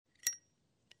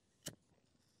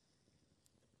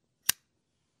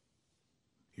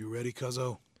You ready,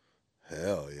 cuzzo?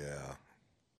 Hell yeah.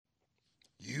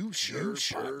 You Sure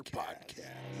Podcast.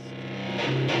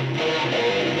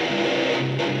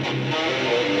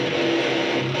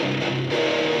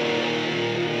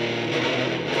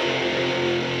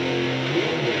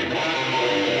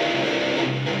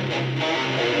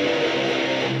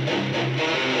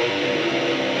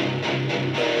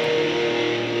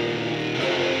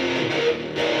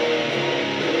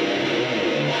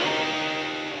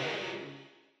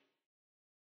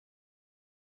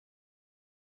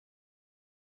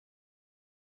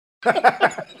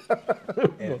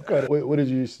 What did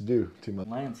you used to do too much?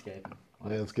 Landscaping.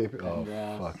 Landscaping? Oh,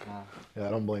 grass, fuck. Yeah,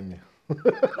 I don't blame you.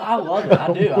 I love it.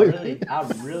 I do. I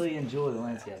really enjoy the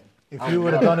landscaping. If you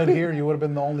would have done it here, you would have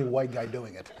been the only white guy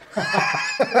doing it.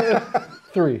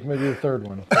 Three, maybe the third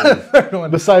one.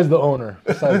 Besides the owner.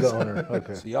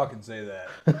 Okay. So y'all can say that.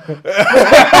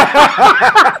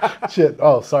 Shit.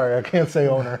 Oh, sorry. I can't say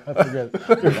owner. I forget.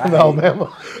 You're from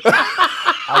Alabama.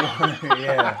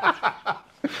 Yeah.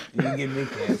 You can get me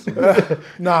canceled.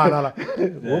 No.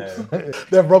 Whoops.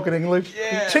 They're broken English.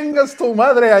 Yeah. Chingas tu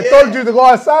madre. I told you to go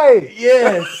outside.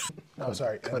 Yes. Oh,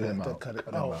 sorry. Cut him out. Cut it.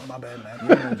 Cut him Oh, out. my bad, man. You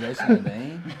don't know Jason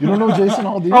Levine? You don't know Jason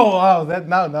Aldean? Oh, that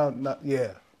no.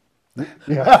 Yeah.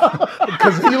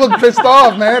 Because he looked pissed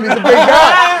off, man. He's a big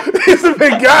guy. He's a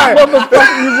big guy.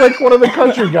 Motherfucker, he's like one of the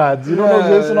country gods. You don't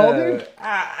know Jason Aldean?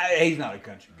 He's not a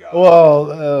country guy. Well,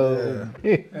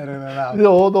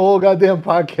 No. the whole goddamn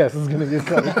podcast is going to get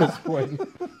cut at this point.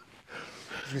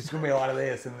 There's going to be a lot of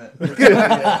this, isn't it?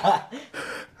 I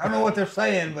don't know what they're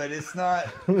saying, but it's not.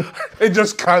 It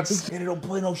just cuts. They don't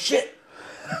play no shit.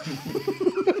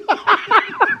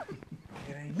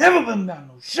 It ain't never been done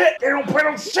no shit. They don't play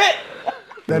no shit.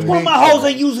 That One of means- my hoes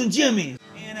ain't using Jimmy's.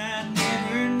 And I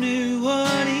never knew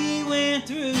what he went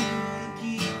through to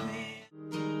keep me.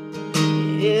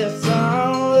 It's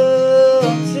all up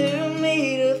to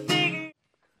me to figure.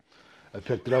 I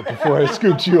picked it up before I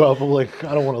scooped you up. I'm like,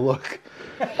 I don't want to look.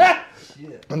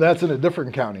 Shit. And that's in a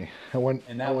different county. I went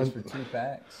For 2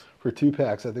 packs. for 2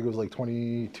 packs. I think it was like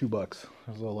 $22. It was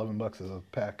 $11 as a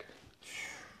pack.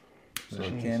 So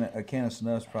a can of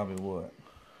snuff's probably what?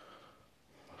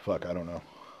 Fuck, I don't know.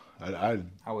 I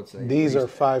would say. These are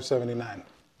 $5.79.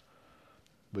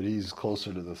 But he's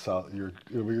closer to the south. You're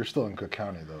still in Cook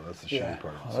County though. That's the shitty Yeah.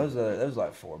 part. Those are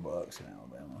like $4 in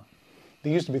Alabama. They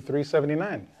used to be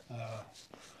 $3.79.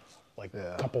 Like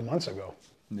Yeah. a couple months ago.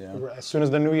 Yeah. As soon as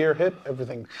the new year hit,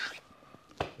 everything.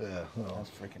 Yeah, well, That's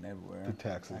freaking everywhere. big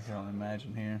taxes. I can only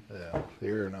imagine here. Yeah,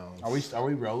 here now. Are we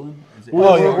rolling? Is it,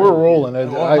 We're rolling. Oh,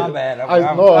 my bad. I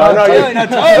I'm know. telling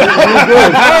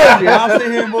you. I'll sit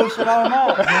here and bullshit all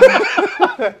night.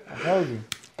 I told you.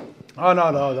 Oh,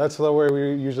 no. That's the way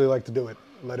we usually like to do it.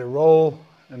 Let it roll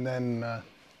and then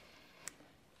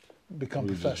become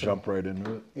We just professional. jump right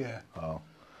into it. Yeah. Oh.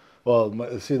 Well,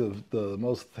 see, the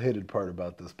most hated part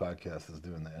about this podcast is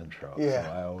doing the intro. Yeah.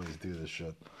 So I always do this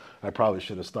shit. I probably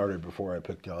should have started before I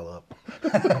picked y'all up.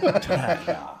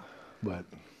 But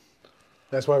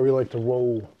That's why we like to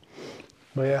roll.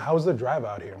 But yeah, how's the drive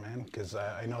out here, man? Because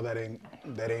I know that ain't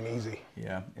easy.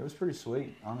 Yeah, it was pretty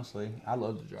sweet, honestly. I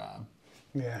love to drive.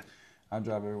 Yeah. I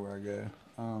drive everywhere I go.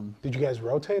 Did you guys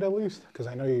rotate at least? Because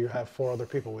I know you have 4 other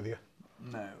people with you.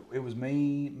 No, it was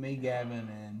me, Gavin,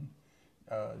 and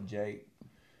Jake,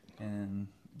 and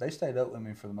they stayed up with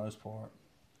me for the most part.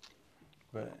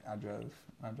 But I drove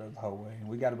the whole way.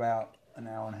 We got about an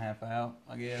hour and a half out,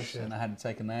 I guess, Shit. and I had to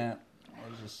take a nap. I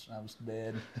was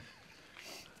dead.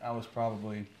 I was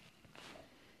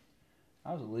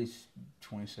at least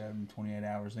 27, 28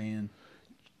 hours in.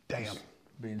 Damn. Just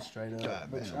being straight up.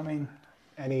 God Which, damn. I mean,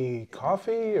 Any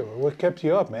coffee or what kept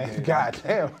you up, man? Dude, God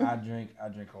damn. I drink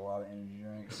a lot of energy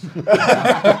drinks.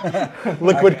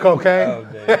 Liquid cocaine. Oh,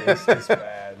 dude, it's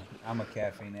bad. I'm a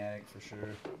caffeine addict for sure.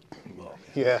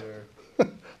 Yeah. Sure.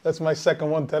 That's my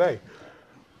second one today.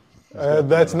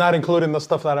 That's not including the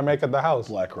stuff that I make at the house.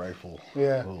 Black Rifle.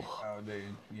 Yeah. Ugh. Oh, dude.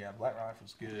 Yeah, Black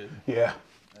Rifle's good. Yeah.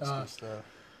 That's good stuff.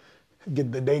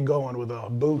 Get the day going with a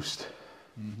boost.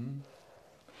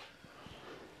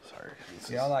 Sorry.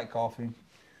 Yeah, I like coffee.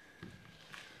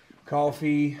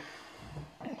 Coffee.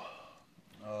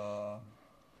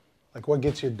 Like, what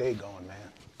gets your day going, man?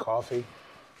 Coffee?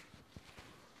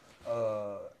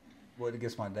 What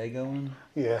gets my day going?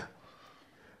 Yeah.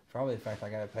 Probably the fact I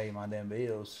gotta pay my damn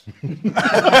bills. To be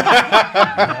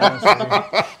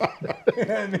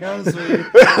honest with you.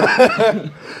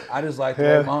 I just like the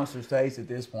way Monsters taste at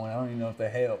this point. I don't even know if they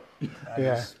help.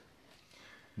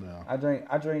 No. I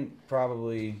drink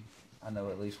probably, I know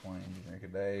at least one energy drink a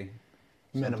day.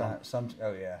 Minimum.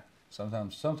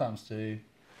 Sometimes 2.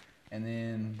 And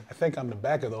then I think on the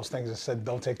back of those things it said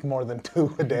don't take more than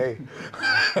 2 a day.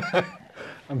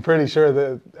 I'm pretty sure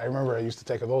that I remember I used to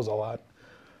take those a lot.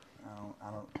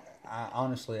 I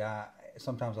honestly,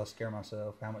 sometimes I scare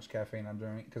myself how much caffeine I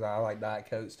drink because I like Diet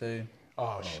Cokes too.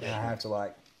 Oh shit! And I have to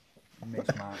like mix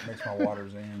my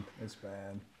waters in. It's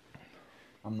bad.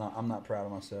 I'm not proud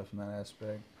of myself in that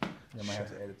aspect. I might have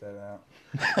to edit that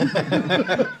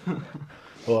out.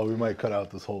 Well, we might cut out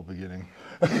this whole beginning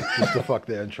just to fuck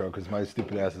the intro because my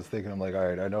stupid ass is thinking. I'm like, all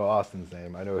right, I know Austin's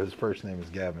name. I know his first name is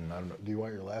Gavin. I don't know. Do you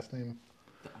want your last name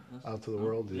out to the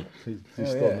world? He's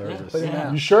still nervous. Put him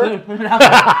out. You sure?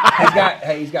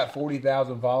 He's got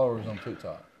 40,000 followers on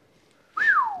TikTok.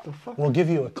 The fuck? We'll give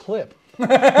you a clip. Give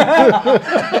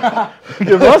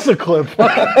us a clip.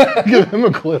 Give him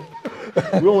a clip.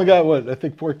 We only got I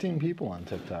think 14 people on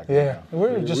TikTok. Yeah,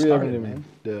 we're just started, man.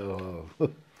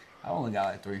 I only got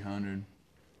like 300,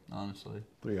 honestly.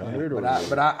 300,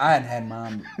 but I hadn't had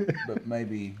mine, but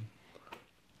maybe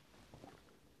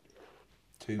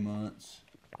 2 months,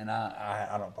 and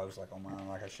I don't post like on mine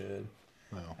like I should.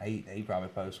 No. He probably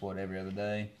posts every other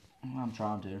day. I'm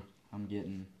trying to. I'm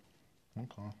getting.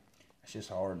 Okay. It's just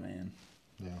hard, man.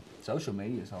 Yeah. Social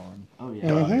media is hard. Oh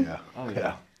yeah. Yeah. Oh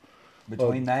yeah.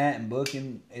 Between that and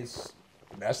booking,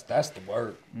 that's the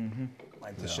work. Mm-hmm.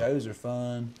 Like the shows are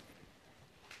fun.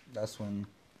 That's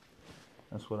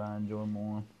what I enjoy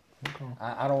more. Okay.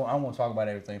 I don't want to talk about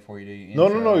everything for you, do you?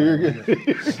 No, you're good.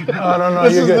 No,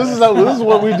 This is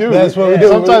what we do. That's what we do.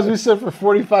 Sometimes we sit for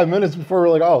 45 minutes before we're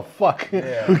like, oh fuck,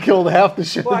 Yeah. we killed half the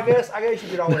shit. Well, I guess you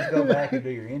could always go back and do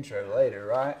your intro later,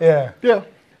 right? Yeah, Yeah.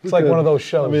 it's like one of those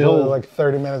shows. I mean, Really, like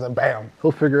 30 minutes and bam.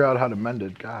 He'll figure out how to mend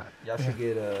it. God. Y'all should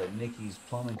get Nikki's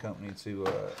Plumbing Company to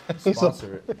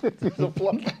sponsor it. He's a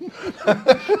plumber.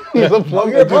 He's a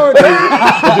plumber. You're a plumber.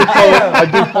 I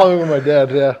do plumbing with my dad.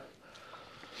 Yeah.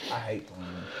 I hate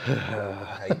plumbing.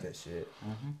 I hate that shit.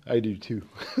 I do too.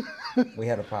 We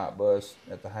had a pipe bust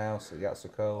at the house. It got so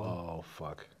cold. Oh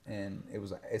fuck. And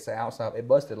it's outside. It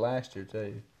busted last year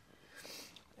too.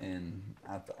 And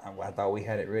I thought we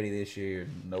had it ready this year.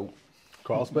 Nope.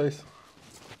 Crawl space?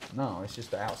 No, it's just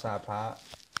the outside pipe.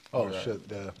 Oh For, shit.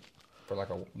 Yeah. For like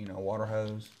a water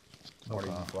hose, or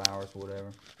even flowers or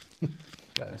whatever.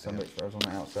 And some of it froze on the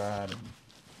outside and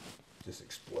just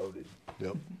exploded.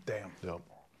 Yep. Damn. Yep.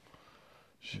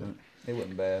 Shit. It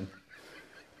wasn't bad.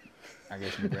 I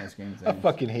guess in the grand scheme of I things.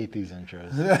 fucking hate these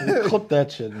intros. Clip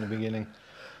that shit in the beginning.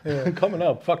 Coming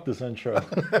up, fuck this intro.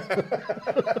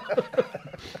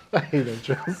 I hate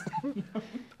intros.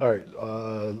 All right,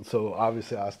 so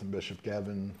obviously Austin Bishop,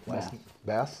 Gavin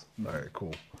Bass. All right,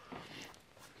 cool.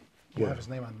 You have his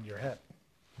name on your hat.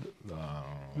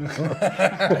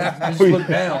 Just look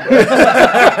down.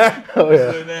 Oh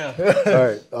yeah. Look down. All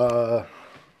right.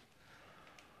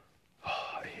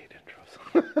 I hate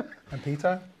intros. And tea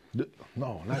time?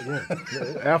 No, not yet.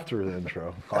 After the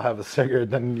intro, I'll have a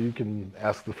segment. Then you can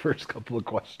ask the first couple of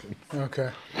questions. Okay.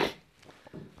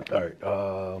 All right.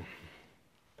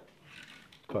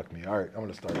 Fuck me. All right, I'm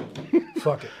gonna start.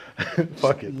 Fuck it.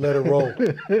 Fuck it. Let it roll.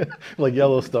 Like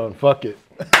Yellowstone. Fuck it.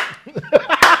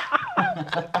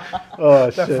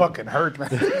 Oh That shit. fucking hurt, man.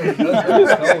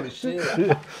 It's cold as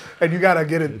shit. And you gotta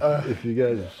get it. If you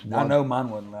guys I want, know mine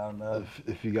wasn't loud enough.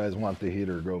 if you guys want the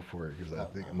heater, go for it because I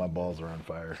think my balls are on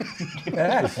fire.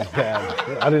 This is bad.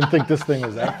 I didn't think this thing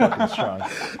was that fucking strong.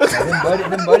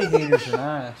 Them buddy heaters are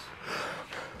nice.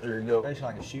 There you go. Especially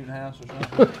like a shooting house or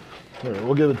something. Here,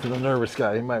 we'll give it to the nervous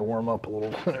guy. He might warm up a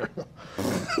little.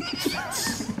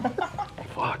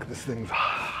 Fuck, this thing's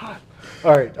hot.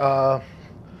 All right.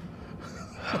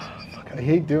 Fuck, I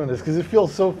hate doing this because it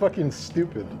feels so fucking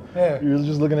stupid. Yeah. You're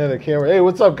just looking at a camera. Hey,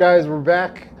 what's up, guys? We're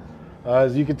back.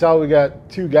 As you can tell, we got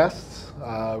 2 guests.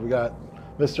 We got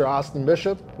Mr. Austin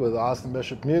Bishop with Austin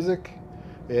Bishop Music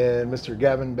and Mr.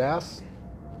 Gavin Bass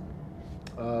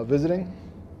visiting.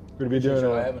 We're going to be doing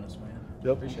Appreciate a... having us, man.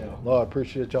 Yep. Appreciate it. Well, I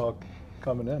appreciate y'all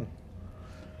coming in.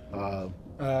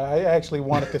 I actually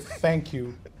wanted to thank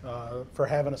you for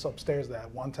having us upstairs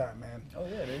that one time, man. Oh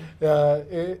yeah,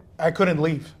 dude. I couldn't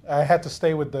leave. I had to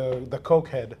stay with the coke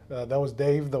head. That was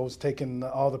Dave that was taking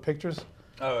all the pictures.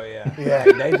 Oh yeah. Yeah.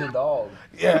 Dave's a dog.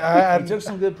 Yeah, He took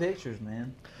some good pictures,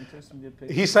 man. He took some good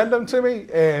pictures. he sent them to me,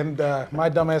 and my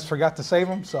dumbass forgot to save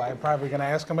them, so I'm probably going to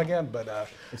ask him again. But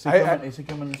Is he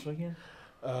coming this weekend?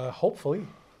 hopefully.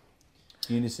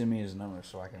 You need to send me his number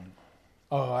so I can.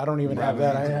 Oh, I don't even have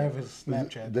that. I have his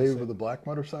Snapchat. Dave with the black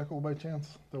motorcycle by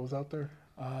chance that was out there?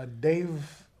 Dave.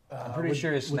 I'm pretty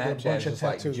sure his with a Snapchat bunch is of just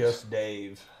like tattoos. just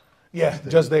Dave. Yeah,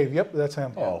 just Dave. Yep, that's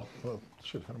him. Oh, well,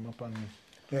 should hit him up on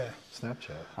Yeah.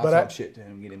 Snapchat. I'll But talk I- shit to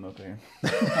him, get him up here.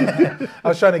 I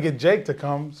was trying to get Jake to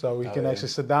come so he can yeah. actually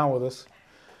sit down with us.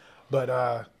 But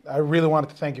I really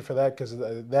wanted to thank you for that because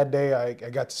that day I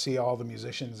got to see all the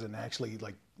musicians and actually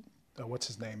like, what's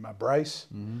his name? Bryce.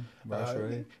 Bryce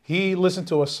Ray. He listened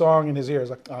to a song in his ears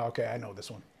like, oh, okay, I know this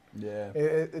one. Yeah.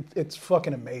 It's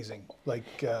fucking amazing.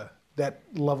 Like that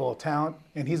level of talent.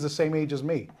 And he's the same age as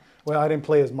me. Well, I didn't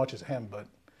play as much as him, but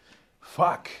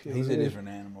fuck. He's a different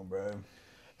animal, bro.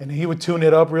 And he would tune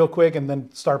it up real quick and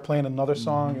then start playing another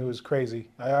song. It was crazy.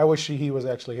 I wish he was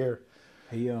actually here.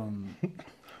 He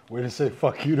Way to say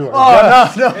fuck you to our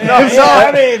guest. No,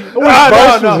 I mean,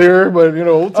 Bryce was here, but you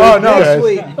know, we'll take you next guys.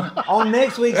 week on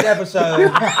next week's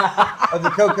episode of the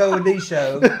Coco and D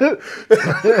Show.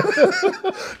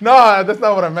 No, that's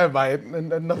not what I meant by it. And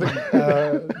nothing.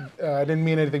 I didn't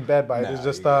mean anything bad by it. It's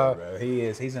just bro.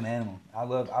 He's an animal. I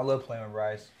love playing with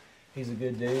Bryce. He's a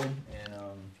good dude,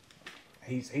 and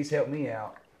he's helped me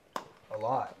out a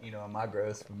lot. You know, in my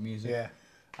growth from music. Yeah.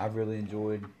 I've really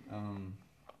enjoyed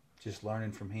just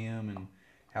learning from him and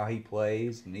how he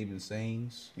plays and even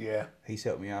sings. Yeah. He's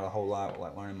helped me out a whole lot with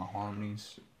like learning my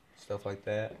harmonies, stuff like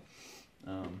that.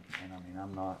 And I mean,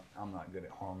 I'm not good at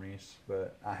harmonies,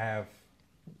 but I have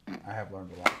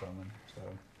learned a lot from him. So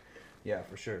yeah,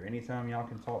 for sure. Anytime y'all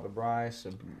can talk to Bryce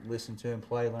and listen to him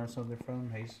play, learn something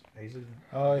from him, he's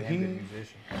a damn good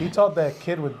musician. He taught that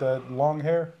kid with the long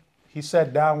hair. He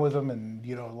sat down with him and,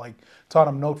 like taught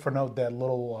him note for note that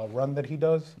little run that he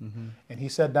does. And he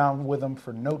sat down with him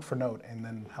for note and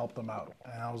then helped him out.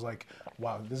 And I was like,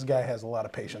 wow, this guy has a lot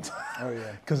of patience. Oh,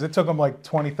 yeah. Because it took him like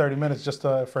 20, 30 minutes just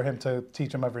for him to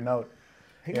teach him every note.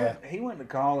 He went to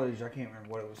college. I can't remember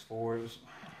what it was for. It was,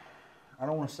 I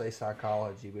don't want to say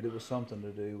psychology, but it was something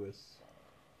to do with,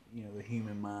 the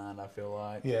human mind, I feel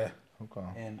like. Yeah. Okay.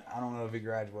 And I don't know if he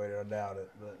graduated. I doubt it,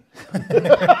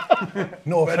 but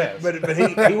No offense. but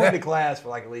he went to class for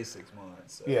like at least 6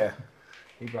 months. So Yeah.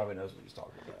 he probably knows what he's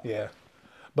talking about. Yeah.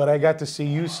 But I got to see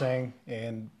you sing,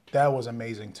 and that was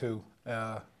amazing too.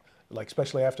 Like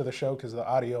especially after the show, because the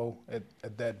audio at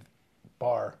that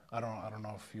bar, I don't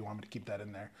know if you want me to keep that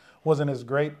in there, wasn't as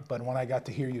great. But when I got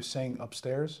to hear you sing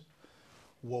upstairs,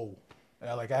 whoa!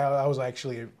 Like I was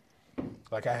actually,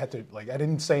 like I had to, like I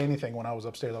didn't say anything when I was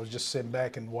upstairs. I was just sitting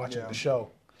back and watching the show.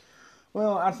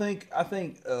 Well, I think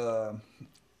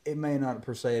it may not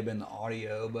per se have been the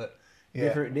audio, but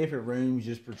different rooms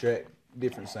just project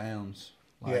different sounds.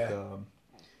 Like,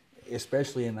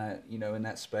 especially in that in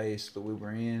that space that we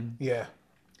were in. Yeah.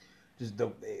 Just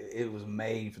it was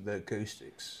made for the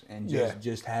acoustics and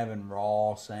just having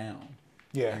raw sound.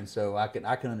 Yeah. And so I can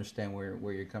understand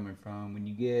where you're coming from when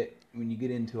you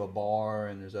get into a bar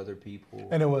and there's other people.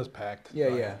 And it was packed.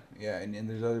 Yeah. And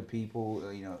there's other people,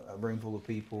 a room full of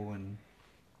people and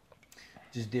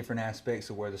just different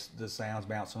aspects of where the sound's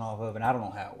bouncing off of. And I don't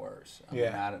know how it works. I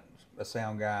mean, a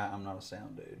sound guy, I'm not a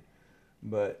sound dude.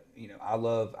 But I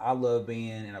love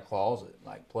being in a closet,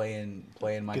 like playing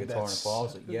my guitar in a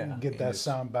closet. Yeah, Get that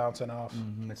sound bouncing off.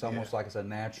 It's almost like it's a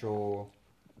natural.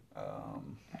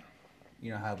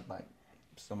 How like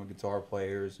some guitar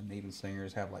players and even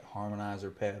singers have like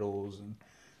harmonizer pedals and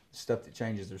stuff that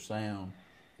changes their sound.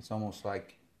 It's almost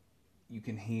like you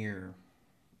can hear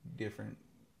different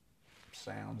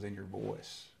sounds in your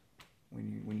voice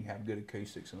when you have good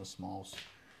acoustics in a small,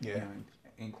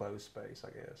 enclosed space,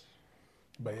 I guess.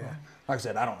 But yeah. Like I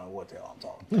said, I don't know what the hell I'm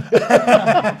talking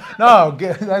about. No,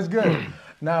 that's good.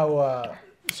 Now,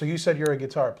 so you said you're a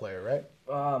guitar player, right?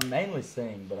 Mainly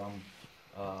sing, but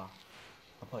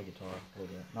I play guitar a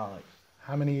little bit. Not like.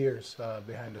 How many years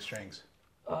behind the strings?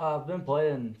 I've been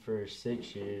playing for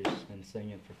 6 years and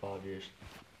singing for 5 years.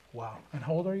 Wow. And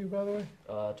how old are you, by the way?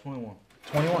 21.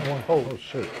 21. Oh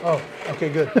shit. Oh, okay,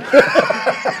 good.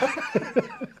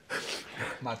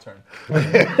 My turn.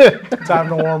 Time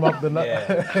to warm up the nut.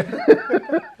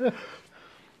 Yeah.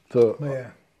 So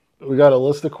Yeah. we got a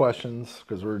list of questions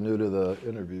because we're new to the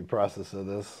interview process of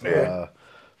this.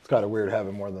 It's kind of weird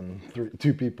having more than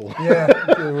two people. Yeah,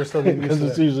 we're still getting used Because to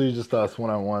it's that. usually just us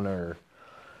one-on-one, or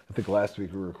I think last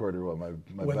week we recorded my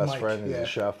With best Mike, friend is yeah. a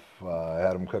chef. I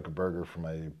had him cook a burger for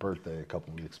my birthday a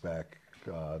couple weeks back,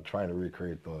 trying to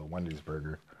recreate the Wendy's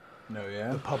burger. No,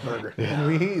 yeah. Pub burger.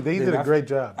 And they Dude, did a great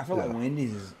job. I feel like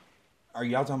Wendy's is. Are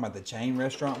y'all talking about the chain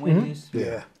restaurant Wendy's?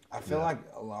 Yeah. I feel like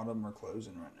a lot of them are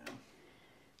closing right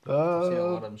now. I see a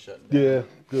lot of them shutting down. Yeah,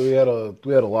 we had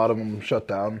a lot of them shut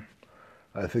down.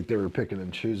 I think they were picking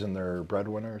and choosing their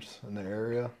breadwinners in the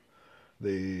area.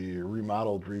 They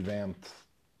revamped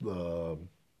the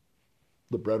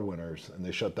breadwinners, and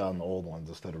they shut down the old ones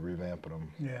instead of revamping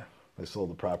them. Yeah. They sold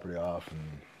the property off, and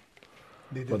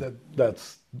They did But that.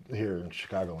 that's here in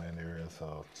Chicagoland area,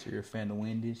 so So you're a fan of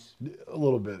Wendy's? a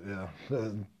little bit, yeah.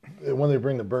 When they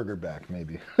bring the burger back,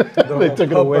 maybe. The They whole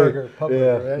took it pub away. burger, pub Yeah,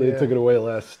 burger, right? they Yeah. took it away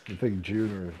last, I think,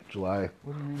 June or July.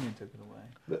 What do you mean they took it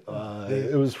away?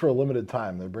 It was for a limited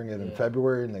time. They bring it in Yeah.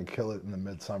 February and they kill it in the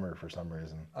midsummer for some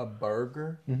reason. A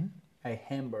burger? A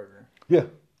hamburger. Yeah.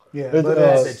 Yeah, It's, but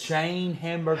That's it's a chain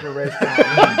hamburger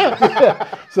restaurant.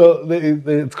 So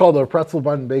it's called a pretzel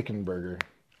bun bacon burger.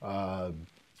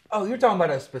 Oh, you're talking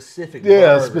about a specific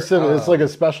Yeah, burger. specific. It's Oh, like a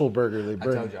special burger they I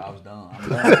bring. told you I was dumb. I'm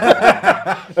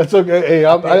dumb. That's okay. Hey,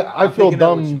 I I'm feel picking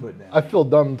up what you dumb. put down. I feel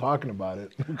dumb talking about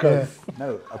it because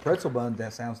No, a pretzel bun,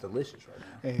 that sounds delicious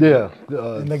right now.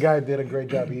 yeah, and the guy did a great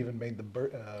job. He even made the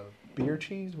beer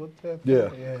cheese. What's that?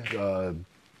 yeah,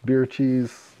 beer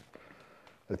cheese.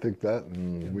 I think that,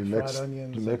 and And we the fried mixed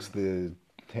onions the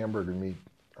hamburger meat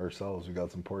ourselves. We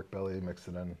got some pork belly, mixed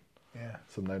it in, Yeah.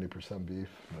 some 90% beef,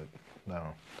 but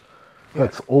no.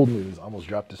 That's old news. I almost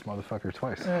dropped this motherfucker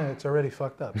twice. It's already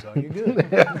fucked up, so you're good.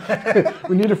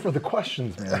 We need it for the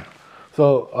questions, man.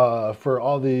 So for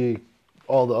all the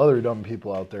other dumb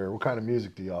people out there, what kind of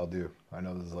music do y'all do? I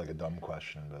know this is like a dumb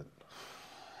question, but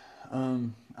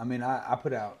I mean, I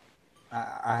put out,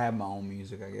 I have my own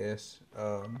music, I guess.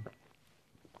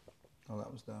 Oh, that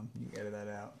was dumb. You can edit that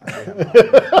out. I do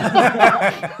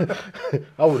have my own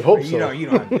I would hope music. so. You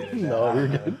don't have to edit that. No, I you're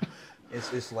know.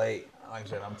 It's late. Like I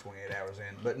said, I'm 28 hours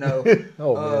in. But no,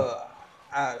 Oh,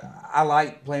 I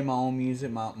like playing my own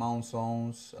music, my own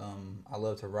songs. I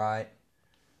love to write.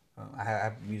 I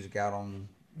have music out on,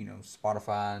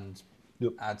 Spotify and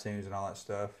Yep. iTunes and all that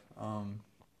stuff.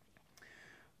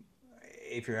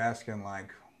 If you're asking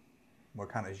like what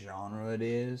kind of genre it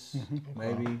is,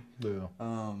 maybe Yeah.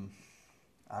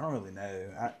 I don't really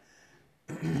know.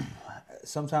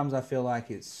 Sometimes I feel like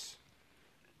it's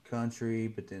country,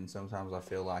 but then sometimes I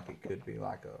feel like it could be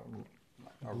like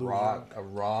a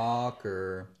rock,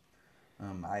 or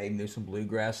I even do some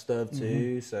bluegrass stuff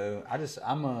too. So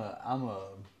I'm a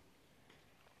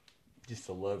just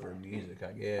a lover of music,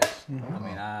 I guess. I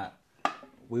mean,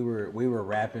 we were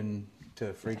rapping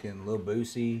to freaking Lil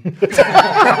Boosie,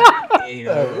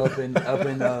 up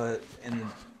in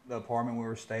the apartment we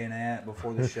were staying at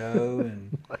before the show,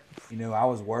 and I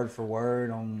was word for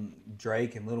word on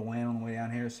Drake and Lil Wayne on the way down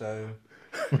here. So,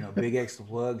 big extra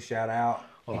plug, shout out.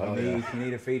 If you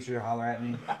need a feature, holler at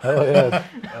me. Hell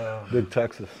yeah. Big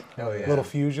Texas. Oh yeah, Little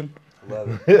fusion.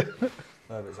 love it,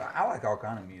 love it. So I like all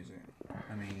kind of music.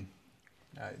 I mean,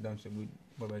 don't you?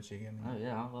 What about you, Gavin? Oh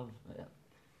yeah, I love it.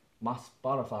 My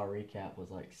Spotify recap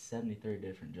was like 73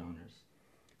 different genres.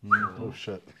 Oh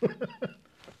shit.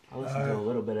 I listen to a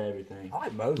little bit of everything. I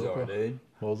like Mozart, dude.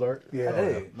 Mozart? Yeah. I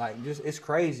do. Like, just it's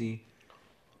crazy.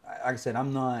 Like I said,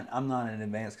 I'm not an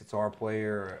advanced guitar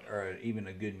player or even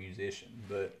a good musician,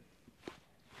 but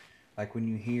like when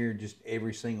you hear just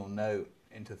every single note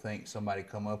and to think somebody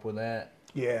come up with that,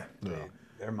 Yeah. Yeah.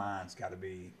 their mind's got to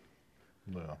be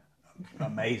Yeah.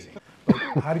 amazing.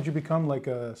 How did you become like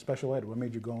a special ed? What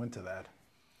made you go into that?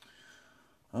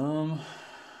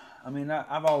 I mean,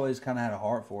 I've always kind of had a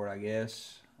heart for it, I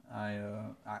guess.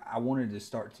 I wanted to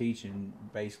start teaching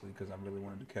basically because I really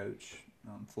wanted to coach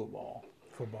football.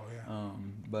 Football, yeah.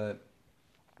 But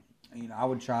I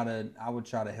would try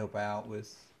to help out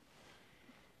with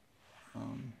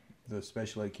the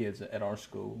special ed kids at our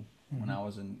school when I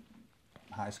was in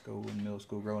high school and middle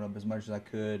school, growing up as much as I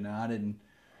could. Now I didn't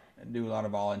do a lot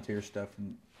of volunteer stuff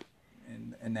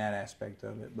in that aspect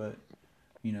of it, but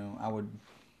I would.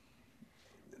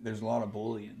 There's a lot of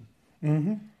bullying,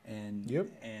 and Yep.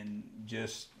 and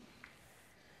just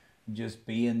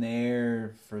being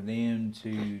there for them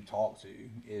to talk to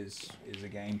is a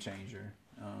game changer,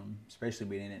 especially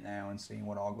being in it now and seeing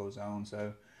what all goes on.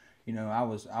 So, I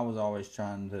was always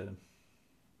trying to,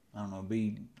 I don't know,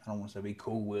 I don't want to say be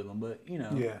cool with them, but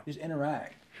Yeah. just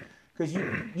interact, because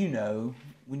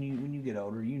when you get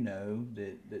older,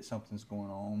 that something's going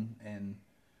on, and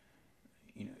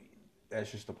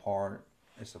that's just a part.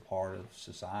 It's a part of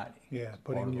society. Yeah, It's a part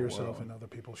putting of the yourself world. in other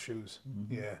people's shoes.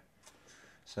 Yeah.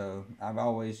 So I've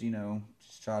always,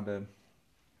 just tried to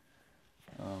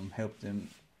help them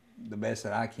the best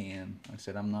that I can. Like I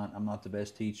said, I'm not the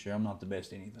best teacher. I'm not the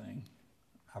best anything,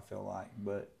 I feel like,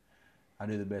 but I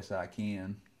do the best that I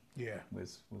can Yeah.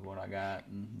 with what I got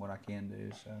and what I can do.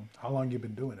 So How long you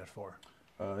been doing it for?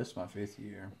 this is my 5th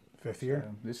year. Fifth year?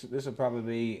 So this will probably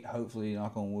be, hopefully,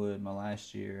 knock on wood, my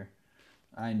last year.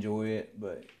 I enjoy it,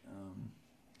 but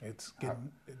It's getting.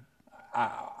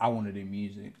 I want to do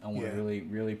music. I want Yeah. to really,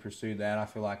 really pursue that. I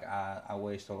feel like I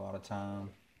waste a lot of time.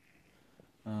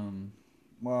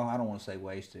 Well, I don't want to say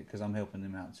waste it because I'm helping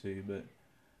them out too, but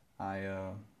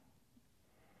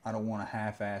I don't want to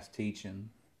half-ass teaching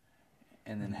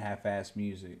and then half-ass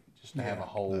music just to have a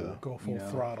whole. Go full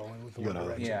throttle with one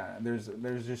direction. Yeah, there's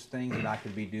just things that I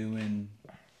could be doing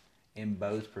in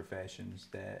both professions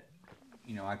that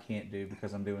I can't do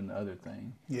because I'm doing the other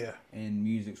thing. Yeah. And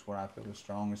music's what I feel the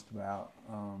strongest about,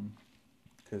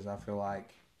 because I feel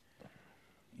like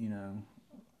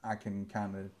I can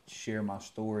kind of share my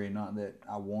story, not that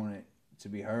I want it to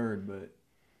be heard, but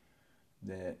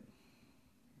that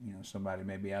somebody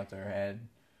maybe out there had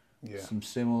some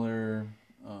similar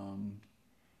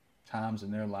times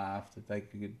in their life that they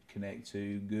could connect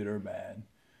to, good or bad,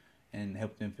 and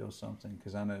help them feel something.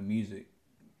 Because I know music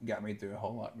got me through a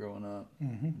whole lot growing up.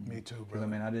 Mm-hmm. Me too, bro. I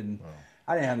mean, I didn't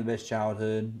have the best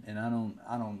childhood, and I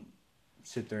don't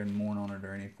sit there and mourn on it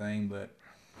or anything, but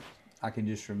I can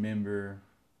just remember,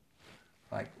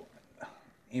 like,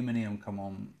 Eminem come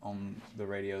on the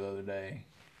radio the other day.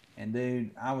 And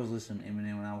dude, I was listening to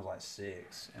Eminem when I was like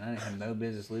 6, and I didn't have no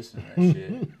business listening to that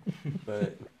shit.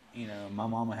 But my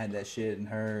mama had that shit in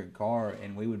her car,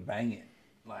 and we would bang it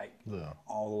like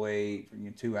all the way,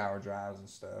 2-hour drives and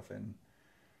stuff. And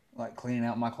like cleaning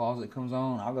out my closet comes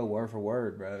on, I'll go word for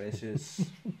word, bro. It's just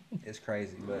it's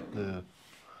crazy. But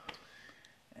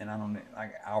and I don't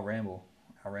I'll ramble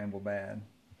bad.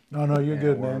 No, you're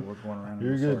good, man. We're going around.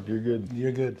 You're good. You're good.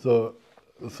 You're good. So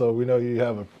we know you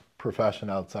have a profession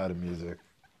outside of music.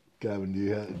 Gavin, do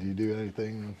you do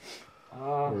anything,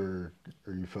 or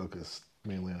are you focused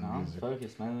mainly on music? I'm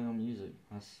focused mainly on music.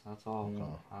 That's all I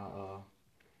want. I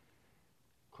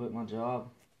quit my job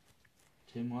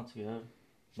 2 months ago,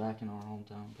 back in our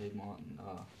hometown, Piedmont, and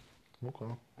I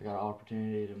got an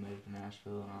opportunity to move to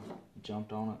Nashville, and I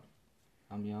jumped on it.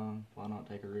 I'm young. Why not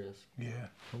take a risk? Yeah.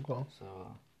 Okay.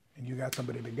 So. And you got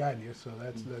somebody to guide you, so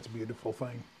that's a beautiful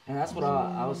thing. And that's what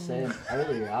I was saying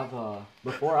earlier. I've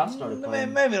before I started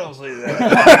playing. Maybe don't say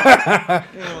that.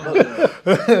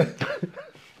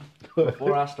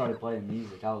 Before I started playing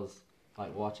music, I was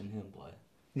like watching him play.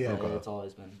 Yeah. So it's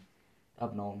always been.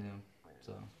 I've known him.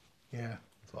 So. Yeah.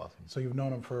 That's awesome. So you've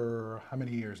known him for how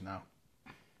many years now?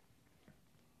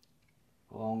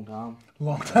 A long time.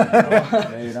 Long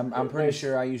time. Dude, I'm pretty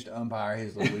sure I used to umpire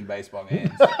his Little League baseball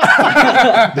games.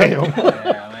 Damn. Yeah,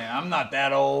 I mean, I'm not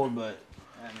that old, but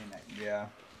I mean, yeah,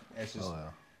 it's just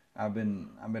I've been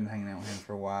hanging out with him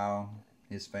for a while.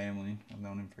 His family, I've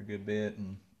known him for a good bit,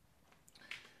 and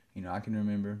I can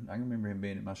remember him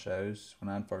being at my shows when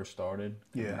I first started.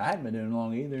 Yeah, and I hadn't been doing it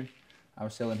long either. I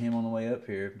was selling him on the way up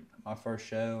here. My first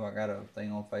show, I got a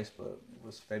thing on Facebook. It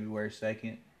was February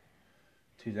 2nd.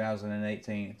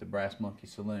 2018 at the Brass Monkey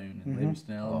Saloon in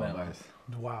Livingston, Alabama. Oh, nice.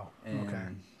 Wow.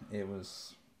 And it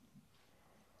was,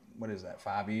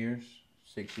 5 years,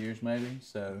 6 years maybe.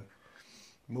 So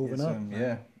moving up.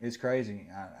 Yeah, it's crazy.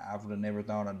 I would have never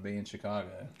thought I'd be in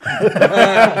Chicago.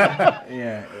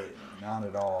 Yeah, not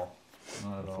at all.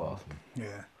 Not at all. Awesome.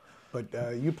 Yeah. But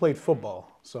you played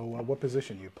football. So what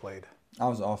position you played? I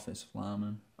was offensive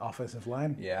lineman. Offensive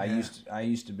line? Yeah, I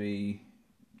used to be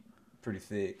pretty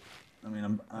thick. I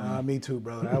mean, me too,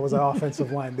 brother. I was an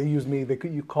offensive line. They used me.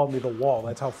 You called me the wall.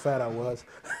 That's how fat I was.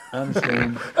 I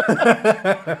understand.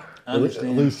 At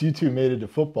least you two made it to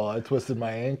football. I twisted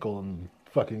my ankle and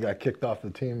fucking got kicked off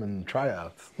the team in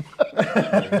tryouts.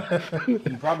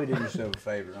 You probably did yourself a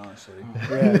favor, honestly.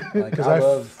 Yeah, like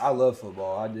I love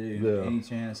football. I do. Yeah. Any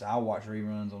chance I watch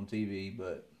reruns on TV,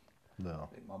 but No.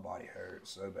 my body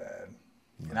hurts so bad.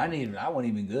 And I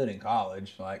wasn't even good in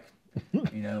college. Like,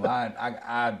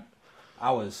 I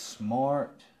was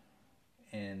smart,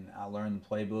 and I learned the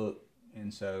playbook.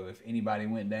 And so if anybody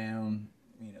went down,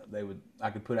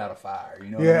 I could put out a fire. You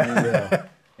know what I mean? Yeah.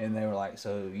 And they were like,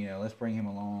 so let's bring him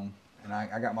along. And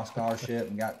I got my scholarship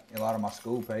and got a lot of my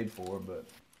school paid for. But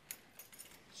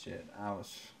shit,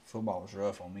 football was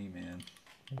rough on me, man.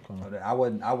 Okay. I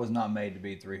was not made to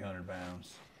be 300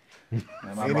 pounds. And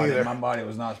my body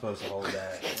was not supposed to hold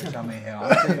that. Which, I mean, hell,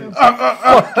 I'm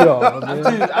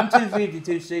 250,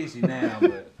 260 now,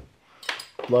 but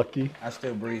Lucky. I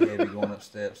still breathe heavy going up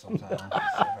steps sometimes.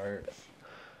 It hurts.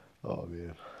 Oh,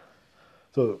 man.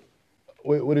 So,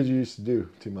 what did you used to do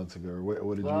 2 months ago? Or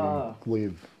what did you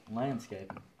leave?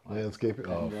 Landscaping. Landscaping?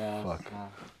 Oh, grass, fuck.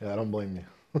 Yeah, I don't blame you.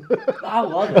 I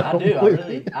love it. I do.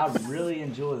 I really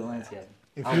enjoy the landscaping.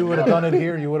 If you would have done it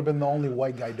here, you would have been the only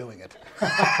white guy doing it.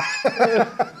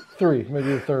 3,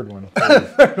 maybe the third one.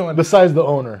 Besides the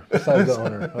owner.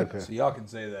 Okay. So y'all can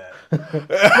say that.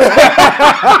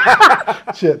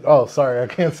 Shit. Oh, sorry. I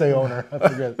can't say owner. I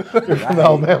forget. You're from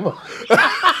Alabama.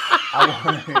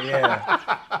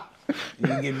 Yeah. You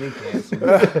can give me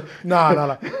cancer.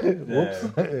 No. Whoops.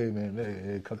 Hey, man.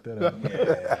 Hey, cut that out.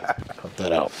 Yeah. Cut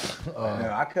that out.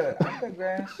 No, I cut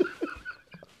grass.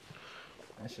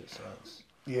 That shit sucks.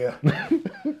 Yeah, I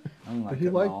don't like He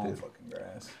cutting my liked own it. fucking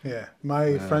grass. yeah.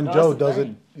 My friend No, Joe that's the does it.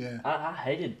 thing. Yeah. I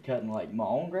hated cutting like my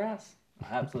own grass.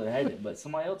 I absolutely hate it. But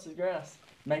somebody else's grass,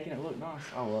 making it look nice,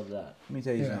 I love that. Let me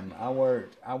tell you Yeah. something.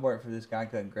 I worked for this guy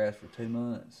cutting grass for 2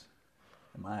 months,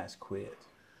 and my ass quit.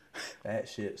 That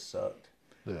shit sucked.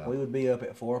 Yeah. We would be up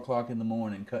at 4:00 in the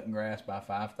morning cutting grass by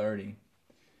 5:30,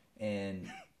 and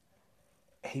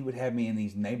he would have me in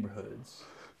these neighborhoods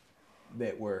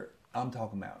that were, I'm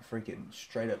talking about, freaking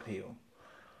straight uphill,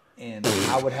 and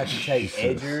I would have to take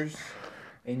edgers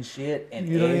and shit. And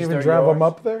You don't edge even their drive them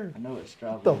yards. up there. I know it's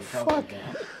travel. The fuck?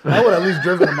 I would at least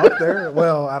driven them up there.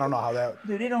 Well, I don't know how that.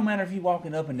 Dude, it don't matter if you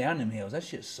walking up and down them hills. That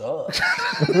shit sucks.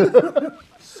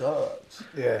 Sucks.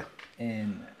 Yeah.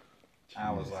 And I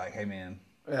was like, hey man,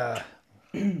 Yeah.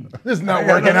 This is not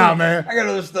working out, man. I got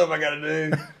other stuff I gotta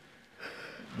do.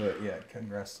 But yeah, cutting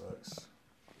grass sucks.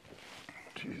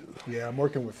 Yeah, I'm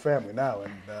working with family now,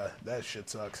 and that shit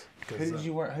sucks. Who did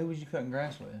you work? Who was you cutting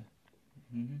grass with?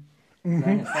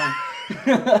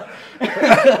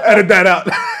 Edit that out.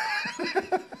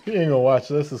 He ain't gonna watch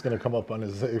this. It's gonna come up on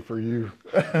his For You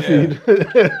feed.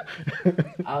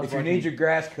 If you need your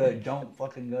grass cut, don't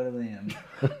fucking go to them.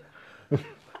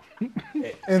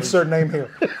 Insert name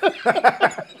here.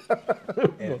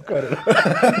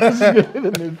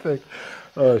 The new thing.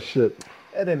 Oh shit.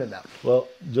 Edit it out. Well,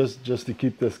 just to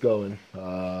keep this going,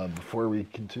 before we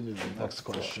continue to the next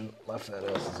question, my fat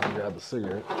ass is gonna grab a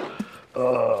cigarette.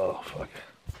 Oh fuck!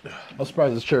 I'm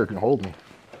surprised this chair can hold me.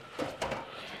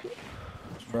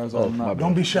 Surprised Oh, I'm my not bad.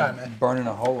 Don't be shy, man. burning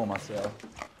a hole on myself.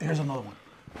 Here's another one.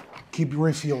 Keep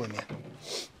refueling it.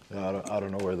 Yeah, I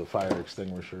don't know where the fire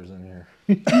extinguisher is in here,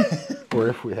 or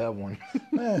if we have one.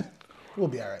 We'll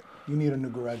be all right. You need a new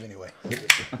garage anyway.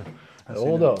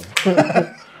 Hold on.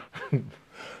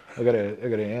 I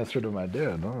gotta answer to my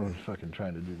dad. I'm fucking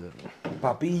trying to do that.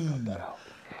 Papi.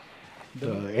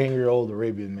 The angry old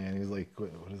Arabian man. He's like, what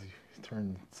is he? He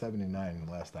turned 79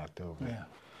 last October. Yeah.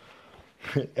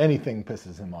 Anything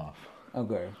pisses him off.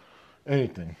 Okay.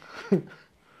 Anything.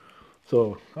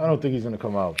 So I don't think he's gonna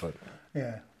come out, but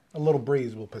Yeah. A little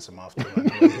breeze will piss him off too.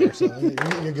 Right here, so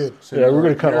you're good. So yeah, we're you're-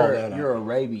 gonna cut all you're- that out. You're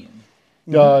Arabian.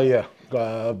 Yeah.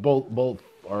 Both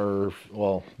are,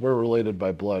 well, we're related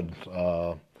by blood.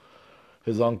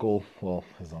 His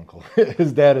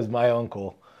dad is my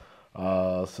uncle,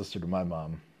 sister to my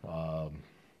mom.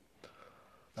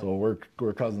 So we're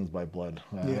cousins by blood.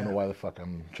 I don't know why the fuck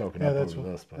I'm choking up that's over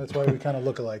this, but that's why we kind of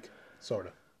look alike, sort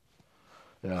of.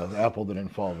 yeah, the apple didn't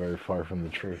fall very far from the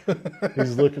tree.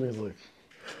 He's looking, he's like,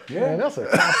 Yeah. man, that's a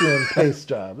copy and paste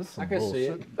job. This is some I can see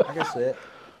bullshit. it. I can see it.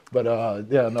 But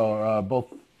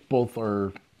both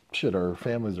our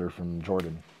families are from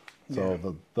Jordan.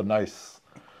 So the nice,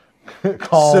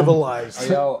 calm, Civilized.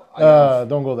 Are y'all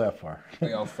don't go that far.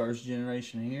 first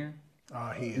generation here?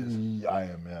 He is. I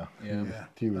am, yeah. Yeah. Yeah.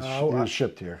 He was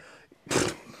shipped here.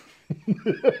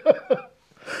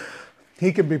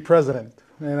 He could be president,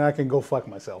 and I can go fuck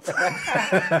myself.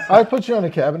 I put you on the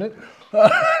cabinet.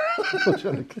 Put you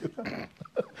on the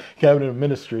cabinet of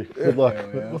ministry. Good luck.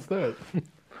 yeah. What's that?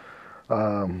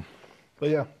 But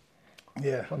yeah,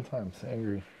 Yeah. fun times.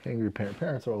 Angry parents.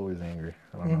 Parents are always angry.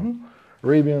 I don't know.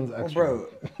 Arabians, Well, extra. bro,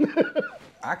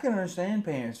 I can understand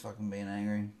parents fucking being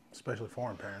angry. Especially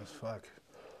foreign parents. Fuck.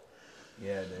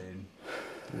 Yeah, dude.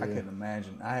 I couldn't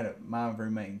imagine. My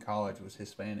roommate in college was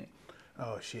Hispanic.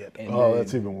 Oh shit. And Oh, dude,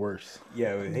 that's even worse.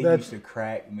 yeah, he That's- used to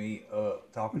crack me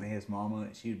up talking to his mama,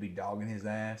 and she would be dogging his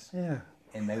ass. Yeah.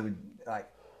 And they would like,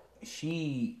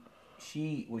 she,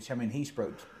 which I mean, he spoke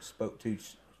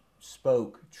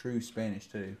true Spanish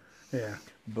too, Yeah.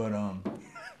 but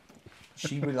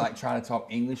she would like try to talk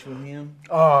English with him.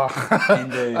 Oh,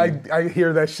 And dude, I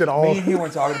hear that shit all. me and him were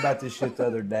talking about this shit the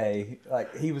other day.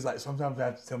 Like he was like, sometimes I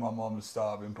have to tell my mom to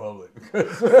stop in public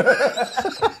because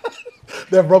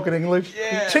That broken English.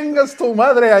 Yeah. Chingas tu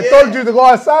madre! I told you to go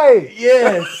outside.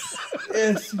 yes,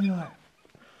 and you're like,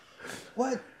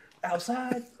 what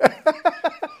outside?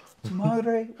 Tu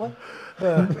madre? What?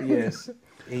 But yes,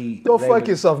 Go they fuck would-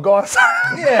 yourself. Go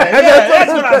outside. Yeah,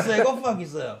 that's what I say. Go fuck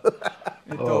yourself.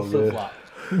 And throw flip flop.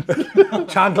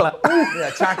 Chancla.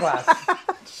 Yeah, chanclas.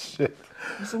 Shit.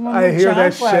 I hear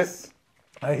that shit.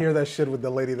 I hear that shit with the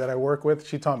lady that I work with.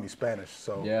 She taught me Spanish,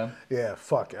 so Yeah?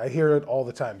 fuck. I hear it all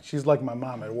the time. She's like my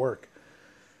mom at work,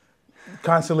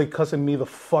 constantly cussing me the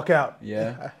fuck out.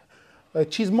 Yeah.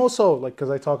 Chismoso, like,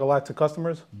 because I talk a lot to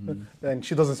customers, and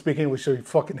she doesn't speak English, so she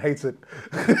fucking hates it.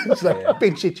 She's like, Yeah.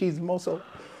 pinche chismoso.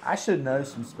 I should know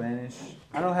some Spanish.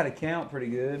 I know how to count pretty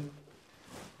good,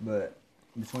 but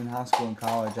between high school and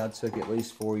college, I took at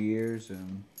least 4 years,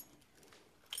 and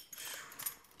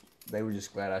they were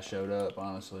just glad I showed up.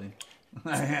 Honestly,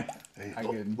 Hey, I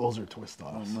couldn't. those are twist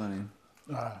offs. Money.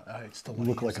 I still You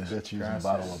look like a use bitch using a Crisis.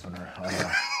 bottle opener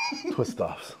on twist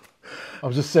offs.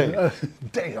 I'm just saying.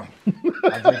 Damn.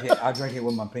 I drink it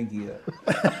with my pinky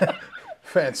up.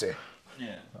 Fancy.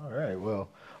 Yeah. All right, well,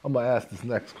 I'm going to ask this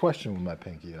next question with my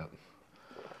pinky up.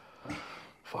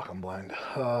 Fuck, I'm blind.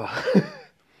 You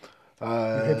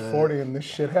hit 40 and this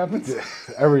shit happens?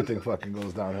 Everything fucking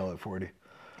goes downhill at 40.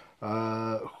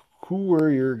 Who were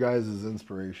your guys'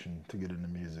 inspiration to get into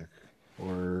music?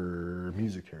 Or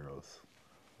music heroes?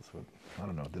 That's what, I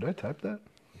don't know. Did I type that?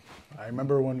 I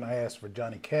remember when I asked for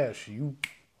Johnny Cash, you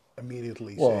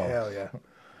immediately Whoa. said, hell yeah.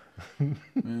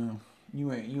 Yeah.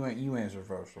 You answer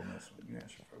first on this one. You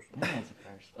answer first. You answer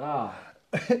first. Ah.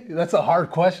 That's a hard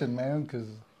question, man, because...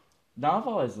 No, I've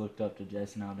always looked up to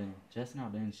Jason Aldean. Jason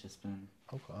Aldean's just been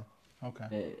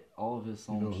Okay. all of his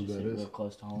songs know who just that hit is? real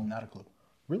close to home. Not a clue.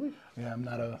 Really? Yeah, I'm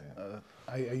not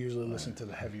I usually listen to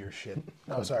the heavier shit.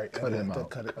 Oh, sorry. cut him out.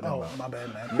 Cut it. Cut him Oh, out. my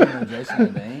bad, man. You don't know Jason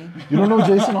Aldean? You don't know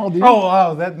Jason Aldean?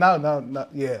 Oh, that, no,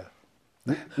 yeah.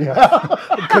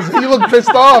 Because he looked pissed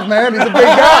off, man. He's a big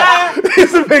guy.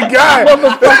 He's a big guy.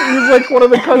 Motherfucker, he's like one of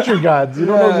the country gods. You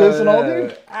don't know Jason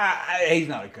Aldean? He's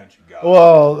not a country guy.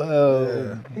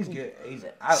 Well, He's good.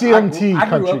 CMT I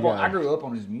grew country up on, guy. I grew up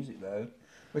on his music though,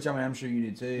 which I mean I'm sure you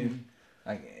did too.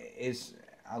 Like it's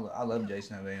I love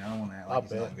Jason Aldean. I don't want to act like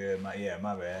he's not good.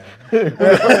 My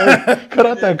bad. cut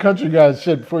out that country guy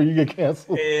shit before you get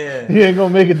canceled. Yeah. He ain't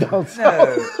gonna make it down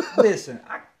south. No, listen.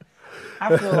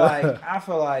 I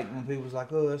feel like when people's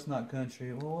like, oh, that's not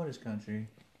country. Well, what is country?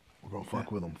 We're gonna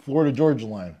fuck with him. Florida Georgia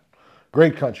Line,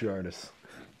 great country artist.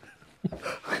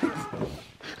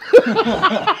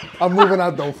 I'm moving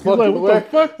out the fucking Like, way.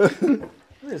 what the fuck?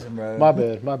 Listen, bro. My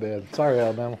bad. Sorry,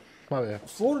 Alabama. My bad.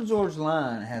 Florida Georgia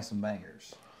Line has some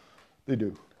bangers. They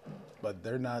do. But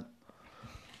they're not.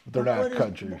 They're What not is-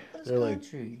 country. what is They're like,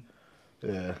 country?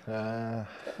 yeah.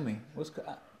 Tell me,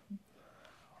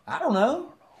 I don't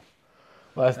know.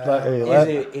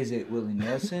 Is it Willie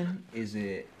Nelson? Is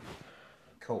it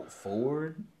Colt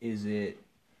Ford? Is it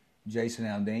Jason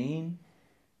Aldean?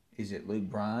 Is it Luke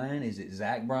Bryan? Is it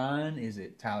Zach Bryan? Is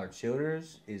it Tyler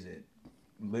Childers? Is it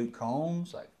Luke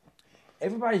Combs? Like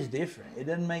everybody's different. It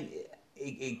doesn't make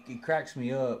it cracks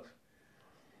me up.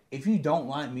 If you don't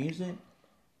like music,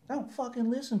 don't fucking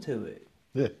listen to it.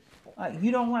 Yeah. Like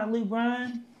you don't like Luke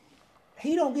Bryan?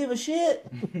 He don't give a shit.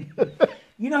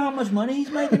 You know how much money he's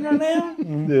making right now?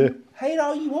 Yeah. Hate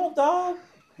all you want, dog.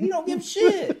 He don't give a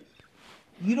shit.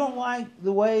 You don't like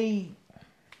the way,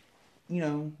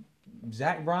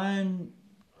 Zach Bryan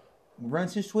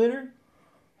runs his Twitter?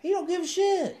 He don't give a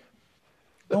shit.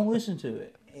 Don't listen to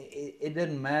it. It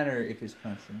doesn't matter if it's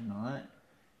country or not. It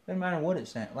doesn't matter what it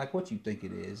sounds like, what you think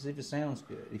it is. If it sounds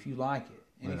good, if you like it,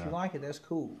 and if you like it, that's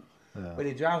cool. Yeah. But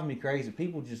it drives me crazy.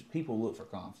 People look for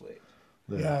conflict.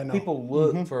 Yeah, I know. People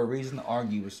look for a reason to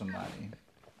argue with somebody.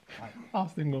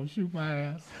 Austin gonna shoot my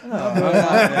ass.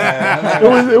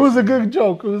 No, It was a good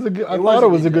joke. I thought it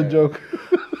was a good joke.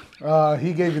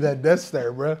 He gave you that death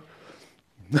stare, bro.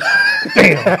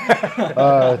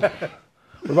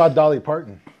 What about Dolly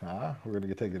Parton? We're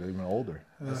gonna take it even older.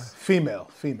 Female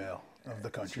of the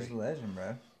country. she's a legend,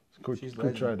 bro. Quit She's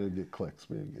trying to get clicks.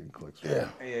 We ain't getting clicks. Yeah.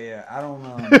 Yeah. I don't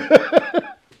know.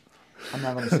 I'm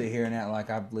not gonna sit here and act like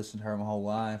I've listened to her my whole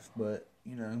life, but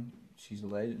she's a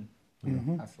legend.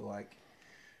 I feel like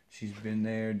she's been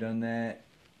there, done that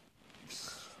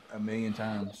a million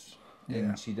times, and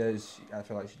Yeah. she does. I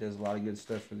feel like she does a lot of good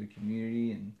stuff for the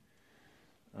community and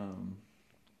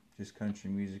just country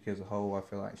music as a whole. I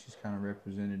feel like she's kind of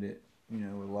represented it, with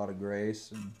a lot of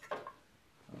grace and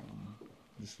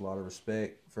just a lot of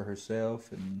respect for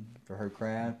herself and for her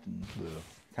craft, and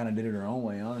kind of did it her own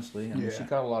way, honestly. I mean, she Yeah.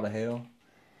 caught a lot of hell.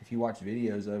 If you watch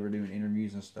videos of her doing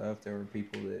interviews and stuff, there were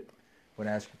people that would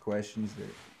ask her questions that,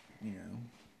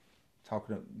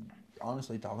 talking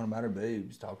about her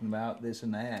boobs, talking about this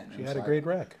and that. And She it had was a great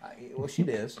rack. well, she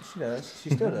does. She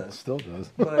still does. Still does.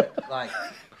 But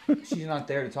she's not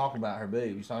there to talk about her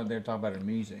boobs. She's not there to talk about her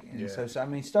music. And Yeah. so I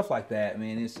mean, stuff like that. I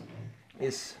mean,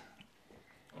 it's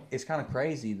kind of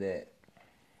crazy that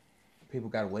people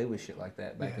got away with shit like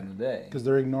that back in the day. Because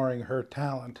they're ignoring her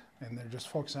talent and they're just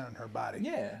focusing on her body.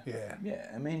 Yeah.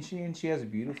 I mean, she has a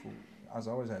beautiful. I've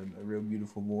always had a real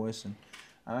beautiful voice, and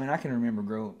I mean, I can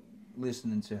remember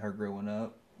listening to her growing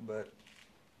up. But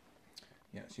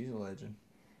yeah, she's a legend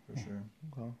for sure.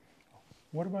 Okay.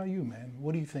 What about you, man?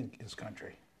 What do you think is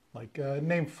country? Like,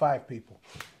 name 5 people.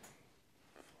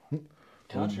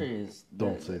 Country is.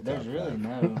 Don't say There's top really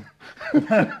five.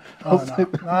 Oh,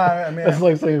 no. I mean, That's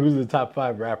like saying who's the top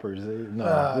 5 rappers.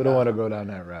 No, we don't want to go down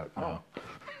that route. No.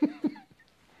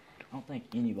 I don't think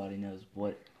anybody knows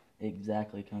what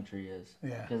exactly country is.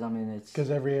 Yeah. Because I mean, it's because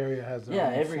every area has their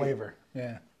own every flavor.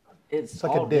 Yeah. it's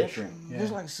like all a dish. different. Yeah.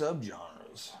 There's like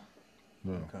subgenres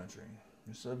Yeah. in country.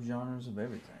 There's subgenres of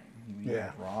everything. You Yeah.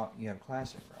 have rock, you have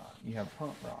classic rock, you have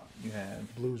punk rock, you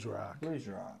have Blues rock, blues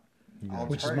rock,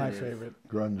 which is my alternative, favorite.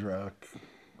 Grunge rock.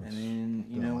 And then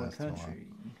you Don't know what last too long. country?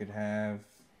 You could have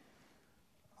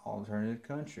alternative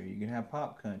country. You could have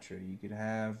pop country. You could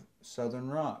have southern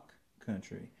rock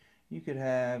country. You could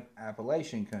have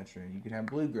Appalachian country. You could have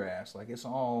bluegrass. Like it's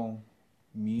all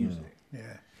music.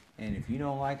 Yeah. And if you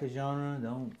don't like a genre,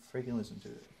 don't freaking listen to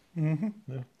it. Mm-hmm.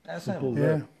 Yeah. That's Simple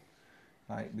simple. as Yeah.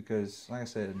 Like because, like I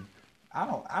said, I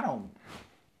don't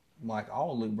like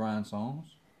all of Luke Bryan songs,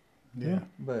 Yeah.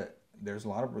 but there's a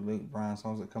lot of Luke Bryan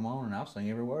songs that come on, and I'll sing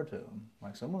every word to them.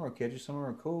 Like some of them are catchy, some of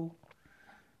them are cool,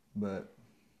 but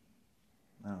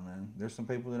I don't know. There's some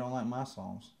people that don't like my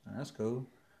songs, and that's cool.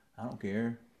 I don't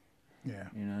care. Yeah.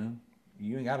 You know,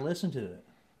 you ain't got to listen to it,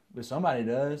 but somebody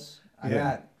does.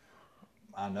 I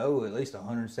know at least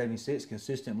 176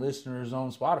 consistent listeners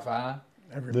on Spotify.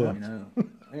 Every Yeah. month. You know,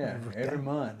 yeah, every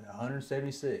month,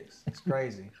 176. It's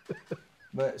crazy.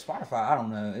 But Spotify, I don't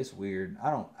know. It's weird.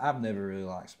 I've never really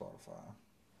liked Spotify.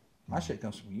 My shit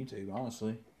comes from YouTube,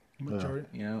 honestly. Majority.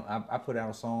 You know, I put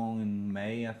out a song in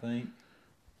May, I think.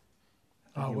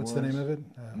 Oh, what's the name of it?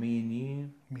 Me and You.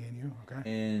 Me and You. Okay.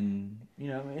 And, you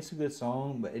know, I mean, it's a good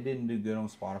song, but it didn't do good on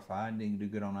Spotify. It didn't do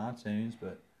good on iTunes.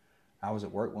 But I was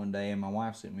at work one day, and my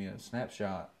wife sent me a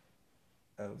snapshot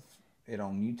of it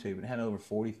on YouTube. It had over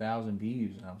 40,000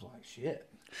 views, and I was like, shit.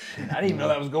 I didn't even know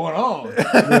that was going on.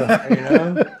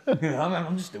 You know?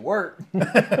 I'm just at work.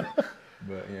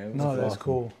 But, yeah, it was, No, that's awesome.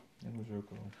 cool. it was real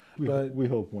cool. We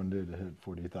hope one day to hit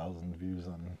 40,000 views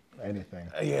on anything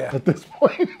Yeah. at this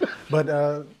point. But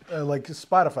like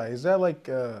Spotify, is that like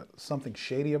something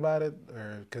shady about it,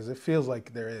 or because it feels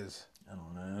like there is? I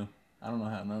don't know. I don't know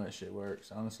how none of that shit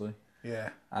works, honestly. Yeah.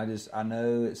 I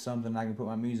know it's something I can put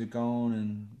my music on,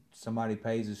 and somebody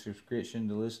pays a subscription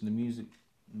to listen to music.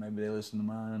 Maybe they listen to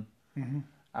mine. Mm-hmm.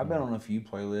 I've been on a few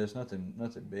playlists,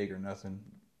 nothing big or nothing,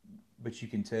 but you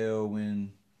can tell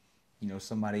when, you know,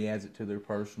 somebody adds it to their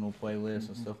personal playlist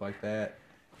and stuff like that.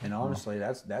 And honestly,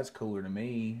 that's cooler to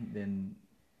me than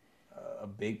a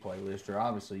big playlister.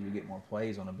 Obviously, you get more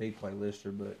plays on a big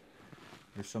playlister, but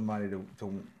there's somebody to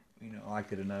you know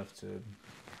like it enough to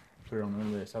put it on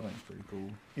their list. I think it's pretty cool.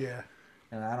 Yeah.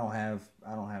 And I don't have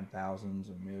thousands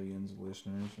or millions of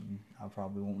listeners, and I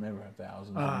probably won't never have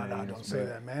thousands. or No, millions, don't say but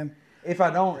that, man. If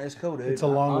I don't, it's cool, dude. It's a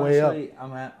long way up.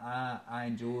 I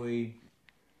enjoy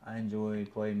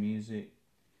playing music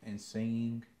and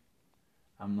singing.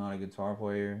 I'm not a guitar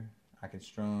player. I can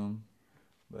strum,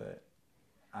 but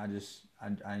I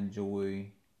enjoy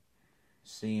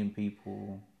seeing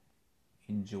people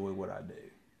enjoy what I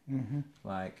do. Mm-hmm.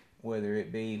 Like whether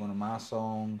it be one of my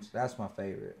songs, that's my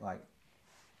favorite. Like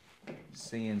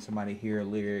seeing somebody hear a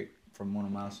lyric from one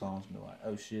of my songs and be like,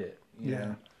 "Oh shit," you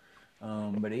know.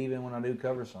 But even when I do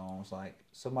cover songs, like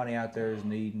somebody out there is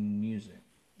needing music.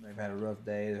 They've had a rough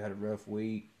day. They've had a rough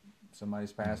week.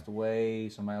 Somebody's passed away.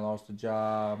 Somebody lost a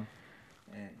job.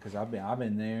 And because I've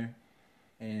been there,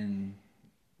 and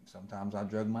sometimes I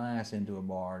drug my ass into a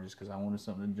bar just because I wanted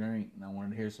something to drink and I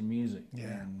wanted to hear some music.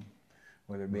 Yeah. And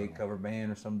whether it be a cover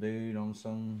band or some dude on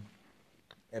some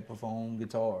Epiphone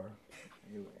guitar,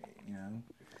 you know,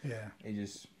 Yeah.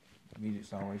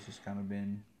 music's always just kind of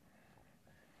been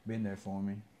there for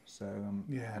me. So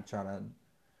Yeah.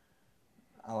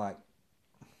 I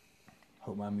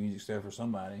hope my music's there for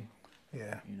somebody,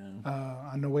 Yeah. you know.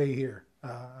 On the way here,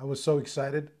 I was so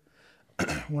excited.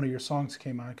 One of your songs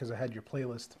came on because I had your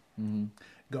playlist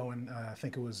going. I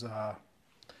think it was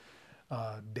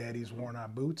Daddy's Worn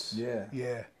Out Boots. Yeah.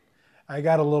 Yeah. I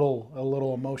got a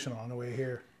little emotional on the way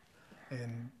here.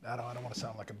 And I don't want to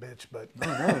sound like a bitch, but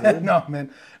no,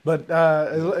 man. But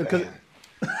because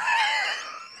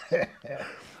You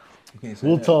can't say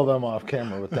We'll that. tell them off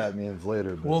camera what that means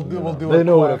later. But, We'll do They it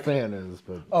know what a quick. fan is,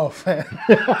 but oh, fan.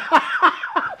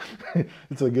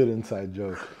 it's a good inside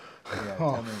joke. Yeah,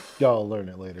 tell me. Y'all will learn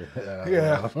it later.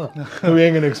 Yeah. We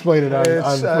ain't gonna explain it on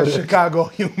It's footage. Chicago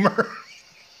humor.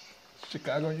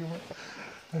 Chicago humor.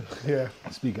 Yeah.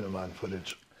 Speaking of on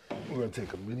footage, we're gonna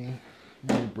take a mini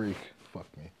break. Fuck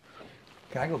me.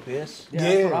 Can I go piss? Yeah,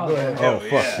 that's what I go was ahead. Oh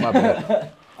fuck, my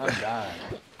bad. I'm dying.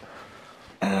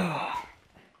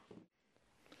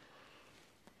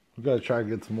 We gotta try to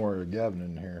get some more Gavin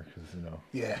in here, because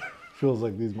Yeah. Feels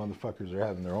like these motherfuckers are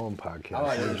having their own podcast. I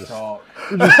like We're to just, talk.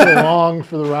 we're just along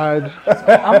for the ride.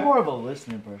 I'm more of a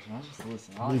listening person. I just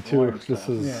listen. I Me like to too. learn This stuff.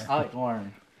 is Yeah. I like to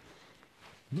learn.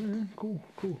 yeah, cool.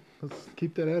 Let's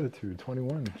keep that attitude.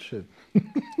 21, shit.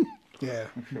 Yeah.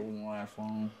 I'm sure we won't last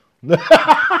long.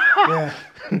 Yeah.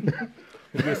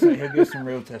 He'll get some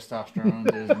real testosterone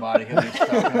to his body. He'll be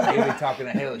talking a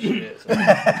hell of shit. So.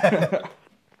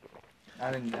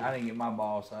 I didn't get my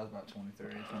ball size about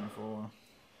 23, 24.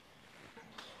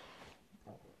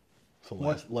 So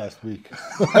last week.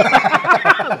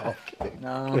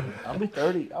 No, I'll be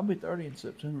 30. I'll be 30 in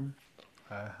September.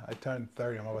 I turned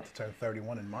 30. I'm about to turn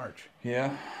 31 in March.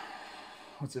 Yeah.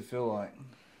 What's it feel like?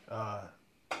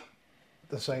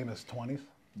 The same as 20s.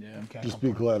 Yeah. Can't Just be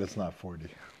complain. glad it's not 40.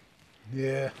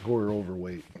 Yeah. We're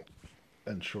overweight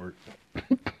and short.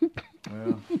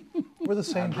 Well, We're the I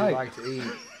same do height. like to eat.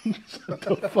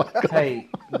 Hey,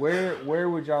 where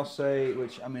would y'all say?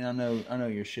 Which I mean, I know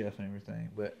you're chef and everything,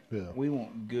 but Yeah. we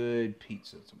want good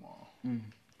pizza tomorrow.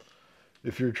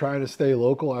 If you're trying to stay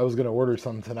local, I was gonna order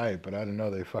some tonight, but I didn't know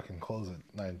they fucking close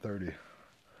at 9:30.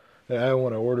 And I didn't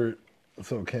want to order it,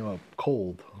 so it came up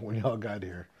cold when y'all got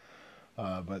here.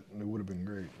 But it would have been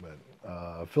great. But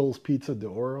Phil's Pizza de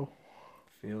Oro,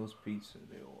 Phil's Pizza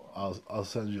Deal. I'll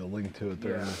send you a link to it.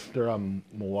 Yeah. They're on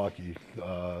Milwaukee,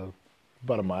 about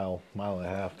a mile and a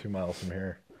half, 2 miles from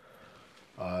here.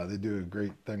 They do a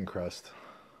great thin crust.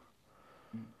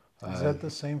 Is that the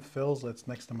same Phil's that's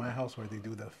next to my house where they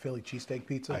do the Philly cheesesteak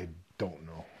pizza? I don't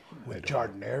know. With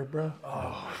Jardiniere, bro.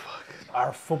 Oh, fuck.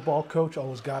 Our football coach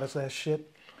always got us that shit.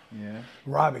 Yeah.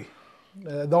 Robbie.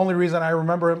 The only reason I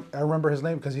remember his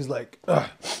name because he's like,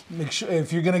 make sure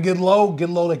if you're gonna get low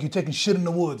like you're taking shit in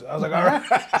the woods. I was like, all right.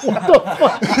 What the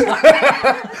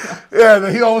fuck? Yeah,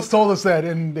 he always told us that,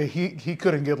 and he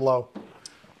couldn't get low.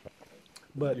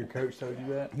 But Your coach told you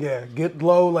that? yeah, get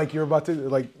low like you're about to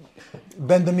like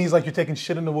bend the knees like you're taking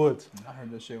shit in the woods. I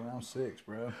heard that shit when I was 6,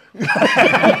 bro.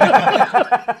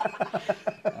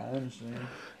 I understand.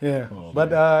 Yeah, Oh,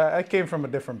 but I came from a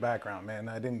different background, man.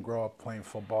 I didn't grow up playing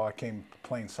football. I came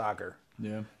playing soccer.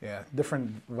 Yeah. Yeah,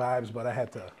 different vibes, but I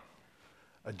had to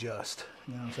adjust.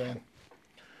 You know what I'm saying?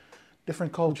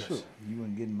 Different cultures. You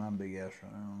wouldn't get in my big ass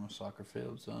running on a soccer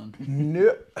field, son.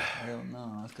 Nope. Hell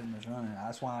no, that's too much running.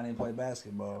 That's why I didn't play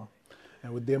basketball.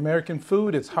 And with the American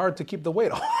food, it's hard to keep the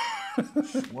weight off.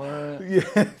 What?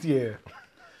 Yeah.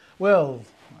 Well,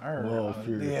 Well,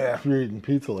 yeah. if you're eating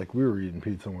pizza like we were eating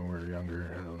pizza when we were younger,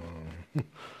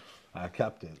 I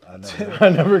kept it. I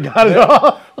never got it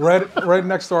off. Right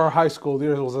next to our high school,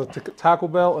 there was a Taco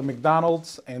Bell, a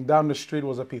McDonald's, and down the street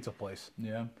was a pizza place.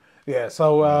 Yeah. Yeah,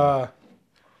 so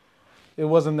it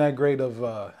wasn't that great of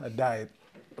a diet,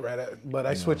 right? But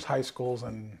I switched high schools,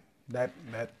 and that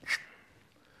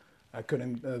I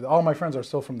couldn't. All my friends are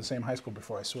still from the same high school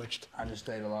before I switched. I just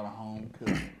stayed a lot of home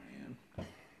cooking, man.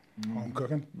 Home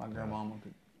cooking. My grandmama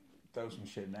could throw some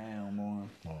shit down, boy.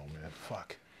 Oh man,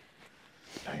 Fuck.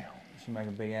 Damn. She make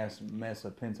a big ass mess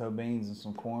of pinto beans and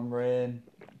some cornbread.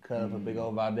 Cut up a big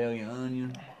old Vidalia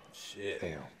onion. Shit.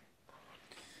 damn.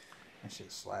 That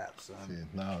shit slaps, son.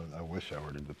 See, now I wish I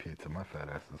ordered the pizza. My fat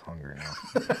ass is hungry now.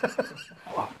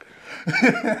 Fuck.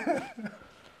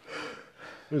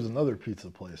 There's another pizza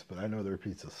place, but I know their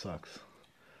pizza sucks.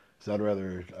 So I'd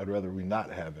rather we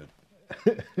not have it.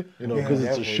 You know, because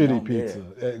it's a definitely shitty don't get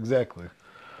pizza. Exactly.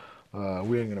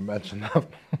 We ain't gonna mention that.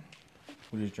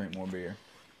 We just drink more beer.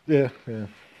 Yeah,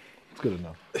 it's good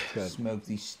enough. It's got Smoke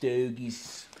these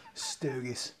stogies.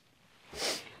 Stogies.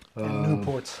 And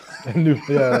Newports.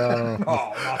 yeah,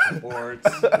 Oh, not the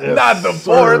ports. Not the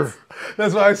ports.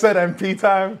 That's why I said MP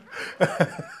time.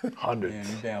 hundreds. Man,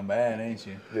 you're down bad, ain't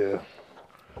you? Yeah.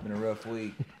 Been a rough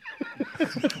week.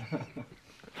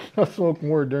 I smoke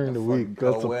more during the week. Fucking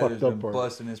That's cold the weather's fucked been up part.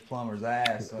 busting his plumber's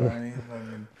ass. Son. He's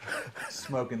fucking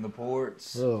smoking the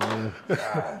ports. Oh man.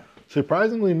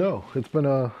 Surprisingly, no. It's been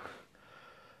what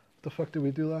the fuck did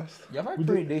we do last? Y'all had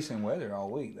pretty decent weather all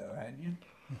week, though, hadn't you?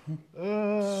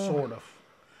 Sort of.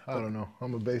 I don't know.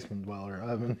 I'm a basement dweller. I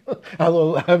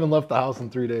haven't left the house in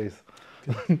 3 days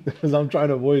because I'm trying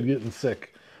to avoid getting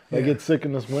sick. I get sick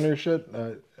in this winter shit.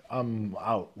 I'm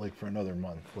out like for another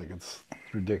month. Like it's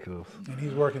ridiculous. And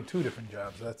he's working 2 different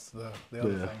jobs. That's the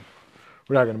other Yeah. thing.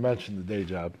 We're not gonna mention the day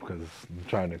job because I'm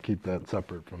trying to keep that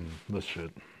separate from this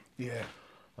shit. Yeah.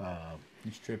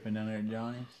 You stripping down there at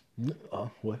Johnny's?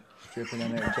 What? Stripping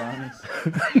down there at Johnny's?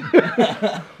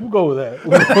 We'll go with that.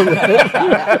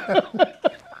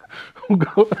 We'll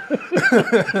go.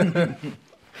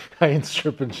 I ain't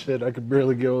stripping shit. I could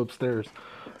barely go upstairs.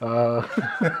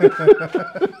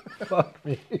 Fuck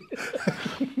me.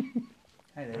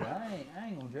 Hey, Hey, dude, I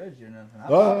ain't gonna judge you or nothing. I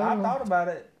Oh. thought about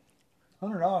it.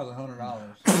 $100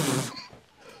 $100.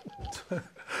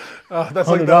 That's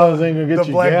like $100 ain't gonna get the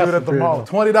you black gas dude at the up here, mall.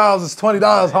 though. $20 is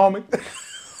 $20, homie.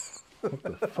 I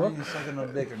ain't sucking no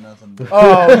dick or nothing.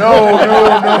 Oh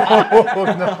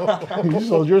no. You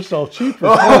sold yourself cheap for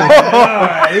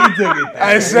Alright, he took it.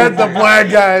 I said the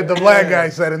black guy. The black guy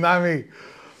said it, not me.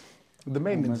 The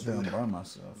maintenance I'm dude. gonna burn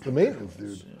myself. the maintenance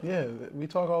dude. Yeah, we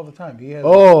talk all the time. He has.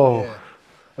 Oh. Yeah.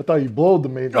 I thought you blowed the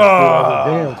maintenance dude.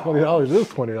 I was like, damn, $20 is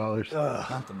 $20.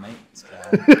 Not the maintenance guy.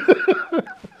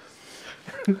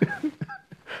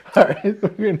 All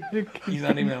right. We're gonna He's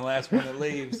not even the last one that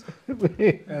leaves. Edit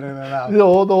it out. the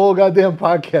whole goddamn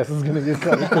podcast is gonna get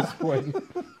cut at this point.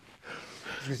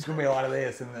 There's gonna be a lot of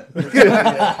this, isn't it?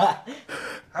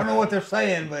 I don't know what they're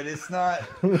saying, but it's not.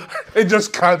 It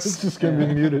just cuts. It's just gonna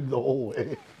be muted the whole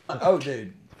way. Oh,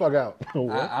 dude, Fuck out. Oh,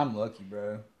 what? I'm lucky,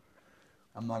 bro.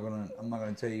 I'm not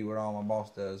gonna tell you what all my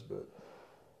boss does, but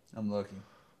I'm lucky.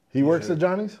 He works at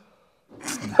Johnny's?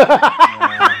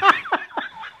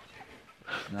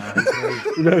 No, he's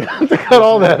We're gonna have to cut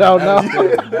all that out now.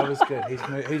 That was good.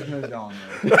 He's moved on.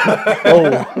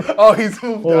 Though. Oh, he's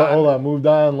moved on. Hold on. Moved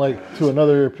on like to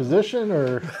another position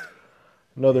or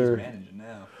another. He's managing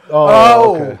now.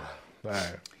 Oh, okay. All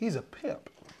right. He's a pimp.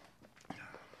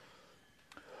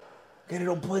 Gator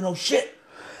don't play no shit.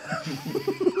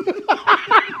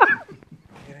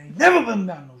 It ain't never been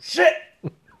about no shit.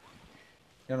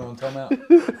 You know what I'm talking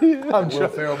about? I'm Will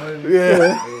Ferrell movie.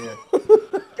 Yeah.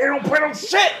 They don't play no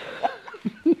shit.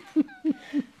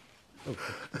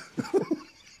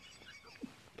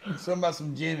 Something about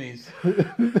some Jimmys.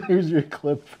 Here's your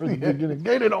clip for the beginning.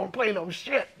 Gator don't play no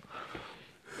shit.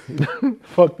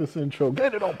 Fuck this intro.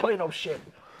 Gator don't play no shit.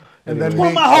 And then One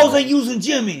me, of my hoes ain't using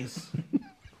Jimmys.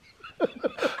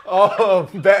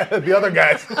 the other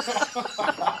guys.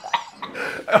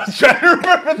 I was trying to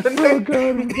remember the Oh name. God,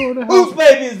 I'm going to hell. Whose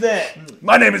baby is that?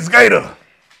 My name is Gator.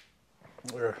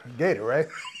 Or Gator, right?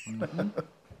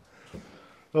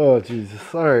 Oh Jesus!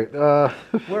 All right,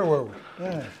 Where were we?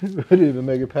 Yeah. we didn't even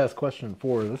make it past question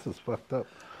 4. This is fucked up.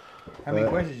 How many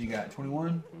questions you got?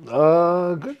 21?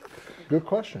 Good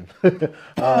question.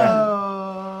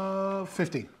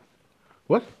 15.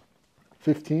 What?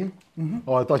 15?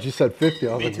 Oh, I thought you said 50.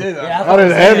 I was like, too. Yeah, I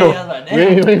didn't handle. like, We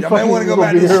ain't Y'all may want to go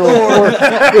back fucking to the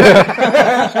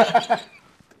here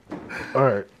store.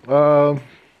 All right.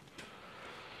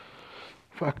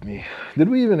 Fuck me. Did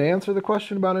we even answer the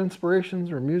question about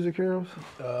inspirations or music heroes?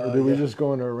 Or did we just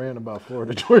go into a rant about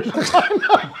Florida Georgia?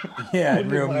 Yeah,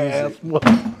 real My ass. music.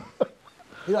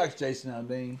 He likes Jason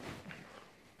Aldean.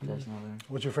 That's not there.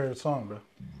 What's your favorite song, bro?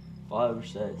 All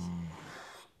overstates.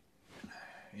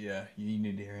 Yeah, you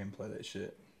need to hear him play that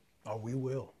shit. Oh, we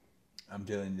will. I'm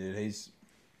telling you, dude, he's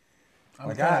I'm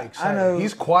Like, kind I of excited. know-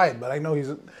 He's quiet, but I know he's.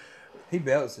 he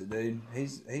belts it, dude.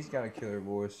 He's got a killer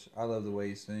voice. I love the way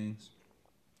he sings.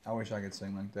 I wish I could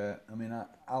sing like that. I mean,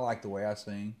 I like the way I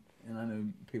sing, and I know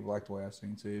people like the way I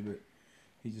sing too. But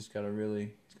he's just got a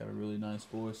really nice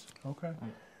voice. Okay.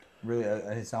 Really,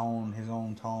 his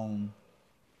own tone.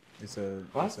 It's a.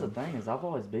 Well, that's the thing is I've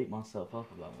always beat myself up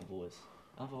about my voice.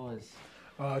 I've always.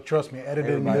 Trust me,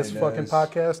 editing Everybody this fucking does.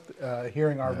 podcast,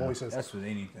 hearing our voices. That's with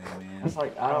anything, man. It's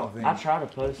like I don't don't. think- I try to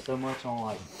post so much on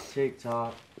like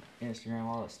TikTok, Instagram,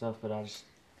 all that stuff, but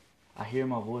I hear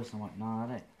my voice. And I'm like, nah,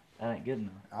 that ain't good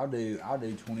enough. I'll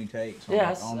do 20 takes on, Yeah,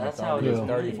 that's- on that's a how it 30, is for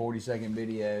 30 me. 40 second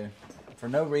video for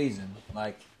no reason.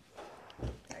 Like,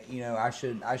 you know, I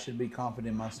should be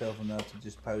confident in myself enough to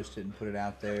just post it and put it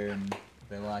out there, and if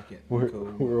they like it, We're,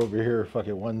 cool. we're over here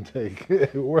fucking one take.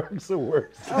 It works.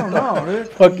 I don't know, dude.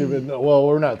 Fucking well,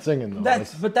 we're not singing though.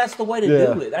 But that's the way to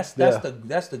Yeah. do it. That's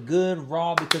the good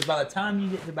raw, because by the time you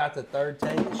get to about the third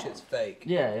take, the shit's fake.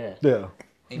 Yeah. Yeah.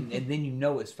 And then you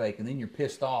know it's fake, and then you're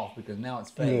pissed off because now it's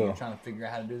fake. Yeah. You're trying to figure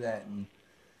out how to do that, and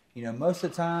you know, most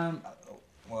of the time,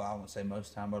 well, I won't say most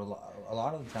of the time, but a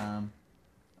lot of the time,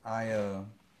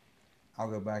 I'll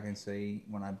go back and see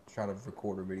when I try to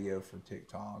record a video for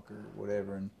TikTok or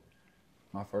whatever, and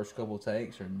my first couple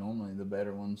takes are normally the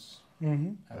better ones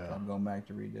after I'm going back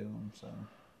to redo them. So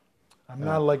I'm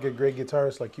not like a great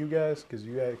guitarist like you guys, because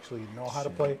you actually know how to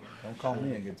play. don't call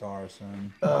me a guitarist,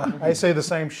 son. I say the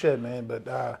same shit, man. But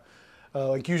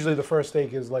like usually the first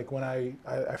take is like when I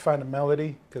find a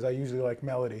melody, because I usually like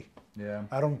melody. Yeah.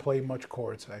 I don't play much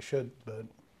chords. I should, but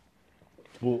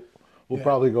We'll Yeah.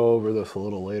 probably go over this a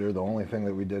little later. The only thing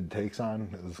that we did takes on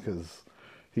is because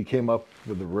he came up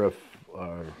with the riff.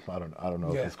 I don't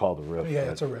know Yeah. if it's called a riff. yeah,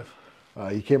 but, it's a riff.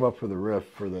 he came up with a riff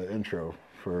for the intro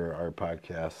for our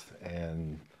podcast,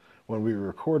 and when we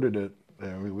recorded it,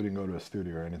 Yeah, we didn't go to a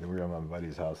studio or anything. We were at my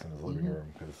buddy's house in his living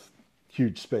room because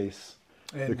huge space.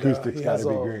 And the acoustics he got has to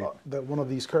be great. one of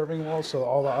these curving walls, so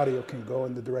all the audio can go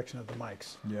in the direction of the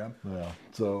mics. Yeah. Yeah.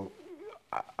 So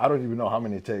I don't even know how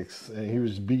many takes, and he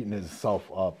was beating himself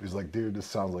up. He's like, "Dude, this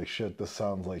sounds like shit. This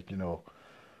sounds like the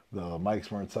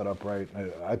mics weren't set up right."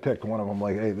 I picked one of them.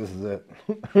 Like, "Hey, this is it.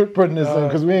 We're putting this in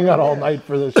because we ain't got all night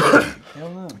for this shit." Hell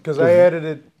no. Because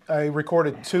I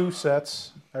recorded 2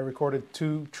 sets. I recorded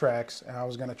 2 tracks, and I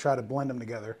was gonna try to blend them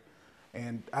together,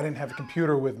 and I didn't have a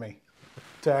computer with me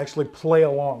to actually play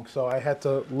along, so I had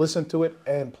to listen to it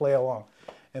and play along.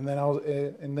 And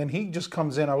then he just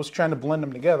comes in. I was trying to blend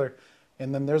them together,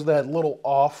 and then there's that little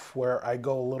off where I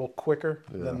go a little quicker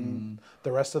than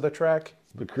the rest of the track.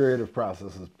 The creative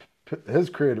process his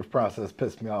creative process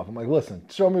pissed me off. I'm like, "Listen,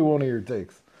 show me one of your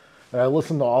takes." And I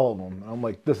listened to all of them. And I'm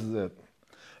like, "This is it."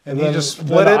 And then he just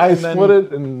split it. I split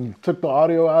it and took the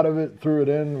audio out of it, threw it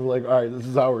in. We're like, "All right, this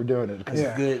is how we're doing it." That's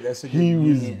good. That's a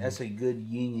good. That's a good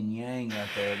yin and yang out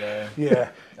there, though. Yeah.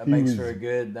 That makes for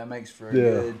a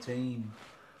good team.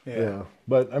 Yeah.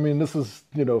 But I mean, this is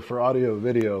for audio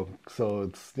video, so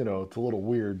it's it's a little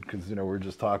weird because we're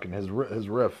just talking. His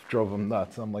riff drove him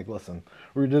nuts. I'm like, "Listen,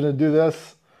 we're gonna do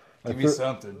this." Give me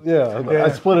something. Yeah, I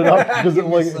split it up because Give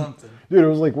me something. Dude, it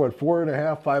was like what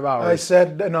 4.5, 5 hours. I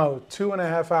said no,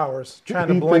 2.5 hours trying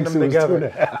to blend them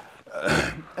together.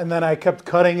 And then I kept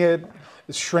cutting it,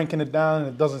 shrinking it down, and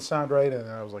it doesn't sound right. And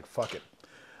I was like, "Fuck it."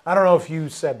 I don't know if you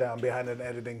sat down behind an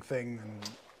editing thing, and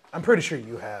I'm pretty sure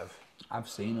you have. I've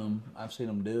seen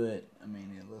them do it. I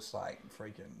mean, it looks like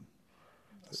freaking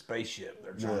a spaceship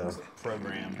they're trying to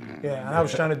program. Yeah, and I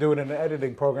was trying to do it in an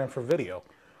editing program for video.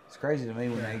 It's crazy to me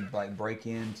when they like break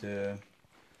into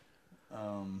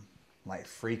like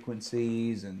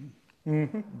frequencies and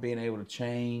being able to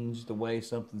change the way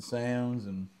something sounds,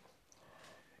 and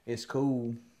it's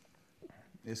cool.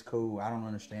 It's cool. I don't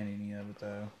understand any of it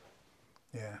though.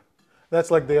 Yeah,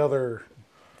 that's like the other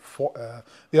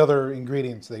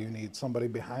ingredients that you need. Somebody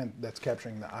behind that's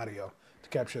capturing the audio to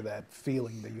capture that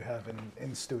feeling that you have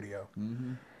in studio.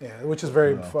 Mm-hmm. Yeah, which is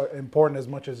very important as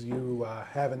much as you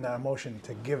having that emotion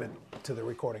to give it to the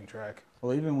recording track.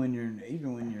 Well, even when you're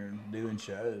doing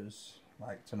shows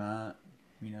like tonight,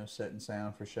 setting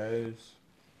sound for shows,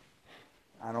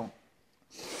 I don't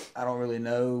really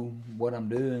know what I'm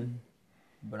doing,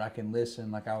 but I can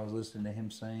listen. Like I was listening to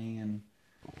him sing, and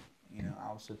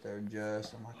I'll sit there and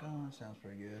adjust. I'm like, "Oh, that sounds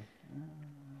pretty good.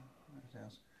 That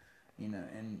sounds,"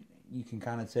 and you can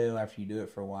kind of tell after you do it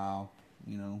for a while,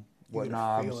 what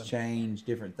knobs change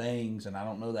different things, and I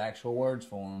don't know the actual words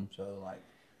for them, so like.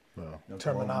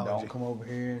 Terminology. Don't come over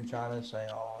here and try to say,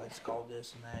 "Oh, it's called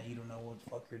this and that." You don't know what the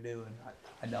fuck you're doing.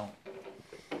 I don't.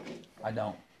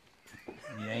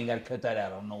 You ain't got to cut that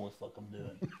out. I don't know what the fuck I'm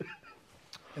doing.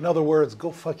 In other words,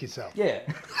 go fuck yourself. Yeah.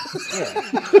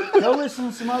 Go listen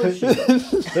to some other shit.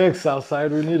 Thanks,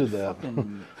 Southside. We needed that.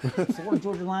 Fucking Florida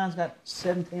Georgia Line's got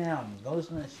 17 albums. Go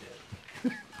listen to that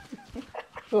shit.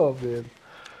 Oh man.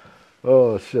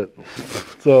 Oh shit.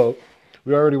 So.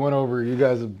 We already went over. You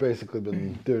guys have basically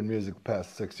been doing music the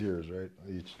past 6 years, right?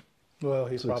 Each. Well,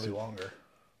 he's probably longer.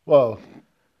 Well,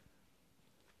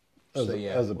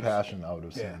 as a passion, I would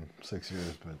have said 6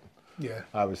 years, but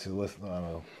obviously,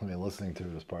 listening to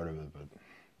it is part of it,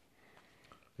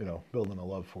 but building a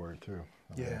love for it too.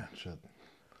 I mean, shit.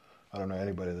 I don't know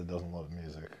anybody that doesn't love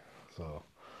music, so.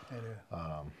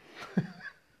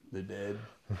 The dead.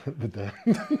 The dead.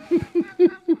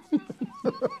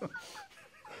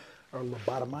 Or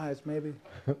lobotomized, maybe.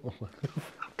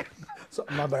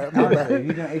 My bad.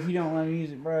 If you don't love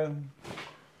music, bro,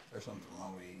 there's something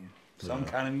wrong with you. Some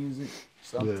kind of music,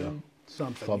 something.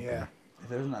 Something. Yeah.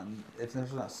 If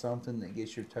there's not something that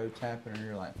gets your toe tapping, or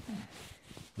you're like,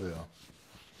 Yeah.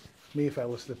 Me, if I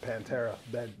listen to Pantera,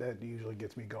 that usually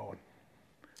gets me going.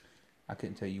 I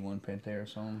couldn't tell you one Pantera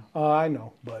song. I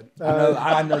know, but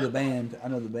I know the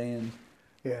band.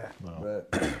 Yeah. No.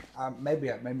 But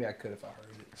maybe I could if I heard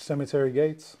it. Cemetery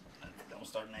Gates. Don't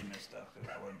start naming stuff because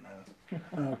I wouldn't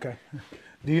know. Okay.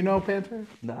 Do you know Pantera?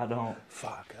 No, I don't.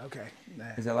 Fuck. Okay. Nah.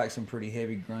 Is that like some pretty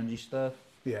heavy grungy stuff?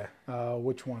 Yeah.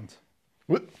 Which ones?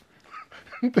 What?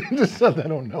 They just said they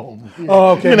don't know them.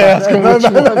 Oh, okay. You can ask them which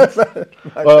ones.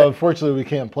 Unfortunately, we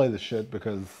can't play the shit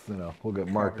because we'll get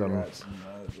marked on. All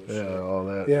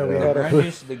that. Yeah, we The had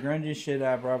grungiest shit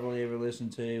I probably ever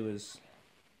listened to was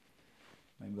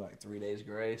maybe like 3 Days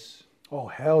Grace. Oh,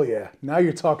 hell yeah. Now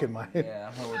you're talking my...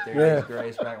 Yeah, I went with 3 Days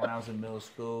Grace back when I was in middle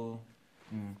school.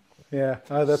 Yeah,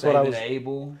 that's Saving what I was...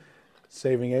 Abel.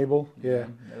 Saving Abel? Yeah.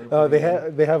 Yeah,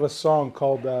 they have a song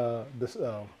called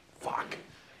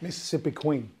Mississippi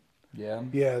Queen. Yeah.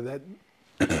 Yeah,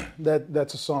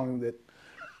 That's a song that.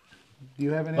 Do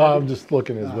you have any? I'm just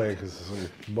looking his way because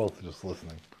we're both just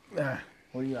listening.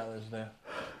 What do you got listen to?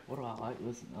 What do I like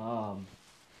listening?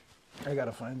 I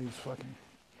gotta find these fucking.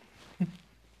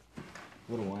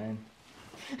 Lil Wayne.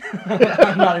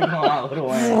 I'm not even gonna lie,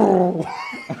 Lil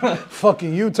Wayne.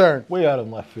 Fucking U-turn. Way out in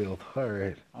left field. All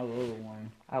right. I love Lil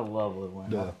Wayne. I love Lil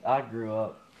Wayne. Yeah. I grew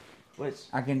up. Which?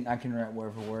 I can rap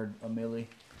word for word a milli.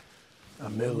 A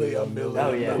milli.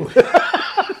 Oh yeah.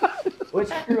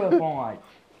 Which I grew up on like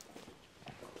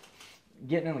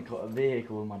getting in a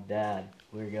vehicle with my dad.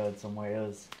 We were going somewhere. It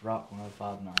was Rock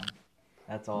 105.9.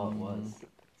 That's all it was.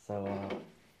 So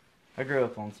I grew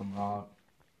up on some rock,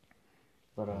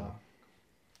 but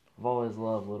I've always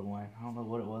loved Lil Wayne. I don't know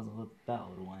what it was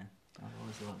about Lil Wayne. I've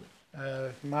always loved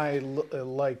it. My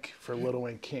like for Lil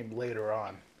Wayne came later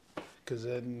on. Because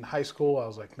in high school, I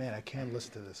was like, man, I can't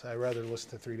listen to this. I'd rather listen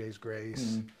to 3 Days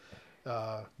Grace,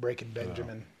 Breaking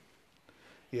Benjamin.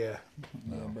 Yeah.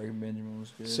 Breaking Benjamin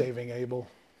was good. Saving Abel,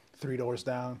 Three Doors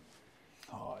Down.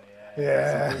 Oh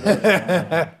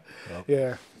Yeah.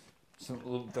 Yeah. Throw a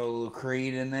little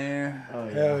Creed in there. Oh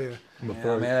yeah. Hell yeah. I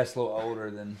mean, that's a little older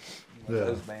than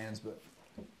those Yeah. bands, but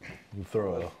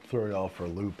Throw y'all for a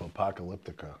loop.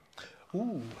 Apocalyptica.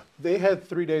 Ooh, they had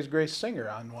 3 Days Grace singer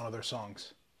on one of their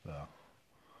songs. Yeah.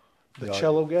 The Yeah.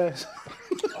 cello guys.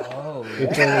 oh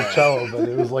It's only cello, but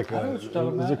it was like I know a what you're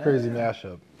talking a about. crazy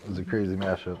mashup. It was a crazy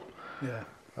mashup. Yeah.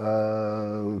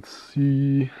 Let's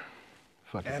see.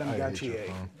 Fucking, Adam I hate your Gauthier.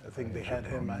 phone. I think I they hate your had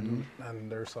him phone. on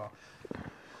their song.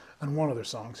 On one of their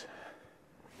songs.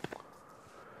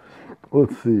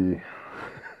 Let's see.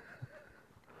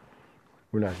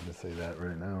 We're not going to say that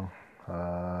right now.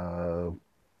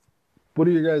 What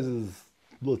are your guys',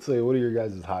 let's say, what are your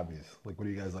guys' hobbies? Like, what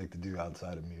do you guys like to do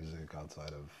outside of music,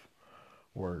 outside of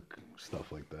work,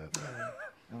 stuff like that?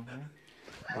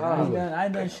 I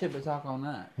ain't done shit but talk on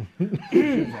that.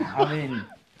 I mean,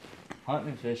 hunting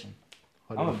and fishing.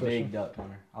 Hunting I'm a and big fishing? duck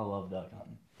hunter. I love duck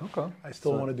hunting. Okay. I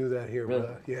still want to do that here, Really?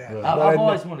 but yeah. Yeah. But I've I-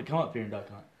 always wanted to come up here and duck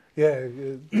hunt. Yeah,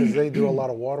 because they do a lot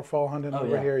of waterfall hunting Oh,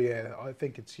 over yeah. here. Yeah, I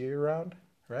think it's year round,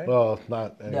 right? Well,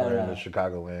 not anywhere in no. the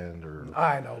Chicagoland or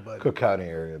I know, but Cook County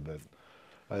area, but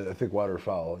I think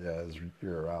waterfowl, yeah, is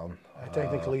year round. I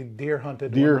technically deer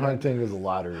hunted. Deer when- hunting is a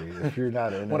lottery. If you're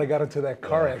not in When I it, got into that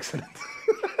car accident,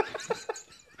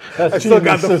 that's I still cheating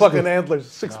got the system. fucking antlers,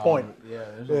 6 point. Yeah,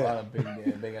 there's a lot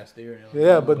of big ass deer in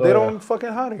Yeah, but they Oh, don't yeah.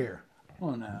 fucking hunt here.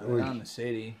 Well, no, they're not in the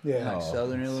city. Yeah. Like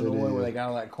southern city. Illinois where they got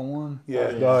all that corn.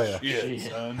 Yeah, Oh yeah.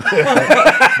 Shit.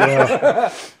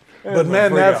 but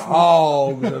man, that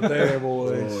hogs up there,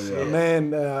 boys.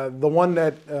 man, the one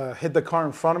that hit the car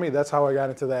in front of me, that's how I got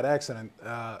into that accident.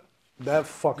 That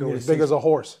fucker You was get a big as a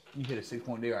horse. You hit a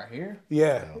 6-point deer right here.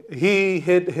 Yeah, he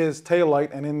hit his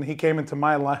taillight and then he came into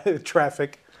my line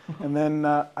traffic, and then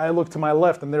I looked to my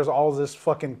left and there's all this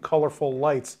fucking colorful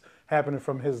lights happening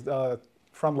from his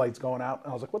front lights going out. And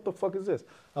I was like, what the fuck is this?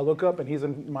 I look up and he's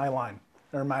in my line,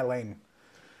 or my lane.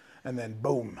 And then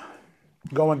boom,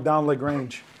 going down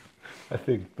Lagrange. I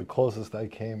think the closest I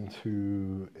came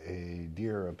to a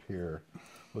deer up here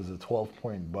was a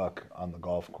 12-point buck on the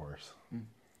golf course.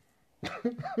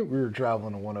 We were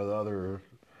traveling to one of the other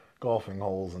golfing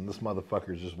holes, and this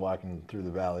motherfucker's just walking through the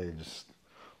valley, just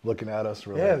looking at us.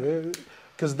 We're like, Yeah,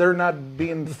 because they're not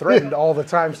being threatened all the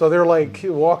time, so they're like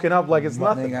walking up like it's They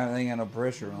nothing. ain't got no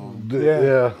pressure on.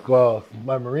 Yeah. Well,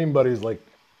 my Marine buddy's like,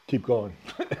 keep going.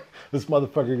 This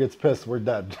motherfucker gets pissed, we're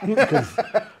dead. Because,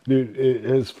 dude,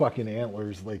 his fucking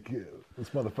antlers, like, this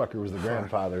motherfucker was the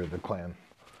grandfather of the clan.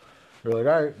 We're like,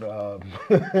 all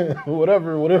right,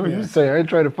 whatever you say. I ain't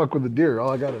trying to fuck with the deer.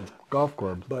 All I got is golf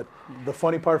clubs. But the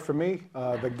funny part for me,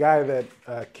 the guy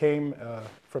that came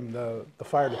from the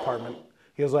fire department,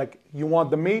 he was like, you want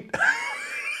the meat?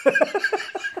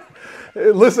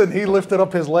 Listen, he lifted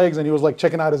up his legs and he was like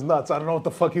checking out his nuts. I don't know what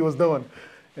the fuck he was doing.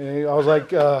 And I was like,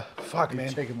 fuck,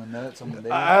 man. Checking the nuts on the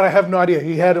deer. I have no idea.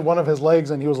 He had one of his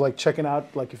legs and he was like checking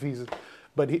out like if he's,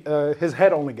 but his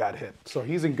head only got hit. So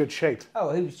he's in good shape.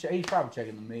 Oh, he's probably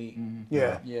checking the meat.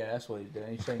 Yeah. Yeah, that's what he's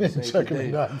doing. He's checking to see if Checking the the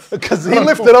deer. nuts. Because he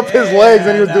lifted up his legs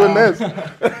and he was doing this.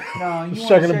 No, you Just wanna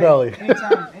checking the check belly.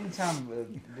 Anytime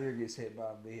a deer gets hit by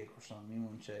a vehicle or something, you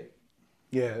want to check.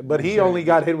 Yeah, but he only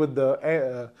got hit with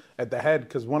the at the head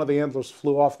because one of the antlers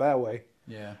flew off that way.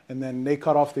 Yeah. And then they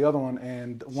cut off the other one,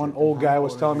 and one old guy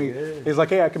was telling me, he's like,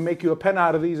 hey, I can make you a pen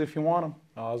out of these if you want them.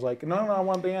 I was like, no, I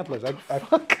want the antlers.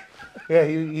 Yeah,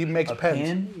 he makes pens.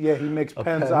 pen? Yeah, he makes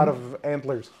pens pen? out of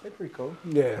antlers. They're pretty cool.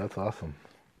 Yeah, That's awesome.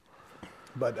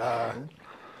 but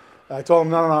I told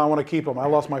him, no, I want to keep them. I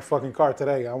lost my fucking car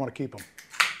today. I want to keep them.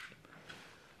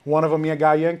 One of them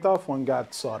got yanked off, one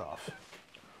got sawed off.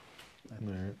 All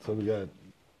right, so we got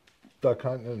duck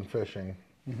hunting and fishing.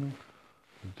 You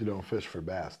don't fish for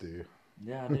bass, do you?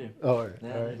 Yeah, I do. Oh, all right.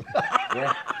 Yeah, All I right.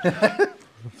 do. Yeah.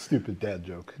 Stupid dad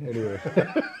joke. Anyway,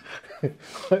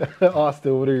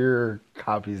 Austin, what are your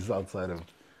hobbies outside of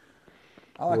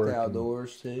I like work the and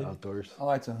outdoors too. outdoors? I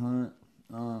like to hunt.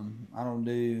 I've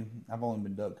only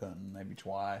been duck hunting maybe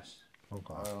twice.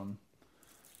 Okay.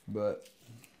 But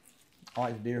I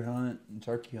like to deer hunt and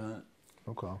turkey hunt.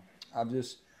 Okay.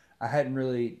 I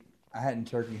hadn't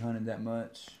turkey hunted that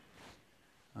much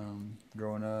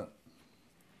growing up.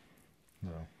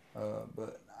 No.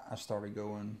 But I started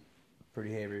going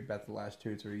pretty heavy about the last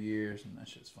 2 or 3 years, and that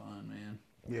shit's fun, man.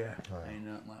 Yeah. Ain't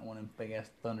nothing like one of them big ass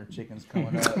thunder chickens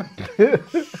coming up.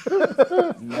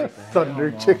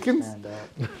 Thunder chickens. Stand up.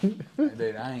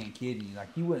 Dude, I ain't kidding you. Like,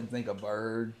 you wouldn't think a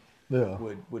bird Yeah.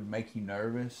 would make you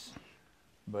nervous,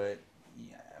 but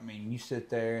yeah, I mean, you sit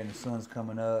there and the sun's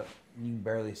coming up, and you can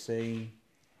barely see,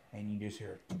 and you just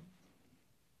hear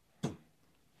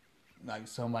like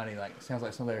somebody, like, sounds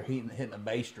like somebody hitting a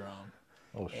bass drum.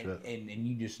 Oh shit. And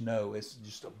you just know it's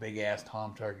just a big ass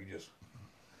tom turkey just.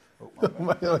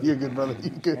 Oh, you're good, brother.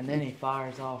 You're good. And then he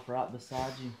fires off right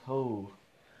beside you. Oh,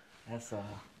 that's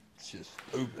It's just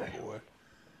stupid, boy.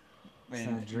 some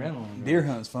Man, adrenaline. deer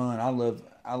hunting's fun. I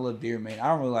love deer meat. I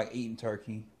don't really like eating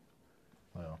turkey.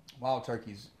 Well, Wild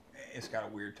turkey's, it's got a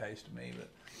weird taste to me, but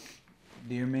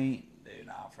deer meat, dude,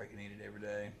 I'll freaking eat it every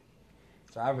day.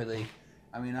 So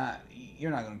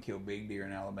you're not gonna kill big deer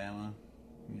in Alabama.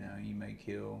 You know, you may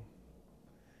kill.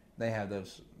 They have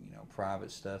those,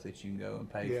 private stuff that you can go and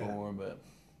pay Yeah. for, but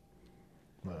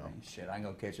well. shit, I can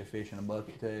go catch a fish in a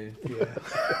bucket too. Yeah.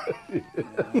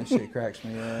 That shit cracks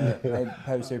me up. They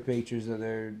post their pictures of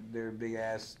their big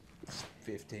ass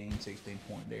 15, 16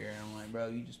 point deer, and I'm like, bro,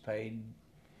 you just paid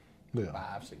Yeah.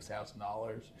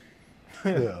 $5,000-$6,000.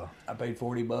 Yeah. I paid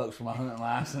 $40 for my hunting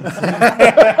license.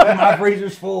 My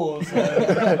freezer's full,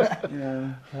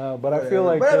 so But I feel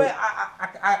like But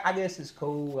I guess it's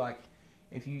cool. Like,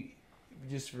 if you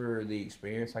just for the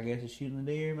experience, I guess, of shooting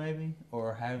the deer, maybe,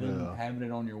 or having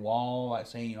it on your wall, like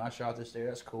saying, I shot this deer.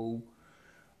 That's cool.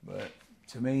 But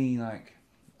to me, like,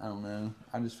 I don't know.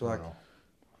 I just feel like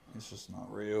it's just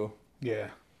not real. yeah,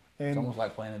 It's and almost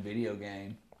like playing a video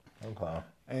game. Okay.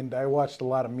 and I watched a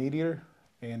lot of Meat Eater,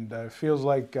 and it feels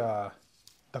like the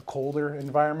colder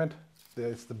environment,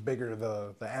 it's the bigger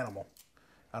the animal.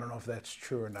 I don't know if that's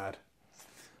true or not.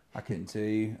 I couldn't tell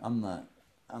you. I'm not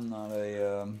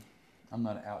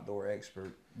an outdoor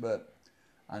expert, but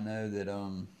I know that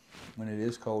when it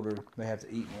is colder, they have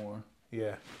to eat more,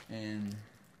 Yeah, and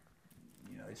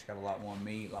it's got a lot more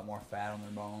meat, a lot more fat on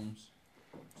their bones.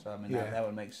 So I mean, Yeah. that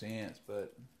would make sense,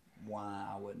 but why,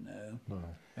 I wouldn't know. No.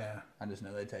 yeah. I just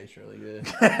know they taste really good.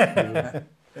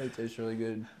 They taste really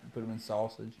good. Put them in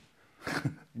sausage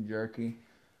and jerky.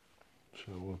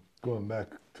 So well, going back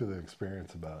to the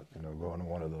experience about going to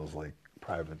one of those like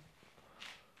private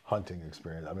hunting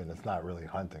experience. I mean, it's not really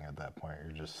hunting at that point.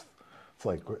 It's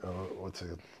like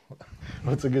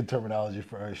what's a good terminology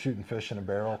for shooting fish in a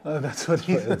barrel? That's what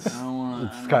he It's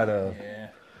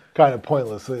said. kind of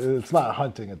pointless. It's not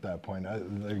hunting at that point. A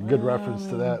good reference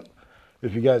to that,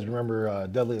 if you guys remember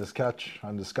Deadliest Catch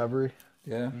on Discovery,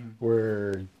 Yeah.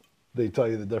 where they tell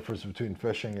you the difference between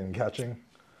fishing and catching.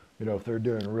 If they're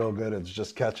doing real good, it's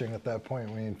just catching at that point.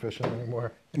 We ain't fishing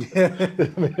anymore. I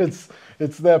mean,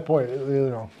 it's that point.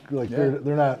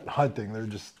 They're not hunting. They're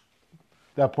just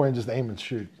that point, just aim and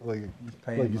shoot, like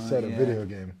you said, a video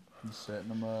game. Just setting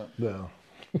them up. Yeah.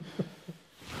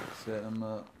 Setting them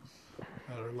up.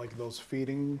 Or like those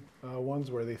feeding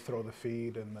ones where they throw the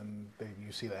feed and then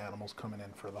you see the animals coming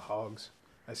in for the hogs.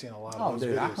 I've seen a lot of Oh, those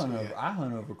dude, videos. I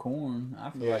hunt over corn. I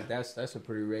feel Yeah. like that's a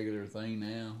pretty regular thing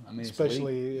now. I mean,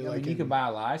 Especially, it's like you in- can buy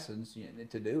a license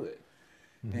to do it,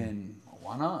 and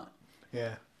why not?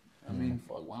 Yeah, I mean,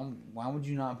 fuck, why would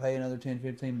you not pay another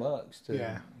 $10-$15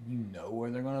 to you know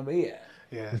where they're gonna be at?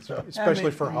 yeah.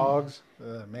 Especially for hogs,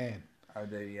 man. Oh,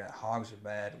 dude, yeah, hogs are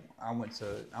bad. I went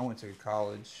to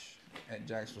college at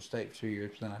Jacksonville State for 2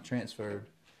 years, then I transferred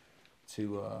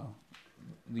to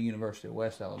the University of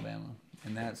West Alabama,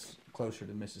 and that's closer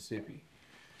to Mississippi.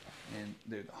 And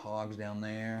dude, the hogs down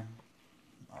there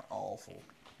are awful.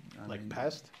 I mean,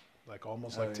 Pest, like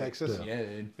almost oh, like Texas. Yeah,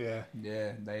 dude. Yeah,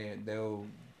 Yeah, they'll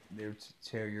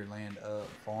tear your land up.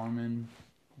 Farming,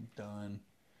 done.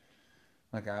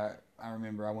 Like I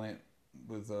remember I went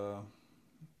with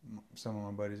some of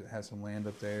my buddies that had some land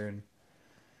up there, and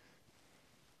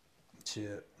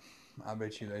shit, I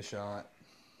bet you they shot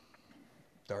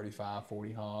 35,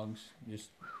 40 hogs just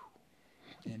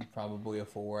in probably a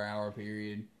 4-hour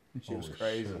period. It was Holy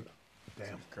crazy. shit.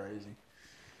 damn. It's crazy.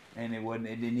 and it wasn't.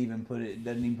 It didn't even put it. It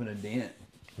doesn't even put a dent.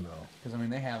 No. Because I mean,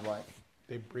 they have like.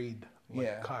 They breed like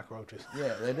Yeah. cockroaches.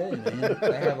 Yeah, they do, man.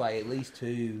 They have like at least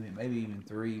 2, maybe even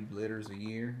 3 litters a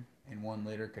year, and one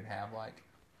litter could have like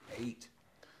 8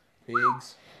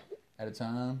 pigs at a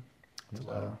time. That's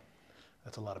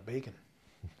a lot of bacon.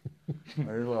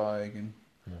 There's a lot of bacon.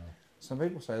 Some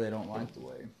people say they don't like the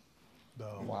way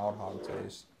No. wild hog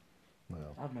tastes. No.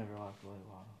 I've never liked the way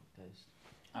wild hog tastes.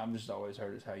 I've just always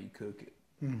heard it's how you cook it,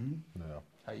 Mm-hmm. No.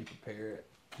 how you prepare it,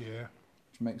 Yeah.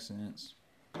 which makes sense.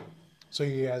 So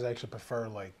you guys actually prefer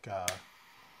like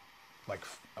what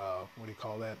do you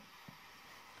call that?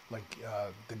 Like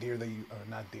the deer that you, or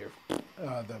not deer,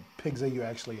 the pigs that you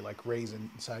actually like raise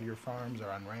inside your farms or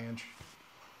on ranch.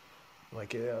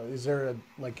 Like, is there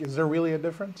really a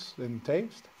difference in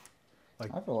taste? I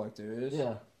feel like there is.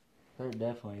 Yeah, there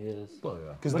definitely is. Oh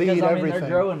yeah. Because they eat I mean, everything. they're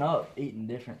growing up eating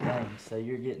different things, so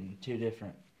you're getting 2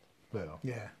 different. Yeah.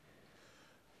 Yeah.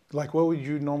 Like, what would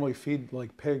you normally feed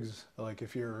like pigs? Like,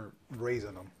 if you're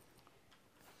raising them?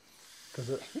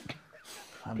 Because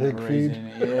I've Pig never feed? raised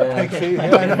any. Yeah. pig feed.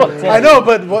 I know,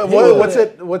 but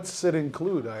what's it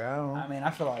include? Like, I don't know. I mean, I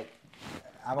feel like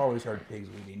I've always heard pigs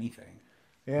would eat anything.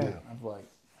 Yeah.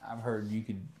 I've heard you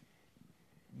could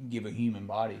give a human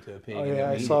body to a pig. Oh and yeah, they'll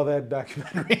I eat saw it. that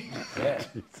documentary. Yeah.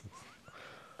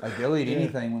 Like they'll eat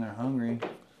anything when they're hungry,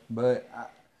 but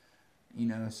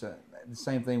so the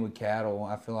same thing with cattle.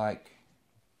 I feel like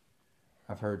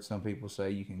I've heard some people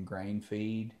say you can grain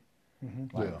feed,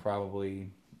 like Yeah. probably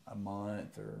a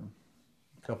month or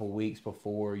a couple weeks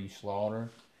before you slaughter.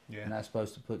 Yeah. And that's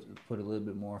supposed to put a little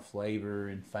bit more flavor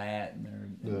and fat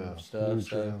and Yeah. stuff. So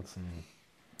Nutrients and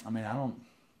I mean, I don't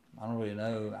really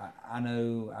know. I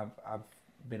know I've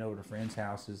been over to friends'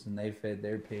 houses and they fed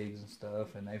their pigs and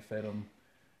stuff, and they fed them,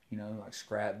 like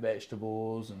scrap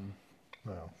vegetables and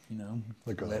yeah.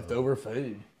 Like a- leftover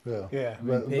food. Yeah. Yeah. I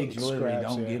mean, pigs literally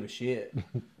Scraps, don't yeah. give a shit.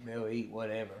 They'll eat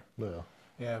whatever. Yeah.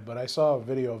 Yeah, but I saw a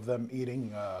video of them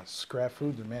eating scrap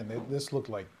foods, and man, this looked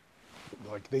like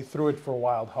they threw it for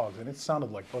wild hogs, and it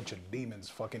sounded like a bunch of demons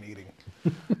fucking eating.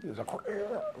 It was like,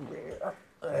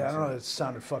 I don't know, it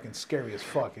sounded fucking scary as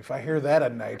fuck. If I hear that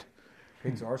at night,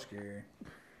 Pigs are scary.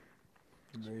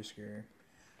 They're very scary.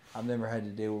 I've never had to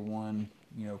deal with one,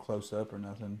 close up or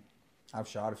nothing. I've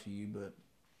shot a few, but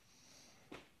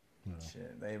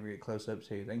shit, they ever get close up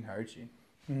to you, they can hurt you.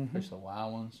 Especially the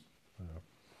wild ones.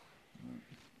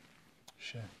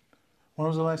 shit. When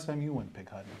was the last time you went pig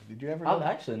hunting? Did you ever? I've go?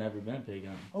 actually never been pig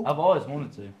hunting. Oh. I've always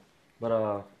wanted to,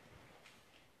 but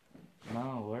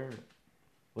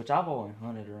which I've only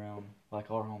hunted around like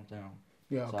our hometown.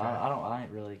 Yeah, So okay. I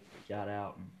ain't really got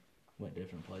out and went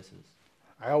different places.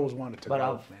 I always wanted to But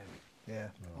go, I've- man. Yeah.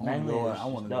 Mainly it's I just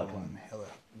want to go duck on hunting.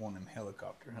 one of them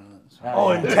helicopter hunts.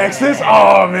 Oh, in Texas?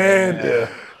 Oh man. Yeah.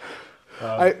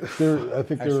 I think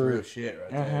That's they were real shit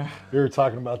right there. they were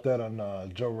talking about that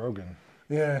on Joe Rogan.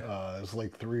 Yeah. It's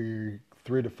like $3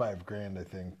 to $5 grand, I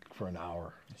think, for an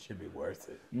hour. It should be worth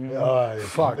it.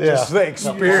 Fuck. Yeah. Just the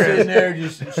experience. Sitting there,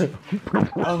 just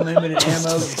unlimited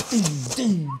ammo.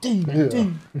 Ding, ding, ding,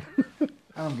 ding.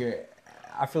 I don't care.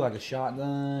 I feel like a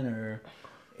shotgun or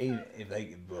even if they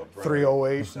could blow a brain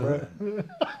 308, or something.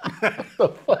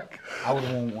 I would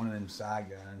want one of them side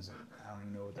guns. I don't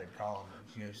even know what they call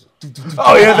them. Just,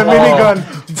 Oh yeah, the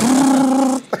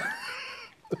minigun.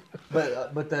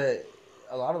 but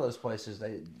a lot of those places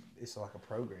it's like a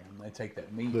program. They take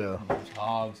that meat Yeah. from those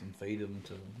hogs and feed them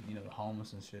to the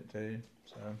homeless and shit too.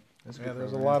 So that's Yeah,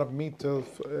 there's a lot of meat to.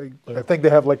 I think they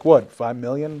have like what 5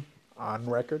 million on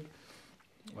record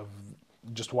of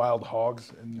just wild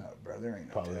hogs, and No, bro, there ain't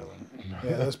no Probably. telling.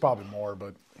 yeah, there's probably more,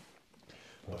 but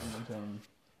No telling.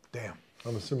 damn,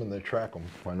 I'm assuming they track them.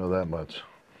 I know that much.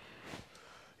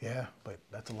 yeah, but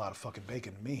that's a lot of fucking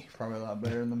bacon to me. Probably a lot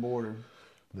better than the border.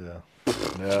 Yeah.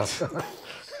 Yeah.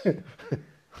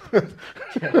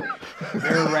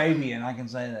 They're Arabian, I can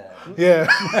say that. Yeah,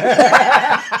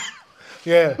 yeah.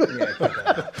 Yeah, cut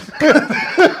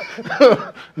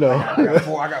that. No.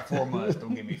 I got 4 months.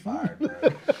 Don't get me fired,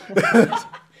 bro.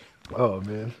 Oh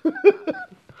man.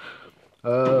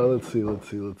 Let's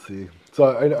see.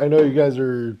 So I know you guys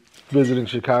are visiting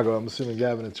Chicago. I'm assuming,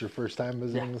 Gavin, it's your first time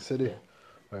visiting the city. Yeah.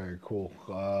 All right, cool.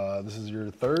 This is your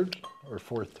 3rd or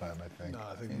 4th time, I think. No,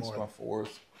 I think It's my more.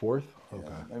 4th. 4th? Okay.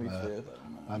 Yeah, maybe 5th. I don't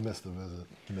know. I missed a visit.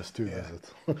 Missed 2 Yeah.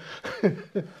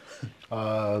 visits.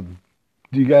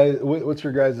 Do you guys? What's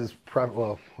your guys'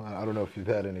 well? I don't know if you've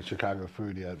had any Chicago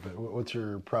food yet, but what's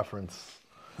your preference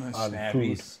on food?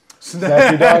 Snappies.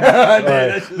 Snappy Dog? All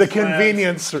right. The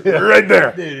convenience right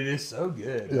there. Dude, it is so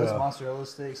good. Yeah. Those mozzarella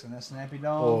sticks and that snappy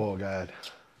dog. Oh God.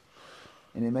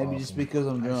 And it may be just because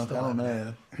I'm drunk. I don't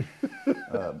know.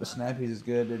 But Snappy's is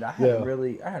good, dude. I had a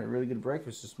really good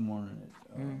breakfast this morning.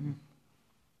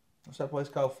 What's that place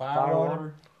called?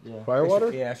 Firewater? Yeah.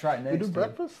 Firewater? Yeah, it's right They next do to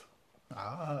breakfast?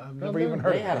 I've never even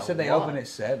heard They of had it. They said they lot. open at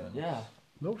 7. Yeah.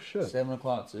 No shit. 7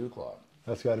 o'clock, 2 o'clock.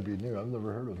 That's got to be new. I've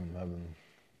never heard of them having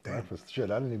breakfast. Shit,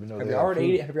 I didn't even know Have they you had already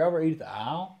food. eat? Have you ever eaten at the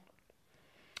aisle?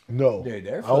 No. Dude,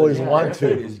 their I food, always want their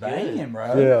to. food is banging,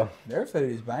 bro. Yeah. Their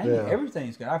food is banging. Yeah.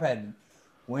 Everything's good. I've had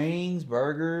wings,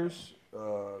 burgers,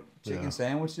 chicken Yeah.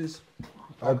 sandwiches,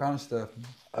 all kind of stuff.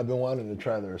 I've been wanting to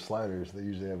try their sliders. They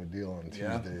usually have a deal on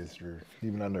Yeah. Tuesdays or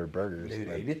even on their burgers. Dude,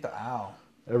 but eat at the aisle.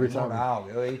 every You want time. the aisle,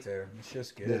 go eat there. It's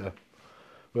just good. Yeah.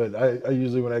 But I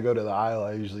usually, when I go to the aisle,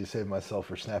 I usually save myself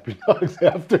for Snappy Dogs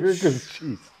after because,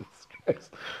 Jesus Christ.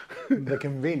 The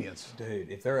convenience. Dude,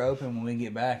 if they're open when we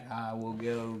get back, I will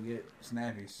go get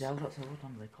Snappies. Yeah, I was about to say, what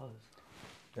time do they close?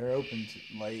 They're open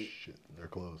late. Shit, they're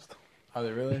closed. Are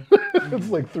they really? It's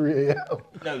like 3 a.m.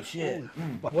 No shit.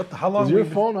 What? How long? Is your we-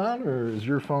 phone on or is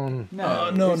your phone? No,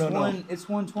 no, it's no, no. It's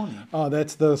 120. Oh,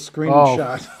 that's the screen Oh,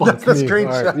 shot. fuck That's the me. screen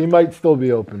All right, shot. you might still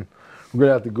be open. We're going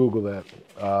to have to Google that.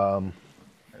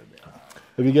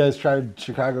 Have you guys tried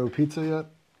Chicago pizza yet?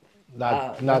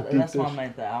 Not deep That's dish? my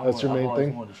main thing. That's your I've main always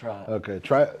thing? wanted to try it. Okay,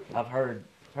 try it. I've heard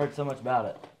so much about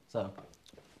it. So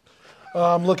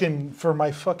I'm looking for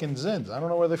my fucking Zins. I don't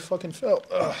know where they fucking fell.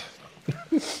 Ugh.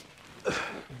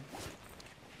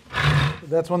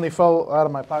 That's when they fell out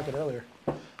of my pocket earlier.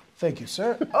 Thank you,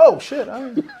 sir. Oh shit!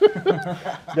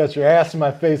 Got your ass in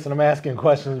my face and I'm asking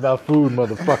questions about food,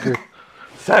 motherfucker.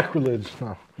 Sacrilege.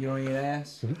 No. You don't eat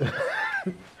ass?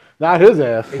 Not his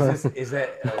ass. Is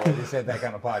that that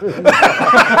kind of podcast?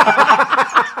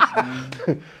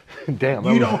 Damn.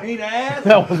 You That don't eat ass? was,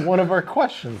 that was one of our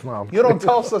questions. No. You don't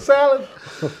toss the salad?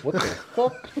 What the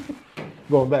fuck?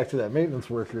 Going back to that maintenance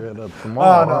worker at the Oh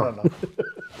mall.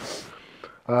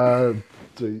 no.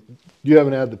 So you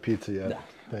haven't had the pizza yet. No.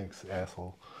 Thanks,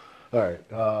 asshole. All right.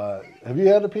 Have you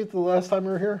had the pizza the last time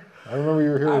you were here? I remember you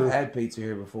were here. I've had pizza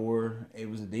here before. It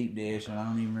was a deep dish, and I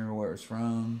don't even remember where it was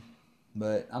from.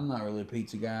 But I'm not really a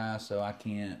pizza guy, so I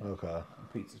can't. Okay.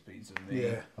 Pizza's pizza to me.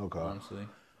 Yeah. Okay. Honestly,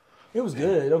 it was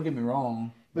good. Don't get me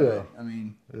wrong. But, Yeah. I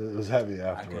mean, It was heavy I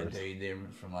couldn't afterwards. tell you the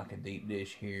difference from like a deep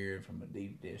dish here, from a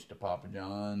deep dish to Papa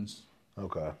John's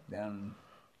Okay. down.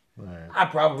 All right. I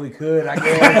probably could, I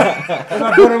guess. If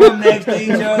I put them up next to each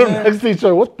other. Next to each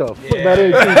other. What the fuck? Yeah. That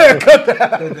ain't pizza.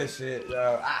 Cook that shit.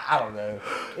 I don't know.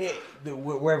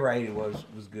 Wherever I ate it was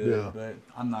good, Yeah. but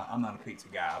I'm not a pizza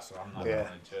guy, so I'm not Yeah.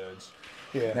 gonna judge.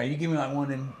 Yeah. Now you give me like one of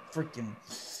them freaking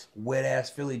wet ass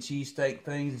Philly cheesesteak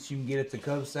things that you can get at the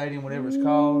Cubs Stadium, whatever it's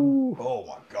called. Oh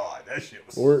my god, that shit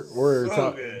was We're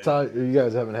so good. you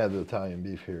guys haven't had the Italian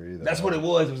beef here either. That's huh? what it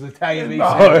was. It was Italian beef No.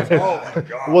 sandwich. Oh my It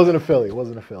god. wasn't a Philly. It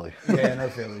wasn't a Philly. Yeah, no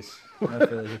Phillies. No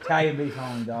Phillies. Italian beef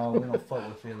only, dog. We don't fuck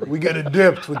with Phillies. We get it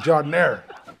dipped with jardinere.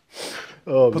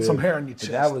 Oh, Put man. some hair on your But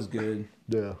chest. that was good.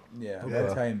 Yeah. Yeah,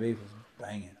 that Italian beef was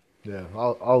banging. Yeah,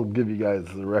 I'll give you guys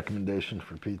the recommendation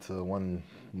for pizza. One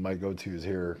my go-to is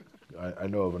here. I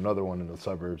know of another one in the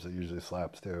suburbs that usually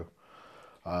slaps too.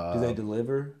 Do they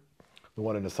deliver? The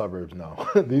one in the suburbs, no.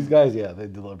 These guys, yeah, they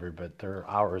deliver, but their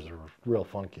hours are real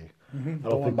funky. I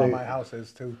The one by my house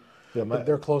is too. Yeah, But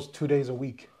they're closed 2 days a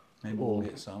week. Maybe we'll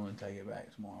get some and take it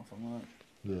back tomorrow for lunch.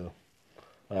 Yeah.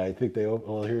 I think they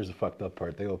open. Well, here's the fucked up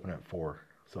part. They open at 4,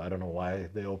 so I don't know why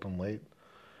they open late,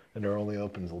 and they're only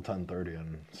open until 10:30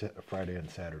 on Friday and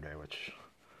Saturday, which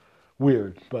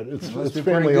weird, but it's Must be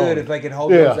family pretty good owned. if they can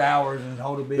hold Yeah. those hours and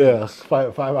hold a Yeah, business.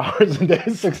 5 hours a day,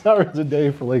 6 hours a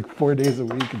day for like 4 days a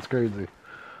week. It's crazy.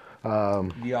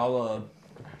 Y'all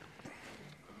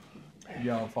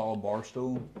follow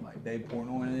Barstool like Dave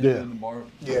Portnoy and them Yeah. doing the bar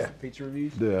Yeah. pizza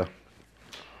reviews? Yeah.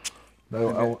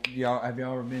 No, Have y'all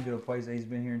ever been to a place that he's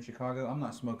been here in Chicago? I'm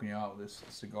not smoking y'all with this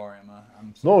cigar, am I? I'm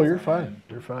no, smoking you're something. fine.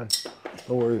 You're fine.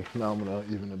 Don't worry. Now I'm gonna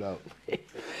even it out.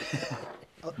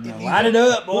 No, light it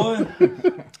up, boy.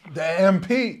 The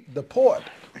MP, the port.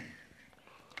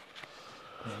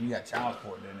 Yeah, you got child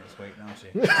support due next week, don't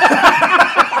you?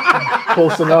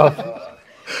 Close enough.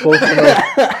 Close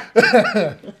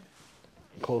enough.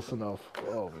 Close enough.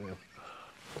 Oh man.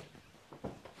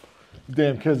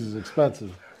 Damn kids is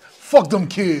expensive. Fuck them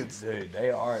kids. Dude, they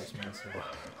are expensive.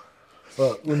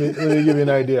 Let me give you an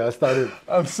idea. I started.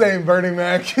 I'm saying Bernie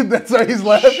Mac. That's why he's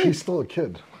laughing. She's still a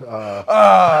kid.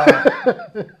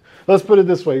 Let's put it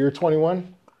this way: you're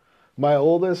 21. My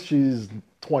oldest, she's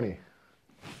 20.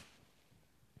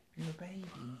 You're a baby.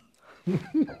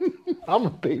 I'm a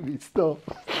baby still.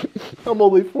 I'm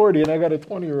only 40, and I got a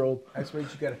 20-year-old. That's where you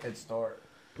got a head start.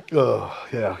 Oh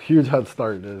yeah, huge head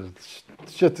start.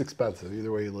 Shit's expensive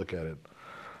either way you look at it.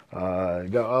 I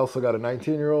also got a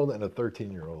 19-year-old and a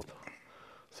 13-year-old.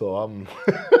 So I'm.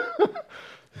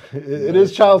 It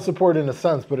is child support in a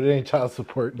sense, but it ain't child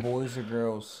support. Boys or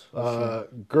girls?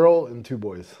 Girl and 2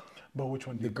 boys. But which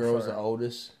one do The you girl's prefer? the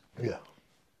oldest. Yeah.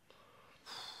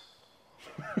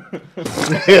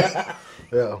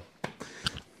 Yeah.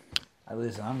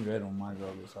 Listen, I'm good when my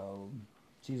girl gets old.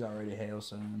 She's already hell,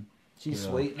 son. She's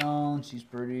sweet and all. She's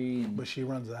pretty. And But she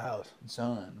runs the house.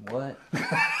 son, what?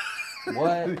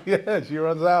 What? Yeah, she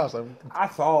runs the house. I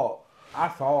thought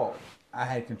I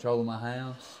had control of my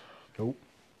house. Nope.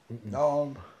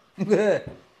 Dog. Nope.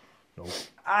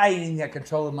 I ain't even got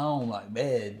control of my own like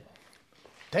bed.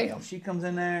 Damn. She comes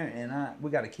in there and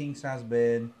we got a king size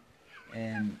bed,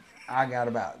 and I got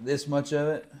about this much of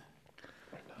it,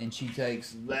 and she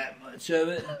takes that much of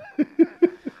it,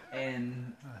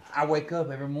 and I wake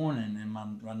up every morning and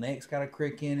my neck's got a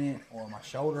crick in it or my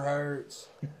shoulder hurts,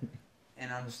 and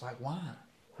I'm just like, why?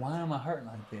 Why am I hurting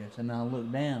like this? And I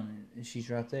look down and she's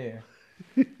right there,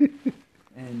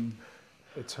 and.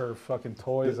 It's her fucking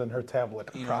toys and her tablet.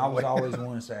 You know, I was always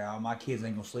wanting to say, oh, my kids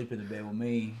ain't going to sleep in the bed with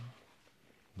me.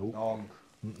 Nope. Dog.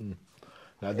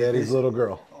 Not daddy's little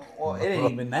girl. Well, it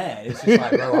ain't even that. It's just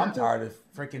like, bro, I'm tired of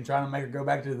freaking trying to make her go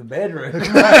back to the bedroom.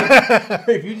 Like,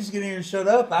 if you just get in here and shut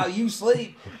up, you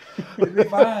sleep. It'll be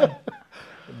fine.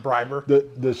 Bribe her.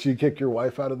 Does she kick your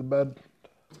wife out of the bed?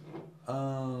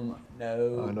 No. I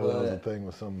know that was a thing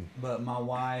with some. But my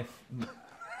wife,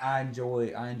 I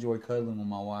enjoy cuddling with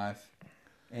my wife.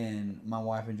 And my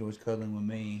wife enjoys cuddling with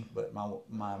me, but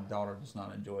my daughter does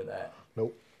not enjoy that.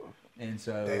 Nope. And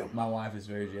so my wife is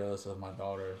very jealous of my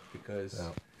daughter because,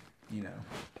 you know.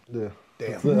 Yeah.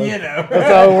 Damn. You know. That's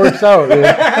how it works out.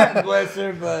 Yeah. Bless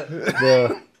her, but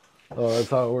Yeah. Oh, that's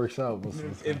how it works out.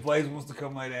 if Blaze wants to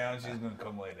come lay down, she's going to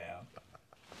come lay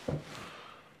down.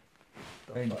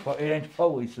 It ain't the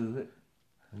police, is it?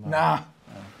 Nah.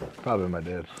 Probably my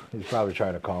dad. He's probably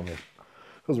trying to call me.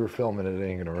 Because we're filming it,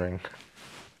 ain't going to ring.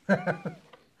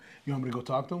 You want me to go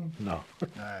talk to him? No. All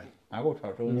right. I'll go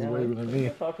talk to He's him. waving at me.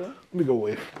 Talk to him. Let me go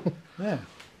wave. Yeah.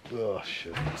 Oh,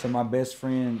 shit. So my best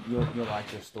friend, you'll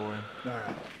like this story. All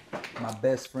right. My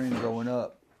best friend growing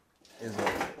up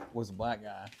was a black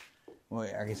guy. Well,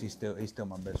 I guess he's still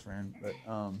my best friend. But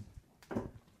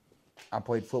I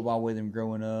played football with him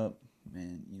growing up,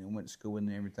 and went to school with him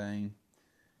and everything.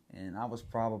 And I was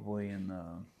probably in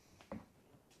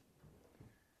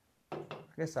I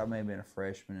guess I may have been a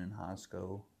freshman in high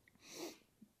school.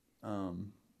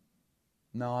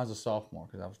 No, I was a sophomore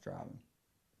because I was driving.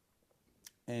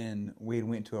 And we had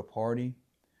went to a party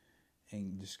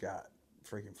and just got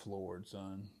freaking floored,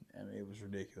 son. I mean, it was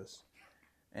ridiculous.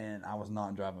 And I was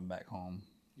not driving back home.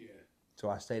 Yeah. So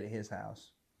I stayed at his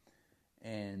house.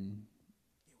 And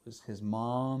it was his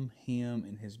mom, him,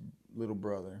 and his little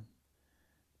brother.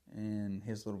 And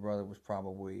his little brother was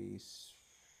probably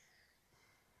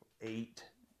 8,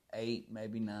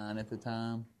 maybe 9 at the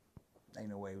time. Ain't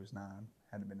no way he was 9.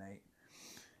 Had to have been 8.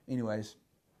 Anyways,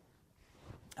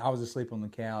 I was asleep on the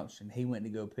couch, and he went to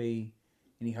go pee,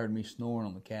 and he heard me snoring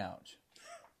on the couch.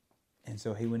 And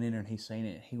so he went in there, and he seen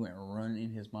it. He went running in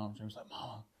his mom's room. He was like,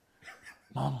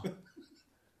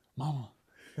 Mama,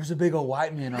 there's a big old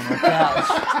white man on our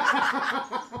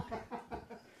couch.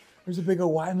 There's a big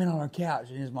old white man on our couch.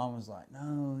 And his mom was like,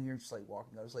 no, you're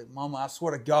sleepwalking. I was like, Mama, I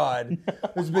swear to God,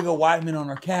 there's a big old white man on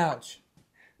our couch.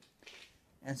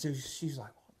 And so she's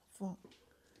like, what the fuck?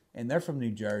 And they're from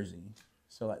New Jersey.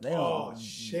 So like they don't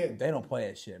shit. They don't play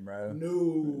that shit, bro.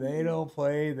 No. They don't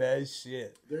play that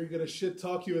shit. They're gonna shit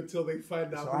talk you until they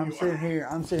find out So who I'm you sitting are.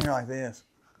 here, like this.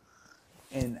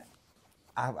 And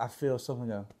I feel something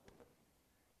go.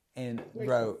 And Wake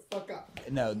bro, the fuck up.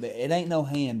 no, it ain't no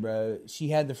hand, bro. She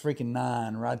had the freaking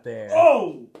 9 right there.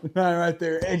 Oh! 9 right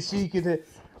there. And she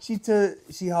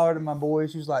hollered at my boy.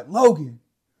 She was like, Logan,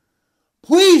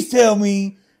 please tell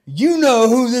me you know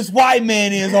who this white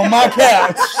man is on my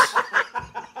couch.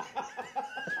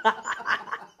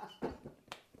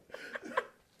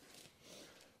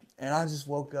 And I just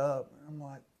woke up and I'm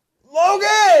like,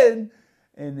 Logan!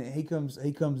 And he comes in,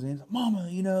 he's like, Mama,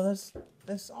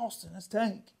 that's Austin, that's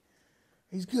Tank.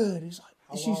 He's good. He's like,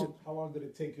 How long did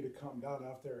it take you to calm down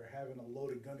after having a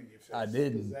loaded gun in your face? I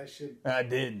didn't. 'Cause that shit. I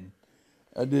didn't.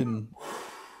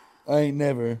 I ain't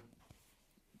never.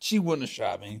 She wouldn't have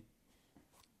shot me.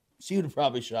 She would have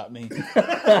probably shot me.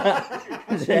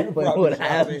 Definitely would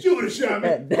have. She would have shot me.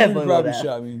 She would Definitely have would probably have.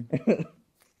 shot me.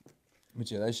 But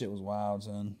yeah, that shit was wild,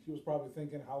 son. She was probably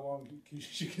thinking how long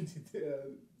she could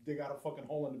dig out a fucking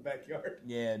hole in the backyard.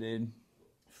 Yeah, dude.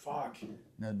 Fuck.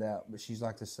 No doubt. But she's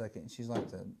like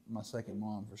my second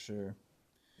mom for sure.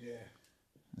 Yeah.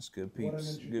 That's good What an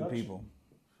peeps. Good introduction. people.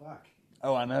 Fuck.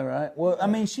 Oh, I know, right? Well, I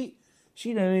mean, she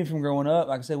knew me from growing up.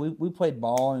 Like I said, we played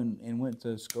ball and went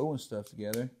to school and stuff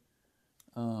together.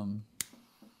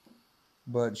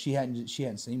 But she hadn't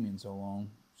seen me in so long.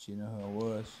 She didn't know who I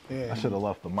was. I should have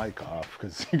left the mic off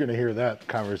because you're gonna hear that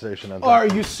conversation. Oh, are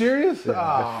you serious?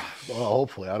 Well,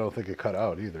 hopefully, I don't think it cut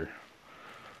out either.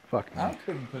 Fuck me. I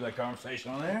couldn't put that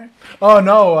conversation on there. Oh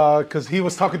no, because he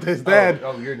was talking to his dad.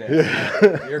 Oh, your dad.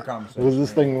 Yeah. Your conversation. Was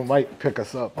this thing might pick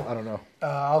us up? I don't know.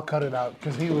 I'll cut it out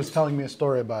because he was telling me a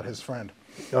story about his friend.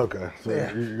 Okay, so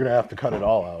you're gonna have to cut it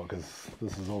all out because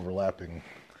this is overlapping.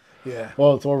 Yeah.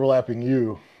 Well, it's overlapping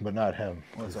you, but not him.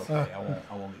 Well, it's okay.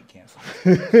 I won't get canceled.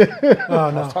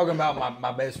 Oh no. I was talking about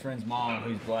my best friend's mom,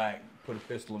 who's black, put a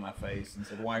pistol in my face and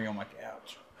said, "Why are you on my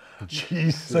couch?"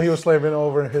 Jesus. So he was slaving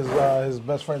over his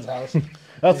best friend's house.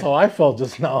 That's how I felt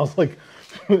just now. I was like,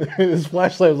 his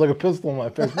flashlight was like a pistol in my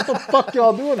face. What the fuck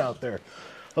y'all doing out there?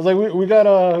 I was like, we got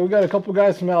a couple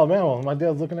guys from Alabama. My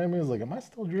dad's looking at me. He's like, am I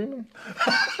still dreaming?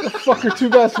 What the fuck are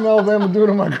two guys from Alabama doing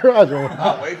in my garage? And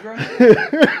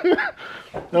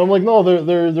I'm like, no,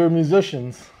 they're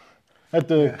musicians. I had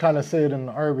to kind of say it in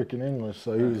Arabic and English.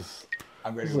 So he was.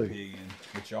 I'm ready to go pee again.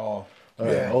 But y'all. All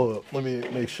right, hold up. Let me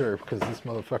make sure because this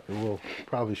motherfucker will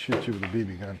probably shoot you with a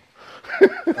BB gun.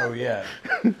 Oh yeah.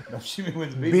 Don't shoot me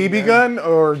with a BB gun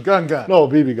or gun? No,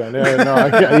 BB gun. Yeah,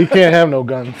 no, you can't have no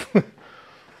guns.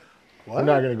 We're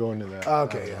not gonna go into that.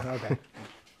 Okay, okay.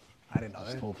 I didn't know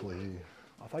that. Hopefully.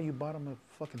 I thought you bought him a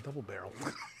fucking double barrel.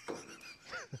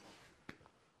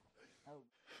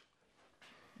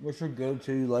 What's your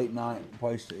go-to late night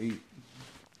place to eat?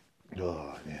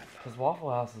 Oh man. Because Waffle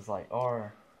House is like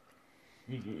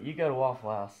you go to Waffle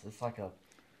House, it's like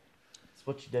it's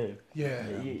what you do. Yeah.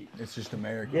 It's just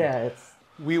American. Yeah, it's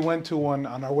We went to one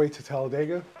on our way to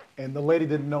Talladega, and the lady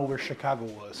didn't know where Chicago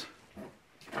was.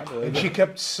 And she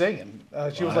kept singing.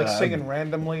 She was like singing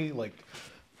randomly, like,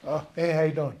 "Oh, hey, how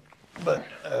you doing?" But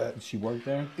Did she work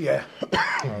there? yeah.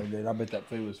 Oh, dude, I bet that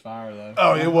food was fire though.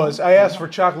 Oh, it was. I asked for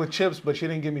chocolate chips, but she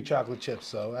didn't give me chocolate chips,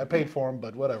 so I paid for them.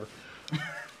 But whatever.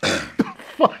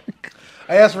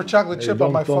 I asked for chocolate chip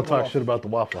on my Don't fucking talk waffle. shit about the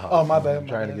Waffle House. Oh, my bad, I'm my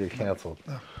trying bad. to get canceled.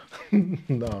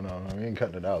 No, we ain't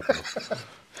cutting it out.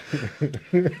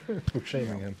 We're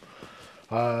shaming him.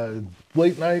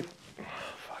 Late night.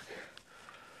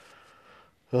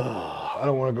 I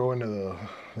don't want to go into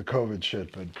the COVID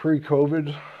shit, but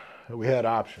pre-COVID, we had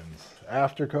options.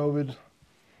 After COVID,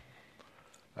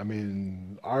 I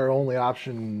mean, our only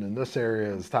option in this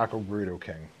area is Taco Burrito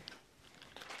King.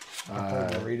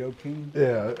 Burrito King?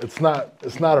 Yeah, it's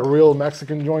not a real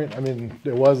Mexican joint. I mean,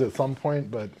 it was at some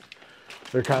point, but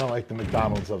they're kind of like the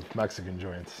McDonald's of Mexican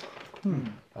joints.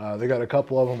 They got a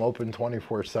couple of them open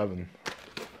 24/7.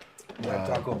 Like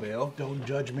Taco Bell? Don't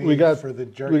judge me We got- for the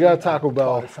jerky. we got Taco I Bell.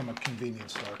 bought it from a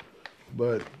convenience store.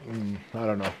 But I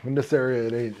don't know. In this area,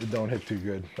 it don't hit too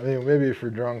good. I mean, maybe if you're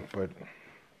drunk, but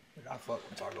I fuck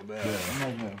with Taco Bell.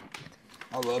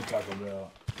 I love Taco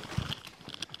Bell.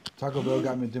 Taco Bell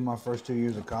got me through my first 2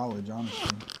 years of college, honestly.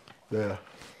 yeah.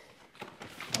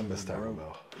 I miss Taco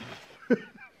Bell.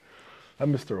 I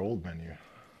miss their old menu.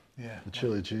 Yeah. The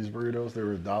chili cheese burritos, they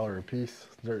were $1 a piece.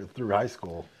 They're through high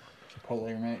school.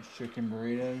 Chipotle ranch chicken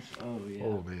burritos. oh yeah.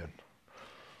 Oh, man.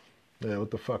 Yeah,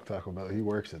 what the fuck, Taco Bell? He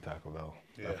works at Taco Bell.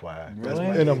 Yeah. FYI. Really?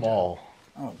 In a mall.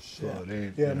 Oh shit. So it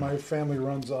ain't, Yeah, you know. my family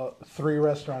runs 3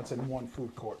 restaurants and 1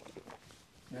 food court.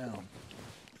 Yeah.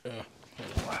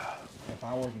 Wow. If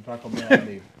I worked at Taco Bell, I'd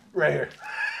be. Right here.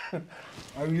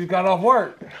 Oh, you got off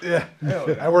work. Yeah.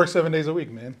 I work 7 days a week,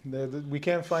 man. We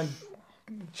can't find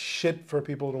shit for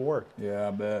people to work. Yeah,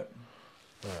 I bet.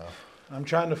 I'm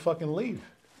trying to fucking leave,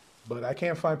 but I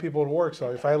can't find people to work.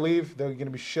 So if I leave, they're gonna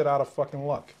be shit out of fucking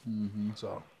luck.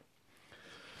 So.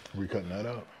 We cutting that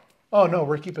out? Oh no,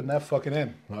 we're keeping that fucking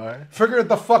in. All right. Figure it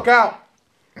the fuck out.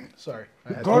 Sorry.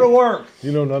 Go to work.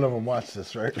 You know none of them watch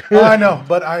this, right? I know,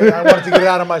 but I wanted to get it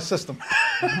out of my system.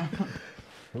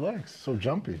 Relax. So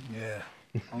jumpy. Yeah.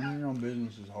 Owning your own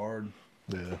business is hard,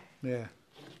 Yeah. Yeah.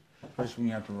 especially when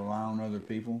you have to rely on other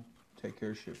people to take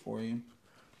care of shit for you.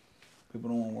 People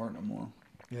don't want to work no more.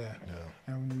 Yeah.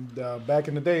 And back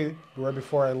in the day, right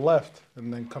before I left,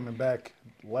 and then coming back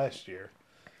last year,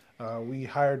 we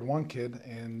hired one kid,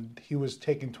 and he was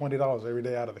taking $20 every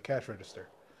day out of the cash register,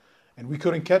 and we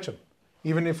couldn't catch him,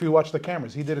 even if we watched the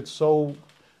cameras. He did it so,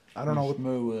 I don't know,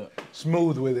 Smooth with it.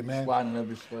 smooth with it, man. Sliding up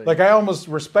his sleeve. Like I almost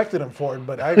respected him for it,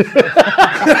 but I.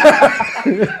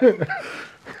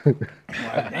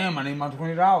 Like, damn, I need my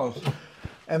 $20.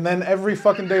 And then every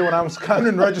fucking day when I was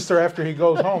counting register after he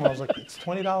goes home, I was like, it's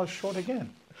 $20 short again.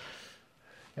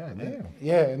 Yeah, damn.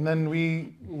 Yeah, and then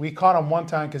we caught him one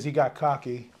time because he got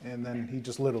cocky, and then he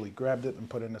just literally grabbed it and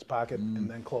put it in his pocket and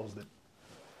then closed it.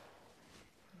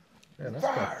 Yeah, that's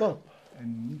fucked up.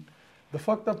 And the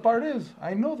fucked up part is,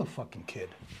 I know the fucking kid.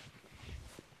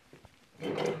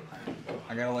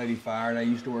 I got a lady fired. I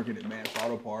used to work at Advanced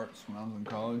Auto Parts when I was in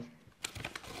college.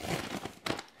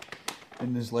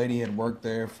 And this lady had worked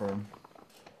there for,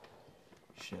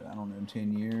 I don't know,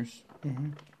 10 years.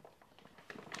 Mm-hmm.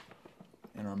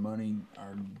 And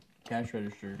our cash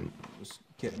register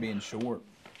kept being short.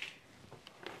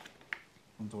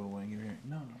 I'm throwing away. Give it here.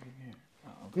 No, give it here.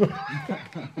 Oh, okay.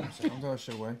 I'm throwing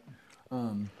shit away.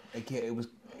 It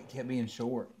kept being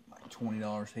short. Like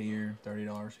 $20 here,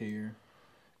 $30 here,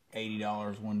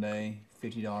 $80 one day,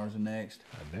 $50 the next.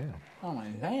 God damn. I'm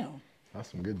like, damn. That's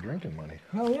some good drinking money.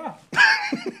 Hell yeah.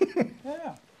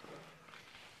 Yeah.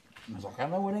 I was like, I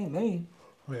know it ain't me.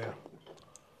 Yeah.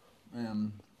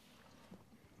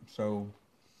 So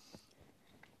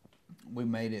we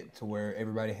made it to where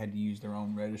everybody had to use their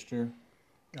own register.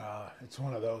 It's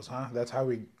one of those, huh? That's how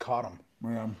we caught him.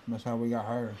 Yeah, that's how we got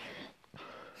her.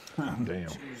 Damn. She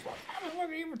was like, I've been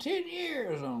working here for 10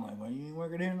 years. I'm like, well, you ain't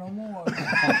working here no more. Go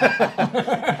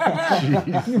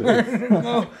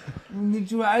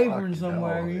get you an apron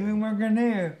somewhere. You ain't working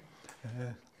there.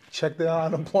 Check the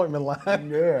unemployment line.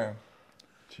 Yeah.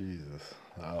 Jesus.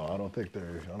 I don't think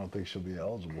she'll be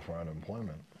eligible for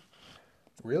unemployment.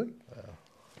 Really?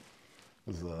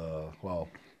 Well,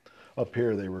 up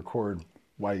here they record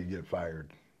why you get fired.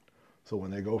 So when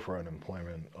they go for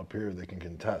unemployment, up here they can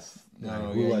contest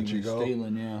who let you go.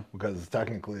 Stealing, yeah. Because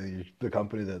technically the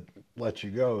company that lets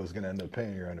you go is going to end up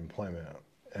paying your unemployment.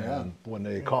 And when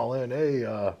they call in, hey,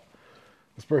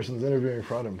 this person's interviewing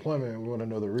for unemployment, we want to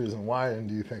know the reason why, and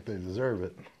do you think they deserve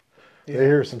it? They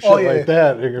hear some shit like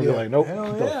that, they're going to be like, nope,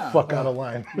 Hell get the yeah. fuck out of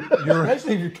line.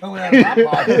 Especially if you're coming out of my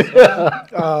pocket.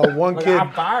 One Like, kid,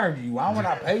 I fired you. Why would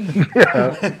I pay you?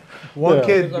 one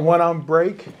kid went on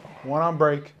break,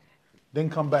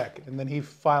 didn't come back, and then he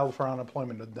filed for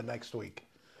unemployment the next week,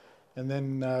 and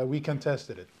then we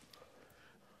contested it.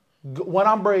 Went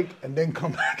on break and didn't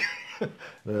come back,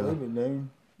 Believe it, dude.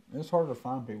 It's hard to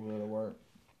find people that work.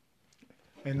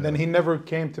 and then he never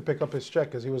came to pick up his check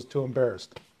because he was too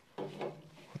embarrassed.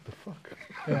 What the fuck?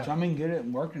 Which, I mean, get it,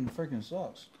 working freaking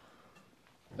sucks.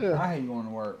 Yeah. I hate going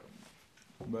to work,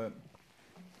 but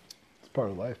It's part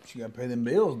of life. you gotta pay them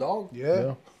bills, dog.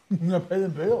 Yeah. You gotta pay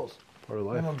them bills. Part of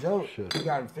life. Ain't no joke. Shit. You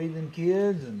gotta feed them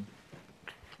kids and,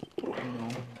 you know,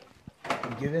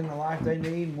 give them the life they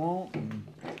need and want. And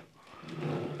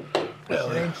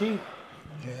it ain't cheap.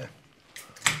 Yeah.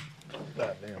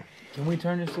 God damn. Can we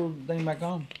turn this little thing back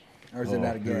on? Or is it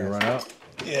out of Did we gas? run out?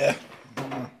 Yeah.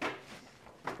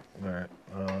 All right.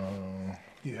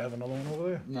 You have another one over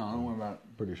there? No, don't worry about it.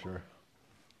 Pretty sure.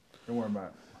 Don't worry about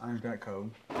it. I ain't got code.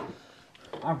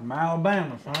 I'm from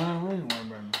Alabama, son. We ain't worry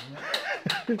about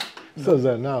it. Says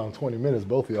that now in 20 minutes,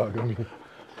 both of y'all gonna be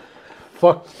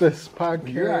fuck this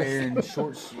podcast. You're out here in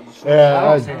shorts. Yeah, I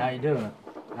don't see how you doing it.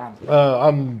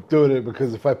 I'm doing it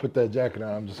because if I put that jacket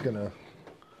on, I'm just gonna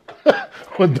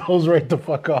with those right the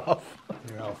fuck off.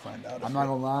 Yeah, I'll find out. I'm not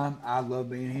gonna lie. I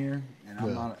love being here, and I'm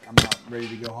Yeah. not ready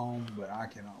to go home, but I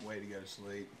cannot wait to go to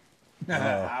sleep.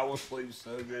 I will sleep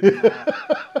so good tonight.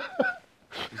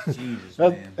 Jesus,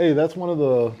 man. Hey, that's one of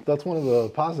the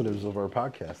positives of our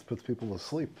podcast. Puts people to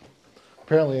sleep.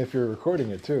 Apparently, if you're recording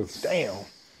it too. Damn.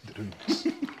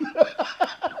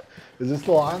 Is this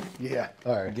still on? Yeah.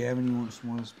 All right. Gavin, you want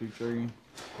to speak for you?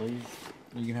 Please.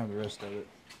 You can have the rest of it.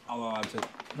 Although I took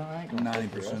No, I ain't gonna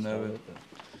take the 90% rest of it.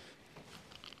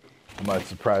 I might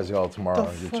surprise y'all tomorrow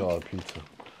and get y'all a pizza.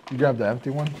 You grabbed the empty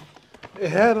one? It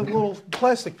had a little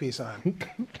plastic piece on it.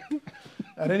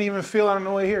 I didn't even feel it on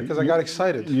the way here because I got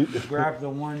excited. Grab the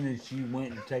one that you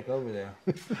went to take over there.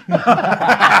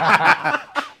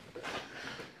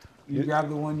 You grabbed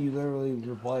the one you literally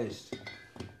replaced.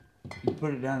 You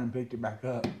put it down and picked it back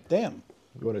up. Damn.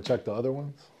 You want to check the other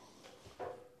ones?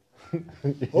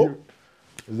 Oh.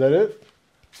 Is that it?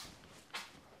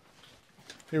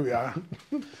 Here we are.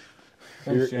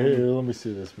 Here, let me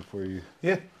see this before you.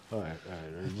 Yeah. All right.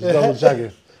 Just double check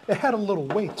it. It had a little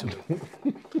weight to it.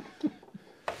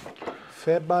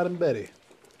 Fat bottom Betty.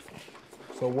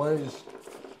 So what is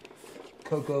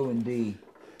Coco and D?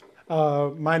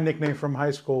 My nickname from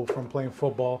high school from playing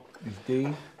football. Is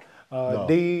D? No.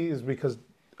 D is because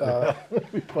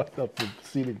We fucked up the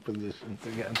seating positions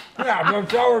again. Yeah,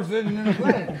 but y'all were sitting in the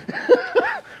plane.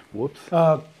 Whoops.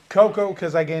 Coco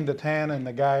because I gained a tan, and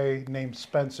the guy named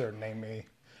Spencer named me.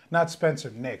 Not Spencer,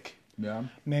 Nick. Yeah.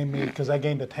 Named me because I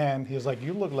gained a tan. He was like,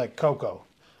 "You look like Coco."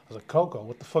 I was like, "Coco?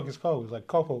 What the fuck is Coco?" He's like,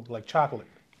 "Coco, like chocolate."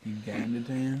 You gained a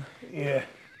 10? Yeah.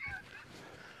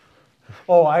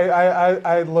 Oh,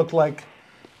 I look like.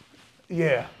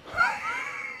 Yeah.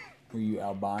 Were you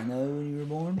albino when you were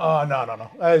born? Oh,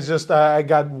 no. It's just I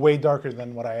got way darker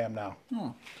than what I am now.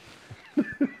 Oh.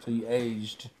 So you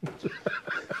aged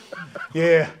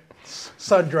Yeah.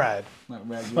 Sun dried. like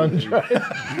ragu. Sun-dried.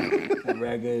 Like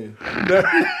ragu.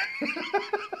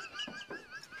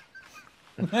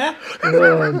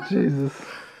 Oh, Jesus.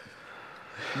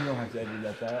 You don't have to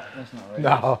edit that. That's not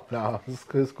right. No,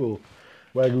 it's cool.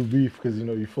 Wagyu beef, because you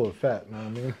know you're full of fat, you know what I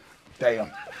mean?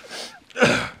 Damn.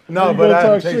 No, You but gonna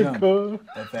talk tell you shit, something. cuz.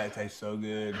 That fat tastes so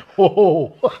good.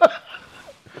 Oh.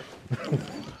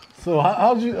 So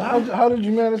how did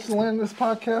you manage to land this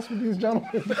podcast with these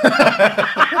gentlemen?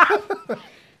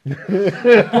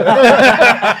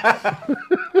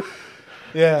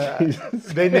 yeah,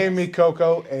 they named me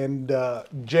Coco, and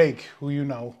Jake, who you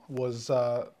know, was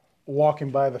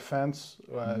walking by the fence.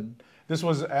 This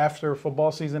was after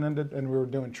football season ended, and we were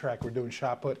doing track. We were doing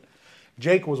shot put.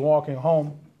 Jake was walking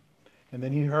home, and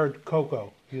then he heard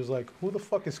Coco. He was like, "Who the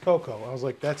fuck is Coco?" I was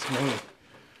like, "That's me."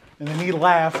 And then he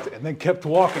laughed and then kept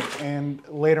walking. And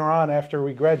later on, after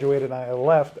we graduated and I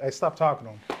left, I stopped talking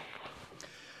to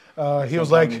him. He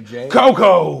was like,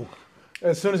 Coco!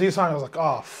 As soon as he saw me, I was like,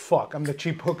 oh, fuck, I'm the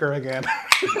cheap hooker again.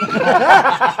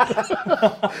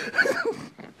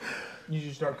 You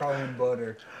should start calling him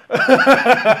Butter.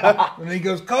 When he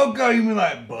goes, Coco, you mean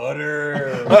like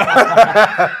Butter.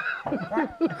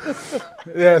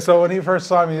 Yeah, so when he first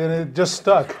saw me, and it just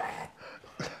stuck.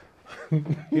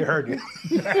 He heard you.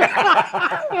 It's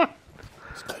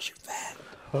because you're fat.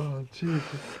 Oh, Jesus.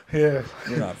 Yeah.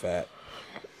 You're not fat.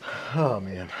 Oh,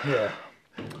 man. Yeah.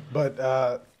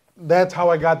 But that's how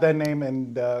I got that name,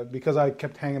 and because I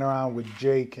kept hanging around with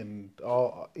Jake and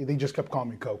all, they just kept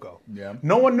calling me Coco. Yeah.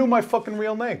 No one knew my fucking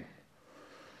real name,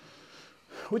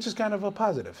 which is kind of a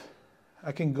positive.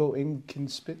 I can go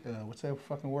what's that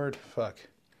fucking word? Fuck.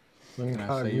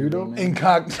 Incognito?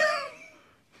 Incognito.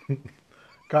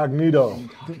 Cognito.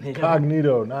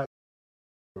 Cognito, not.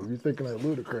 You're thinking of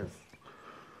ludicrous.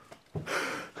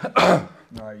 All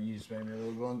right, you just made me a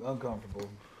little uncomfortable.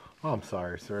 Oh, I'm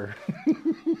sorry, sir.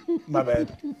 My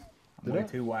bad. I'm way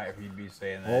too white for you to be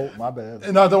saying that. Oh, my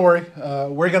bad. No, don't worry.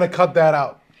 We're gonna cut that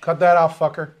out. Cut that out,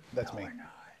 fucker. That's me.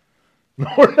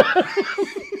 We're not.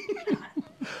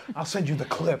 I'll send you the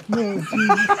clip.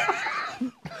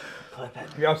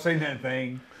 Y'all seen that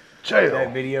thing? Jail.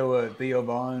 That video of Theo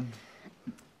Vaughn?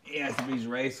 He has to be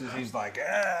racist. He's like,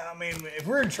 I mean, if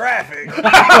we're in traffic.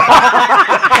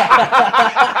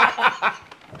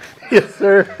 Yes,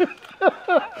 sir.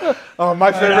 My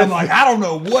And favorite. I'm like, I don't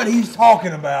know what he's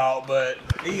talking about, but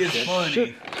he is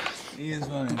funny. He is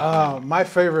funny. My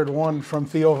favorite one from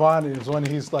Theo Vaughn is when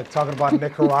he's like talking about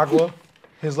Nicaragua.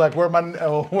 He's like, where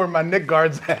my Nick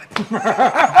guards at?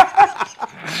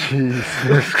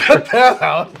 Jesus. Cut that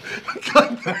out.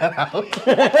 Cut that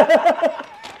out.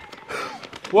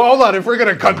 Well, hold on. If we're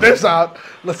gonna cut this out,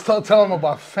 let's tell him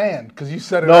about Fan, because you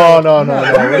said it. No.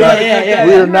 earlier.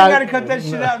 We're We're not. gotta cut that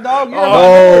shit out, dog. You're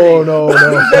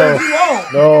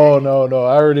No. No.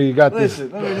 I already got this.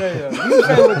 Listen, let me tell you. You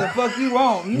say what the fuck you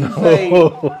want. You can say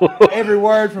every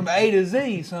word from A to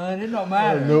Z, son. It don't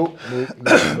matter. Nope.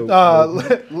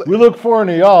 We look foreign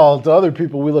to y'all. To other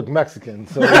people, we look Mexican.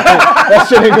 So that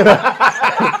shit ain't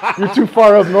gonna. You're too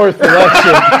far up north for that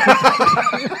shit.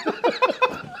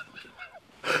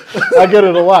 I get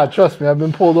it a lot. Trust me, I've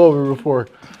been pulled over before.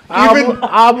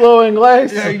 Hablo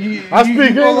inglés. I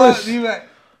speak English.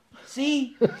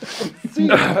 See?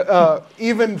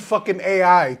 Even fucking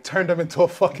AI turned him into a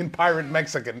fucking pirate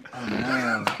Mexican.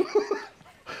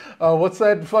 What's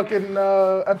that fucking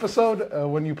episode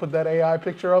when you put that AI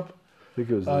picture up? I think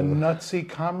it was Nutsy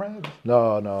Comrade?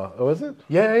 No. Oh, was it?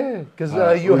 Yeah. Because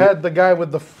you had the guy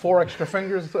with the 4 extra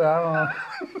fingers. I don't know.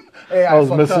 AI I was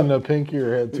fucked missing up. a pinky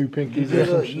or had 2 pinkies.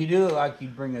 You do look like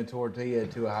you'd bring a tortilla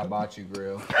to a hibachi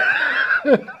grill.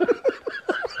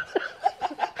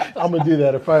 I'm gonna do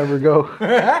that if I ever go.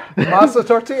 Masa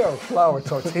tortilla or flour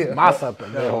tortilla? Masa,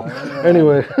 pendejo.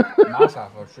 Anyway, Masa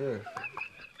for sure.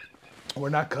 We're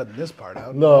not cutting this part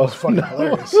out. No, It's fucking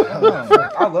hilarious.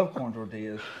 I love corn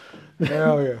tortillas.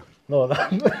 Hell yeah. no.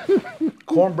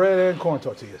 Cornbread and corn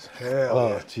tortillas. Hell Oh,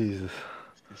 yeah. Jesus.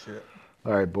 Good shit.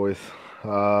 All right, boys.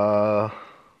 I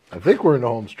think we're in the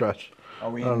home stretch. Are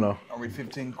we? I don't know. Are we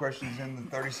 15 questions in the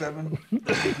 37?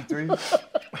 53?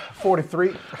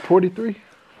 43.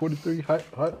 43. Hi.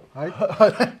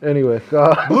 Anyway.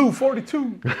 Blue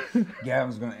 42.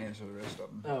 Gavin's gonna answer the rest of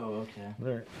them. Oh, okay.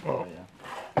 All right. Oh, yeah.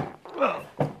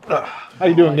 How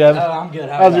you doing, Gavin? I'm good.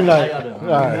 How's your night? How y'all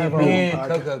doing? All right. Me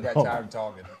and Coco got tired of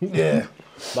talking. Yeah.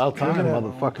 About time,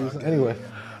 motherfuckers. Anyway,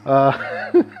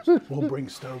 We'll bring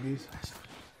stogies.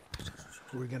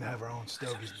 We're gonna have our own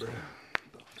stogies, bro.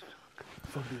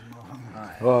 Fuck these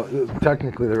motherfuckers. well,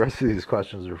 technically, the rest of these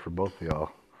questions are for both of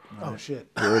y'all. Oh shit.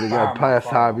 We already got past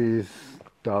hobbies.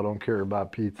 Y'all don't care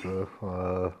about pizza.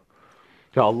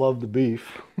 Y'all love the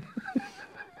beef.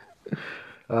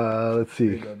 Let's see.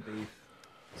 Big old beef.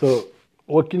 So,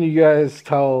 what can you guys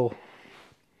tell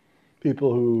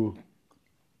people who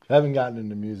haven't gotten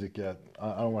into music yet?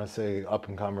 I don't want to say up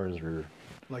and comers or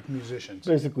Like musicians.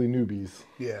 basically newbies.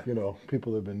 Yeah. You know,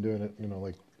 people that have been doing it. You know,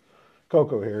 like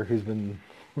Coco here, who's been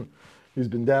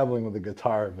dabbling with the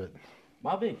guitar a bit.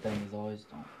 My big thing is always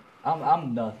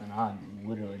I'm nothing. I'm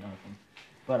literally nothing.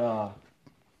 But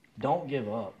don't give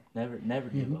up. Never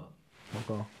give up.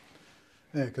 Okay.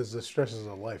 Yeah, because the stresses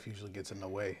of life usually gets in the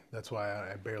way. That's why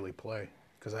I barely play.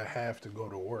 Because I have to go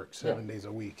to work 7 days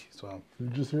a week. So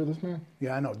Did you just hear this, man?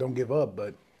 yeah, I know. Don't give up,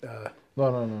 but No.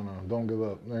 Don't give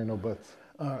up. There ain't no buts.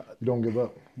 You don't give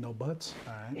up. no buts.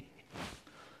 All right.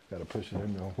 Got to push it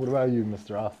in there. What about you,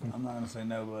 Mr. Austin? I'm not gonna say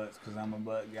no buts because I'm a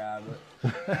butt guy,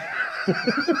 but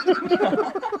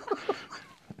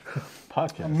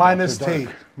Podcast. Minus After T.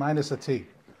 dark. Minus a T.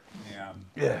 yeah.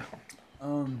 Yeah. I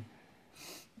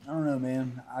don't know,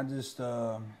 man. I just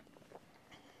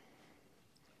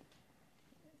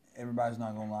everybody's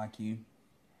not gonna like you.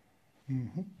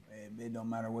 It don't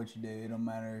matter what you do. It don't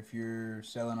matter if you're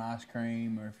selling ice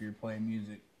cream or if you're playing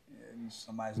music.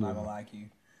 Somebody's not gonna like you,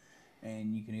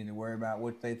 and you can either worry about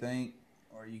what they think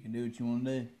or you can do what you want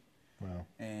to do. Wow.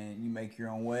 And you make your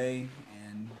own way,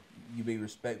 and you be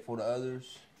respectful to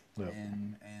others, Yep.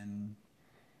 and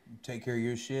you take care of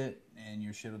your shit, and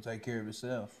your shit will take care of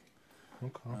itself.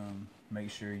 Okay. Make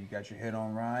sure you got your head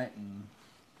on right, and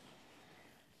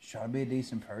try to be a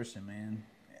decent person, man.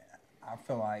 I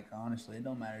feel like, honestly, it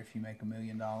don't matter if you make $1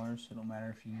 million. It don't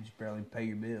matter if you just barely pay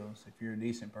your bills. If you're a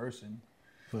decent person,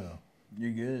 Yeah.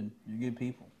 you're good. You're good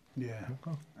people. Yeah.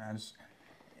 I just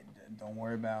don't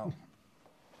worry about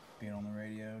being on the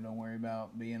radio. Don't worry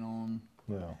about being on.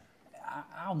 Yeah.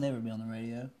 I'll never be on the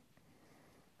radio.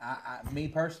 Me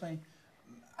personally,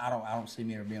 I don't see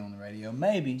me ever being on the radio.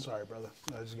 Maybe. Sorry, brother.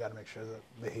 I just got to make sure that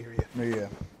they hear you. Yeah.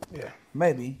 Yeah.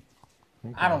 Maybe.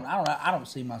 I don't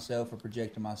see myself or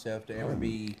projecting myself to ever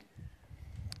be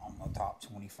on the top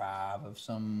 25 of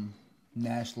some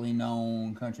nationally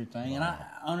known country thing. And I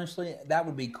honestly, that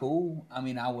would be cool. I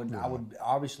mean, I would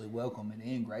obviously welcome it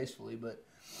in gracefully, but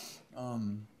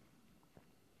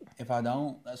if I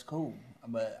don't, that's cool.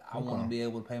 But I want to be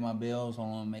able to pay my bills. I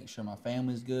want to make sure my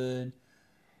family's good.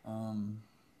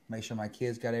 Make sure my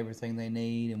kids got everything they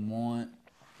need and want,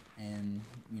 and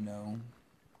you know.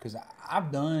 Because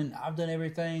I've done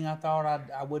everything I thought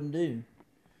I wouldn't do.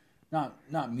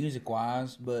 Not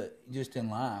music-wise, but just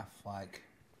in life. Like,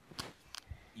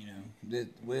 you know,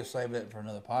 we'll save that for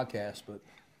another podcast, but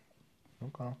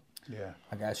Okay. Yeah.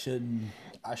 like I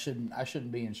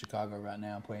shouldn't be in Chicago right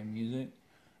now playing music.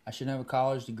 I shouldn't have a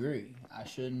college degree. I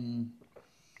shouldn't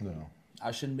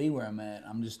be where I'm at.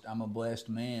 I'm a blessed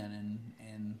man,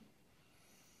 and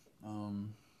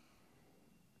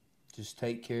just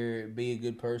take care, be a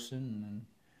good person, and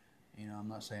you know, I'm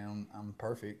not saying I'm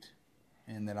perfect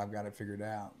and that I've got it figured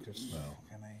out, because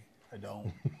I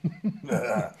don't.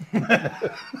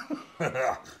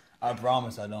 I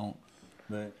promise I don't.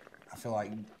 But I feel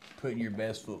like putting your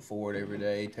best foot forward every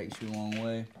day takes you a long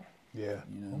way. Yeah.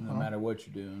 You know, no matter what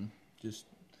you're doing, just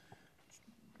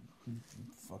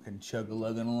fucking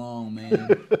chug-a-lugging along,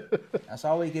 man. That's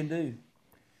all we can do.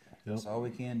 That's all we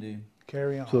can do.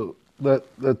 Carry on. So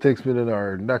that takes me to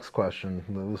our next question.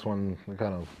 This one, I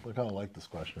kind of like this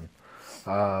question.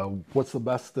 What's the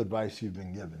best advice you've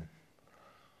been given?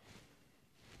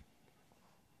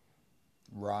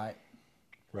 Right.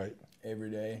 Right. Every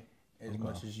day, as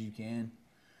much as you can.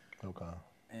 Okay.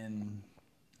 And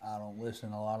I don't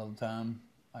listen a lot of the time.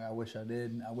 Like I wish I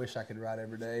did. I wish I could write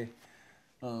every day.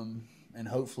 And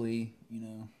hopefully, you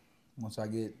know, once I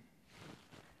get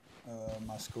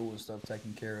my school and stuff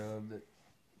taken care of, that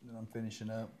I'm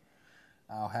finishing up,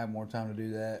 I'll have more time to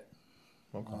do that.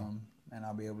 Okay. And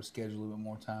I'll be able to schedule a little bit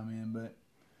more time in. But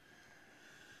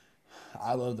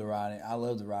I love the writing. I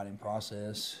love the writing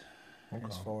process.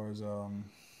 As far as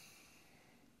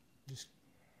just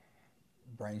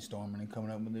brainstorming and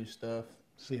coming up with new stuff.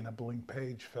 Seeing a blank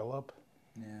page fill up.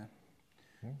 Yeah.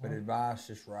 But advice,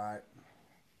 just write.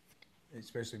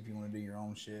 Especially if you want to do your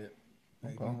own shit.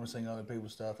 Like, if you want to sing other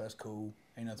people's stuff, that's cool.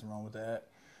 Ain't nothing wrong with that.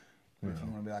 But if you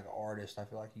want to be like an artist, I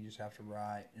feel like you just have to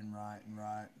write and write and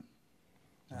write.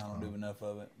 I don't do enough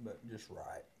of it, but just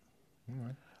write.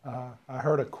 I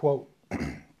heard a quote.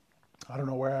 I don't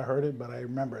know where I heard it, but I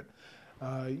remember it.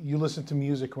 You listen to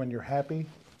music when you're happy,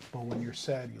 but when you're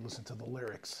sad, you listen to the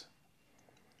lyrics.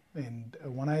 And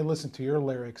when I listened to your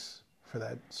lyrics for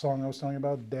that song I was telling you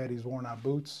about, Daddy's Worn Out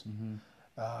Boots,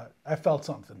 I felt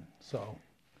something. So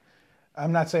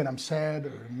I'm not saying I'm sad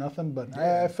or nothing, but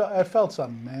I felt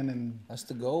something, man. And That's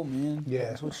the goal, man. Yeah.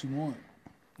 That's what you want.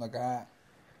 Like I've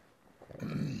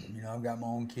got my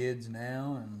own kids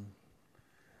now, and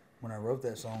when I wrote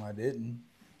that song, I didn't.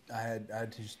 I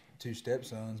had two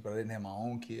stepsons, but I didn't have my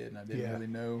own kid, and I didn't really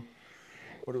know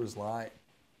what it was like.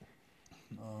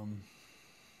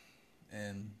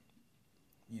 And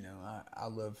I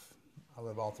love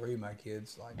all three of my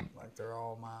kids like they're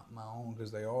all my own, because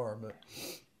they are. But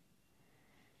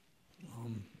I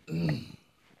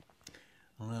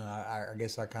don't know. I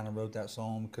guess I kind of wrote that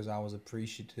song because I was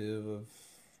appreciative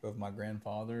of my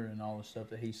grandfather and all the stuff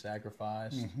that he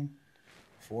sacrificed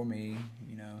for me.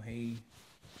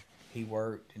 He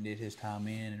worked and did his time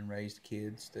in and raised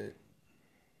kids that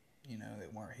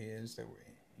weren't his. That were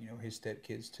his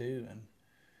stepkids too.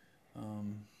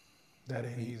 And that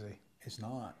ain't easy. It's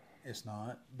not.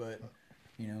 But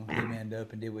he manned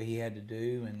up and did what he had to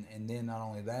do. And then not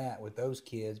only that with those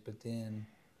kids, but then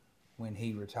when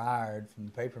he retired from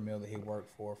the paper mill that he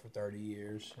worked for 30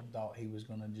 years and thought he was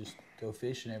going to just go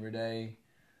fishing every day,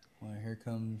 well, here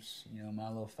comes, my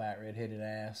little fat red-headed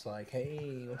ass like,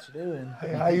 hey, what you doing?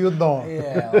 Hey, how you doing?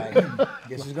 Yeah, like,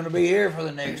 guess he's going to be here for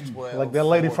the next 12, Like that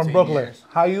lady from 14 Brooklyn. years.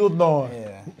 How you doing?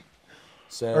 Yeah.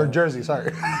 So, Or Jersey,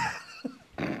 sorry.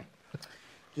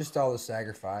 just all the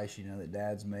sacrifice, that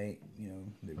dads make,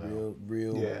 that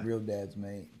real dads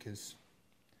make, because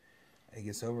it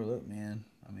gets overlooked, man.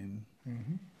 I mean,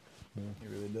 it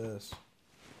really does.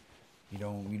 You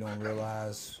don't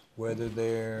realize whether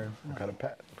they're Got a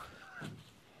pat.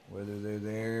 whether they're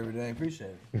there every day.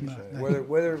 Appreciate it.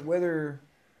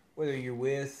 Whether you're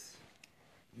with,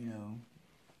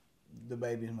 the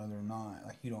baby's mother or not,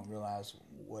 like, you don't realize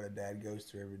what a dad goes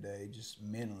through every day, just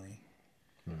mentally.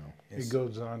 It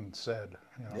goes unsaid.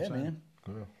 You know what I'm saying? Man.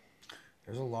 Yeah.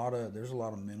 There's a lot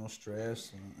of mental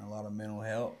stress and a lot of mental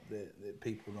health that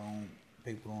people don't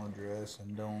address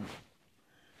and don't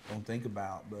think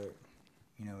about. But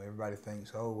everybody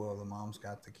thinks, oh well, the mom's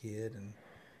got the kid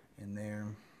and they're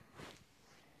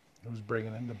Who's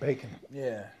bringing in the bacon?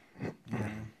 yeah.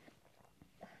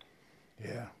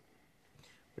 Yeah.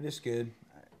 But it's good.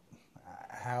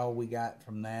 How we got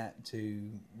from that to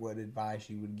what advice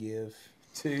you would give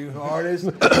to artists?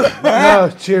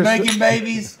 No, cheers. Making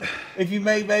babies. If you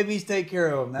make babies, take care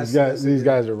of them. These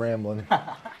guys are rambling.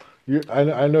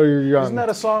 I know you're young. Isn't that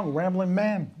a song, Rambling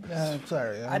Man?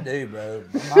 Sorry. I do, bro.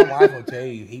 My wife will tell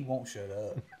you he won't shut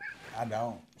up. I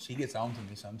don't. She gets on to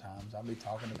me sometimes. I'll be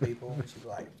talking to people and she's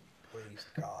like, please,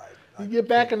 God. You get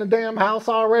back in the damn house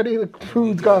already? The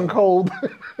food's gone cold.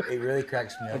 It really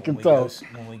cracks me up can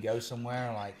when we go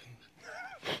somewhere. Like,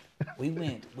 we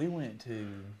went to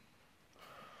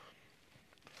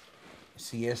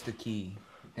Siesta Key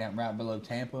down right below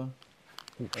Tampa,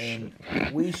 and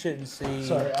we shouldn't see.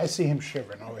 Sorry, I see him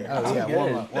shivering over here. Oh yeah,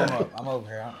 warm up. I'm over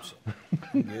here.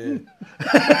 I'm good.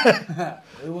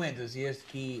 We went to Siesta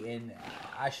Key, and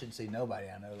I shouldn't see nobody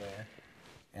I know there.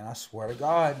 And I swear to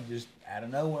God, just out of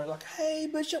nowhere, like, hey,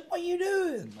 Bishop, what you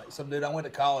doing? Like some dude I went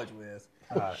to college with.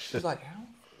 She's like, how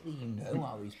do you know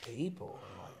all these people?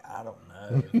 I'm like, I don't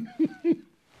know. I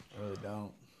really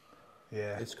don't.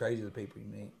 Yeah. It's crazy the people you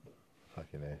meet.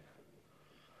 Fucking A.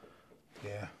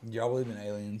 Yeah. Y'all believe in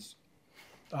aliens?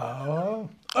 Oh.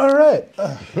 All right.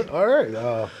 All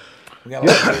right. We got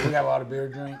a lot of beer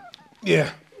to drink.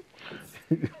 Yeah.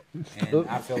 And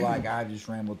I feel like I just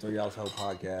rambled through y'all's whole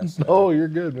podcast. So. Oh, you're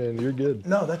good, man. You're good.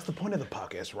 No, that's the point of the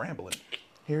podcast, rambling.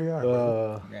 Here you are.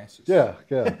 Bro. Yeah.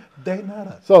 Day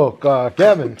nada. So,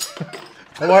 Gavin,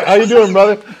 how you doing,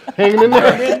 brother? Hanging in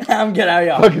there? I'm good. How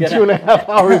y'all? Fucking 2.5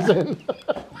 hours in.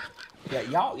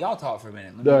 Yeah, y'all talk for a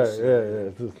minute. All right, yeah.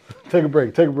 Just take a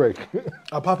break.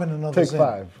 I'll pop in another Take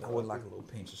 5. I would like a little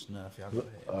pinch of snuff. Y'all go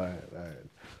ahead. All right.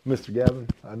 Mr. Gavin,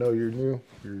 I know you're new.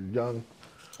 You're young.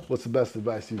 What's the best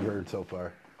advice you've heard so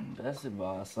far? Best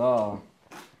advice.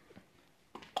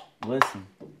 Listen.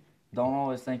 Don't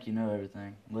always think you know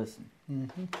everything. Listen.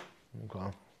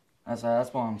 Okay.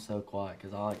 That's why I'm so quiet,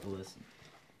 because I like to listen.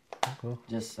 Okay.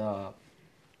 Just like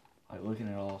looking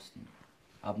at Austin.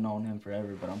 I've known him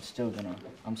forever, but I'm still gonna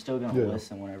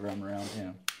listen whenever I'm around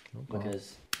him,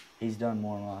 because he's done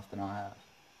more in life than I have.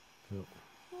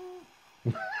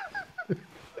 Yep.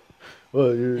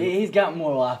 Well, He's got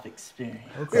more life experience.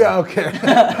 Yeah, okay.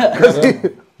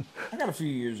 I got a few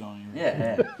years on you.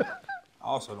 Yeah. I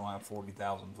also don't have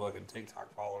 40,000 fucking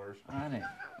TikTok followers. I know.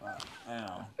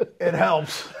 Yeah. It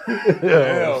helps.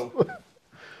 Hell.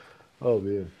 Oh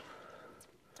man.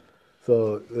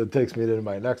 So it takes me to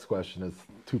my next question. It's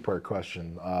a two-part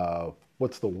question.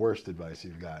 What's the worst advice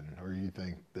you've gotten, or you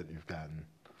think that you've gotten,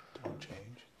 Don't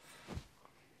change.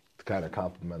 to kind of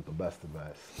complement the best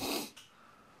advice?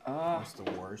 What's the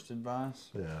worst advice?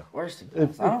 Yeah. Worst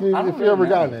If advice. I don't you really ever know.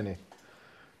 gotten any.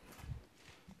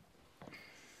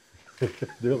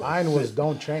 Mine was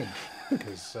don't change,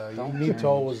 because Don't you need to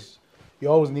change. you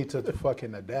always need to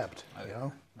fucking adapt. You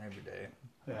know. Every day.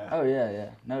 Yeah. Oh yeah,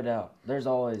 no doubt. There's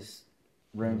always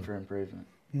room for improvement.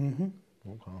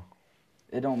 Okay.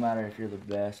 It don't matter if you're the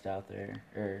best out there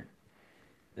or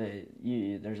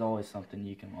there's always something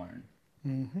you can learn.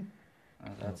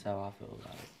 That's how I feel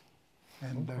about it.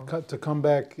 And to come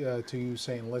back to you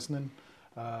saying listening,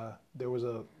 there was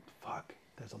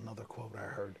there's another quote I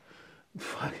heard.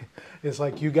 Fuck, it's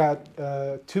like you got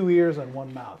 2 ears and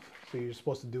 1 mouth, so you're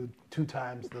supposed to do 2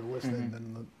 times the listening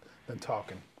than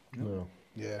talking. No.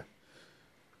 Yeah,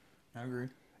 I agree.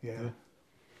 yeah.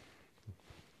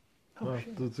 Well,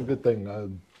 it's a good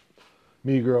thing.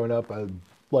 Me growing up, I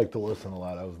liked to listen a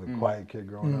lot. I was the quiet kid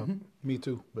growing up. Me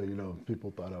too. But,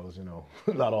 people thought I was,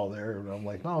 not all there. And I'm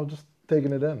like, no, just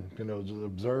taking it in. Just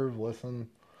observe, listen.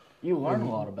 You learn a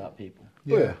lot about people.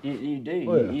 Yeah. You do.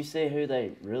 Oh, yeah. You see who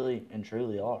they really and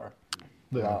truly are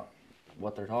about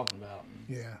what they're talking about.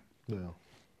 Yeah. Yeah.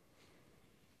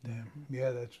 Damn. Yeah,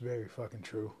 that's very fucking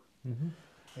true.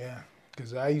 Yeah,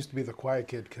 because I used to be the quiet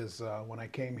kid because when I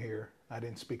came here, I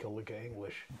didn't speak a lick of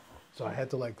English. So I had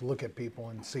to look at people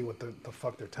and see what the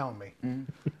fuck they're telling me.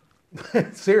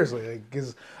 Seriously,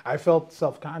 because I felt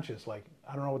self-conscious. Like,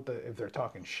 I don't know if they're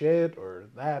talking shit or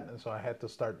that. And so I had to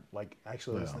start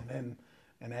actually listening in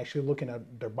and actually looking at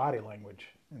their body language.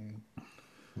 And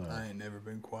I ain't never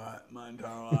been quiet my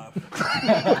entire life.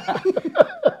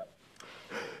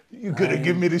 you couldn't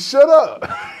give me to shut up.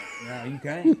 No, you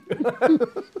can't.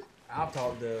 I'll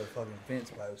talk to a fucking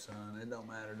fence post, son. It don't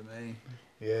matter to me.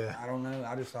 Yeah. I don't know.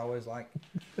 I just always my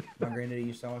granddaddy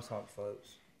used to always talk to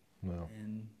folks. No.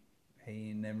 And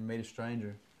he never met a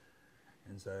stranger.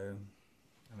 And so,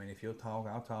 I mean, if you'll talk,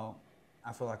 I'll talk.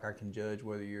 I feel like I can judge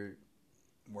whether you're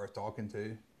worth talking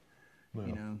to.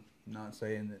 No. Not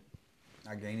saying that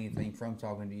I gain anything from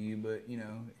talking to you, but, if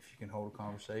you can hold a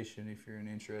conversation, if you're an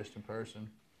interesting person.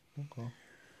 Okay.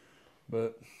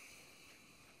 But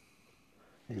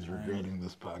He's regretting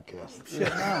this podcast. shit,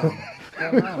 no.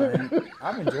 Hell no, man.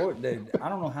 I've enjoyed it, dude. I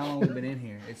don't know how long we've been in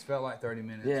here. It's felt like 30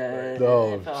 minutes. Yeah,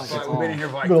 No. it felt like It's like it's we've been in long. here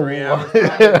for like Been a 3 while. hours.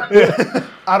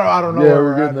 I don't know. Yeah, where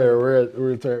we're at. getting there.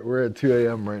 We're at 2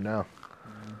 a.m. right now.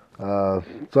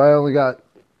 So I only got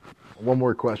one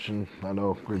more question. I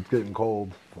know it's getting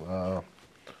cold.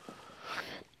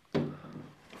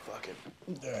 Fuck it.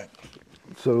 All right.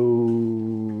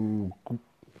 So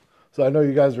I know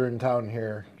you guys are in town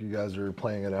here. You guys are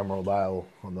playing at Emerald Isle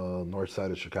on the north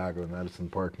side of Chicago, Madison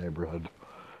Park neighborhood.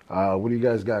 What do you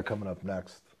guys got coming up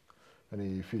next?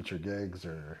 Any future gigs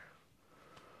or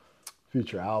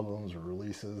future albums or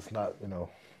releases? Not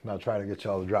trying to get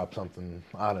y'all to drop something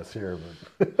on us here,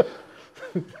 but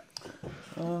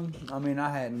I mean, I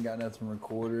hadn't got nothing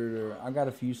recorded, or I got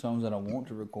a few songs that I want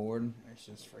to record. It's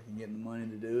just freaking getting the money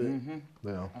to do it.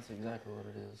 That's exactly what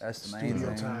it is. That's the main Studio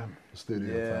thing. time.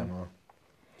 studio Yeah. time,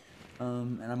 huh?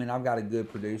 And I mean, I've got a good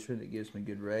producer that gives me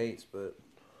good rates, but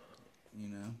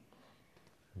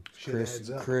Shit adds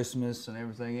up. Christmas and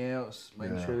everything else,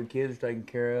 making Yeah. sure the kids are taken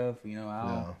care of.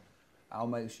 Yeah. I'll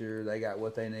make sure they got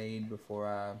what they need before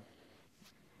I,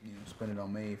 spend it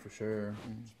on me for sure.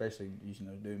 Especially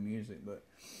doing music, but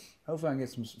hopefully I can get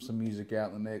some music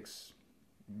out in the next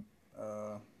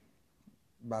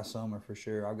by summer for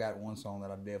sure. I've got one song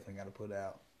that I've definitely got to put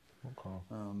out Okay.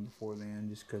 before then,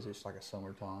 just because it's like a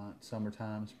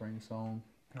summertime spring song.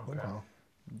 Okay.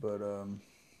 But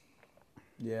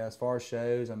yeah, as far as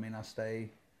shows, I mean, I stay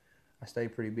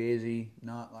pretty busy.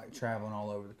 Not like traveling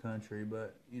all over the country,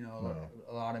 but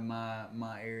a lot in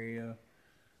my area.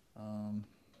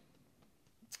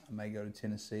 I may go to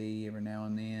Tennessee every now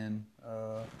and then,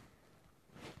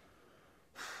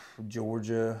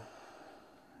 Georgia,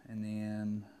 and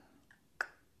then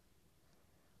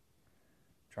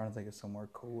trying to think of somewhere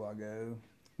cool I go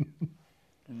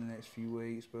in the next few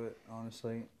weeks. But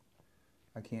honestly,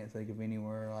 I can't think of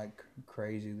anywhere like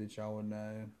crazy that y'all would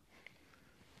know.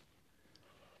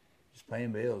 Just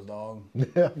paying bills, dog.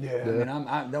 Yeah. Yeah.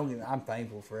 I mean, I'm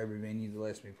thankful for every venue that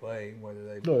lets me play, whether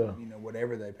they, Oh, yeah.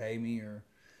 whatever they pay me, or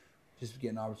just get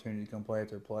an opportunity to come play at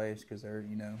their place, because they're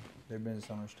business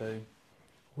owners too.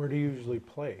 Where do you usually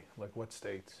play? Like what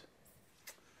states?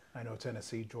 I know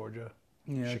Tennessee, Georgia.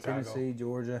 Yeah, Chicago. Tennessee,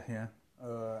 Georgia, yeah.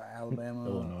 Alabama,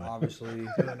 Illinois. obviously.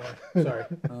 Illinois. Sorry.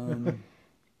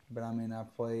 But I mean, I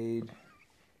played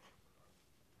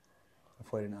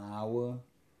in Iowa.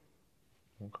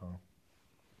 Okay.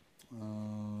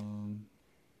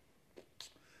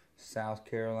 South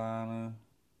Carolina,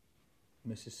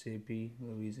 Mississippi,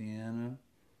 Louisiana.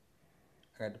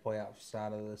 I got to play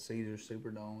outside of the Caesar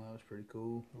Superdome. That was pretty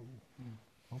cool.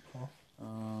 Okay.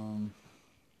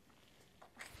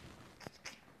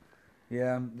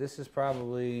 Yeah, this is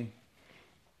probably,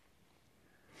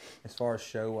 as far as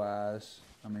show-wise,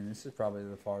 I mean, this is probably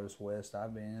the farthest west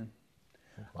I've been.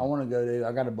 Okay. I want to go to,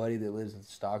 I got a buddy that lives at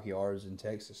the Stockyards in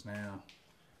Texas now.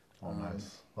 Oh,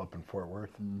 nice. Up in Fort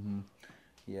Worth. Mm-hmm.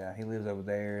 Yeah, he lives over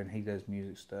there, and he does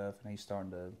music stuff, and he's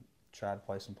starting to try to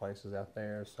play some places out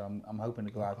there. So I'm hoping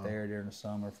to go out there during the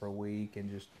summer for a week and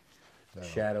just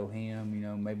shadow him, you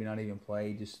know, maybe not even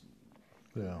play, just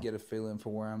get a feeling for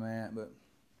where I'm at. But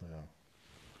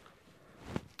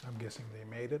I'm guessing they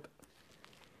made it.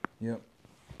 Yep.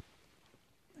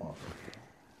 Awesome.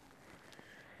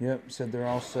 Yep, said they're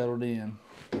all settled in,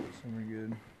 so we're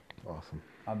good. Awesome.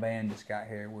 My band just got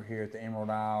here. We're here at the Emerald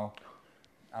Isle.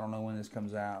 I don't know when this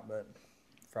comes out, but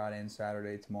Friday and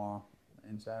Saturday, tomorrow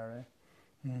and Saturday.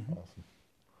 Mm-hmm. Awesome.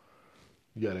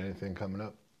 You got anything coming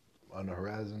up on the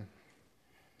horizon?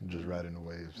 Just riding the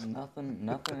waves. Nothing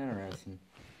interesting.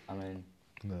 I mean,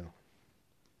 No.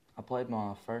 I played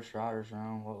my first riders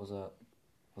round. What was that?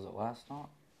 Was it last night?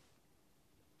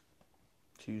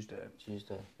 Tuesday.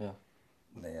 Yeah.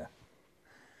 Yeah.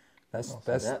 That's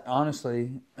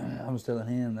honestly, I was telling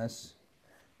him that's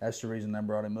the reason I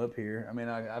brought him up here. I mean,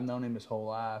 I've known him his whole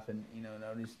life, and you know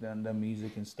he's done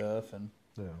music and stuff, and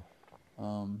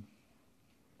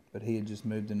but he had just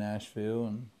moved to Nashville,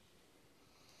 and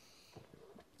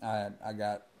I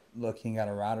got lucky and got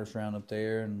a riders round up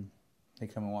there, and he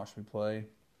come and watched me play,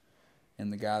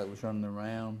 and the guy that was running the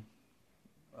round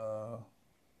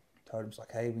told him, was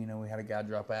like, hey, you know, we had a guy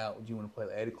drop out. Would you want to play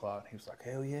at 8 o'clock? And he was like,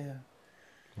 hell yeah.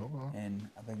 Okay. And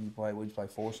I think we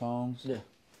played 4 songs. Yeah.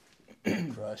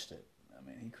 He crushed it. I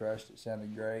mean, he crushed it.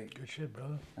 Sounded great. Good shit,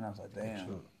 brother. And I was like,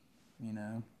 damn. You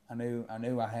know, I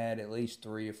knew I had at least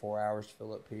 3 or 4 hours to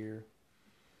fill up here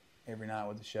every night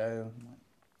with the show. I'm like,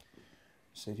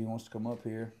 see if he wants to come up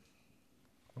here.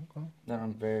 Okay. That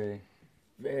I'm very,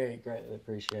 very greatly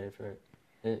appreciated for it,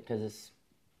 because it's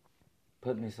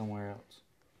put me somewhere else.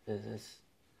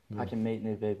 I can meet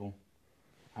new people.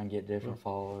 I can get different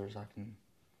followers. I can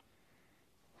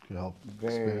help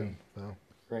very expand.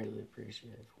 greatly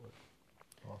appreciated for it.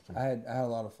 Awesome. I had a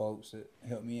lot of folks that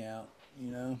helped me out,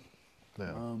 you know.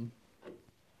 Yeah.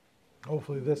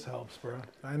 Hopefully this helps, bro.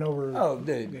 I know we're. Oh,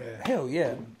 dude. Yeah. Hell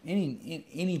yeah.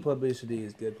 Any publicity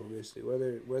is good publicity.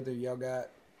 Whether y'all got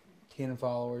 10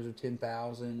 followers or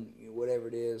 10,000, whatever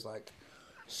it is, like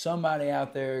somebody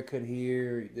out there could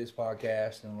hear this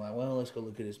podcast and like, well, let's go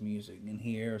look at his music and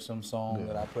hear some song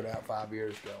that I put out 5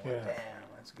 years ago. Like, damn,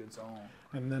 that's a good song.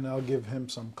 And then I'll give him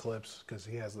some clips because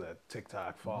he has that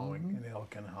TikTok following, and he'll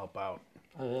can help out.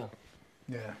 Oh yeah.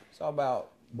 Yeah. It's all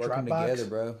about working Dropbox? together,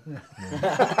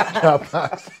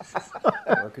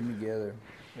 bro. Working together.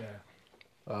 Yeah.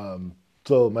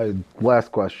 So my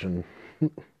last question,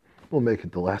 we'll make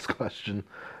it the last question.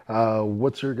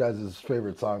 What's your guys'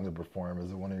 favorite song to perform? Is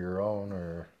it one of your own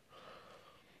or?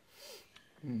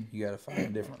 You got to find a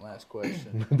different last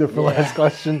question. Last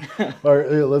question? Or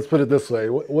let's put it this way.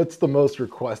 What's the most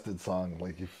requested song?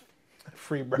 Like if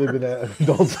Free bird. leave it at,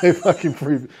 don't say fucking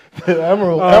free.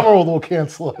 Emerald will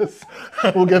cancel us.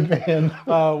 We'll get banned.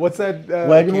 What's that?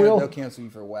 Wagon wheel? They'll cancel you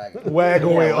for wagon. Wagon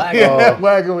wheel. wagon Yeah,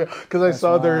 wagon wheel. Because I That's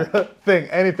saw their thing.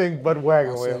 Anything but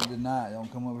wagon I wheel. said tonight,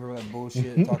 don't come up here with that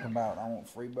bullshit talking about I want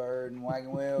free bird and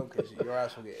wagon wheel because your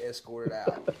ass will get escorted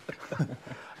out.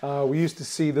 We used to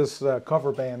see this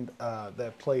cover band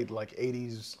that played like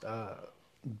 80s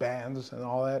bands and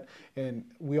all that, and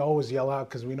we always yell out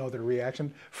because we know their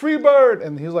reaction, free bird,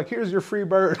 and he's like, here's your free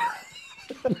bird.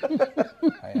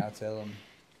 Hey, I tell them,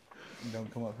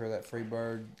 don't come up here with that free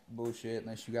bird bullshit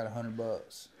unless you got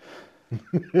 $100.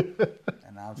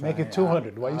 And I'll try Make it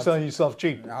 200. Why are you selling yourself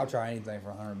cheap? I'll try anything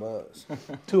for $100.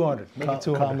 200. Make it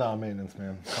 200. Calm down, maintenance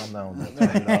man. Calm down with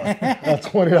that $20. That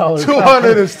 $20.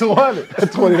 200 is 200.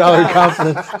 $20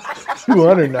 confidence.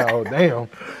 200 now. Damn.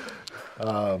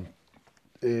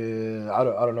 I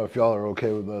don't know if y'all are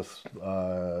okay with this.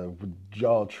 Would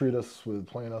y'all treat us with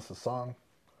playing us a song?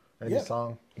 Any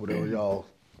song?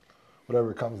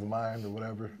 Whatever comes to mind or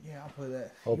whatever. Yeah, I'll play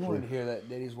that. Hopefully. You wanted to hear that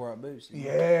Daddy's Wore Out Boots.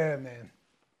 Yeah, man.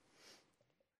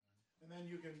 then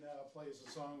you can play us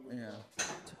a song. With, Yeah.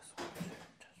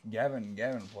 Gavin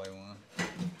play one.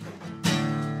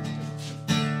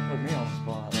 Put me on the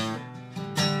spot.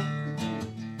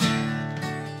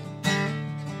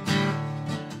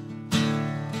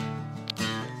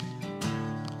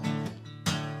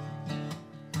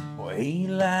 Well, he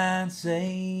lied and say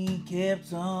he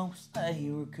kept on 'cause they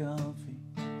were comfy.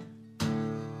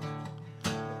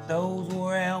 But those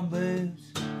were out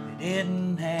boots, they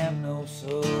didn't have no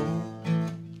soul.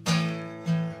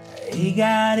 He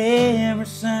got every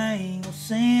single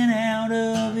cent out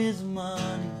of his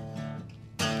money.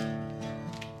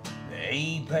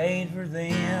 He paid for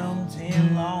them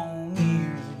 10 long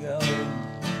years ago.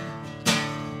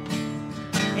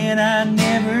 And I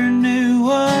never knew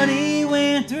what he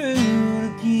went through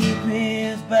to keep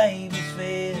his babies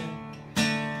fed.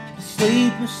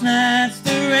 Sleepless nights,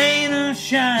 the rain or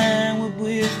shine, with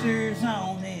blisters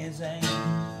on his hands.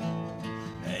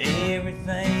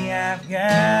 Everything I've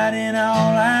got and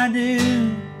all I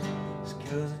do is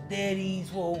 'cause of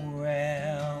Daddy's wore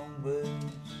out boots.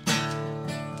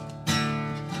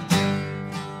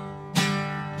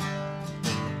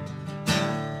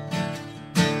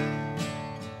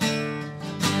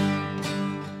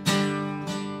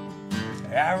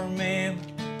 I remember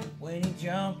when he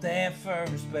jumped that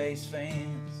first base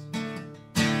fence.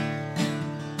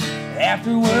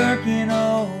 After working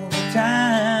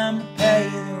overtime to pay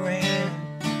the rent.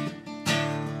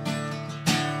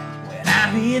 When I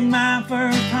hit my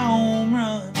first home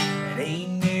run, and he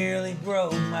nearly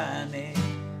broke my neck.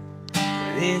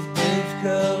 With his boots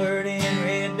covered in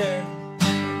red dirt,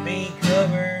 and me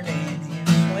covered in his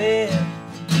sweat.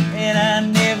 And I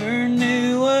never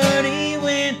knew what he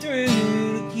went through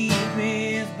to keep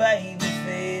his babies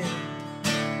fed.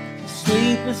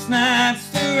 Sleepless nights,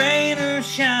 the rain or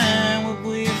shine, with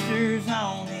blisters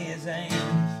on his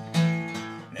hands.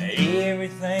 Now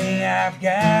everything I've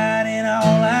got and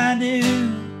all I do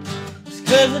is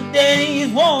 'cause of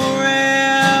Daddy's wore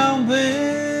out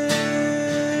boots.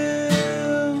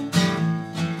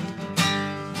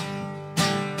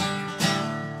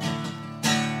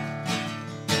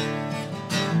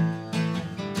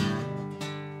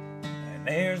 And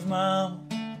there's Mama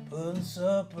putting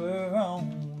supper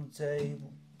on the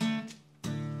table.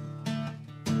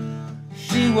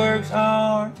 She works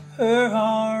hard, her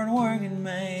hard-working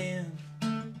man.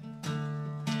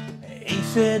 He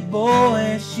said,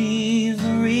 boy, she's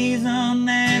the reason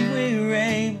that we're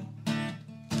able.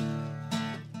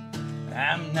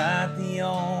 I'm not the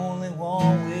only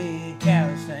one with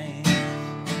calluses.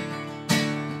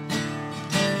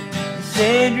 He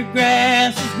said, your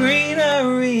grass is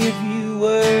greener if you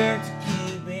work to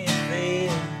keep it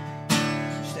fed.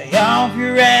 Stay off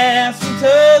your ass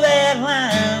until that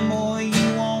line, boy,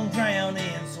 you won't drown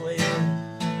in sweat.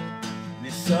 And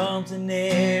it's something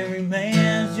every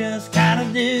man's just gotta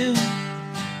do.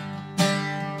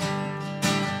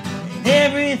 And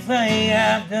everything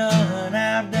I've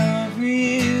done for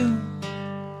you.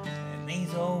 And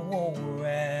these old wore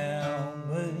out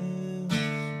boots.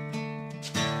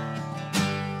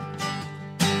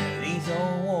 And these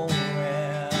old wore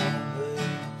out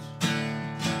boots.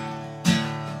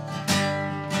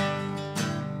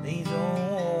 These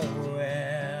old wore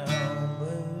out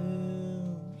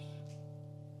boots.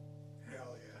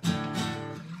 Hell yeah.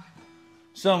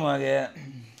 Something like that.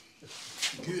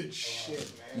 Good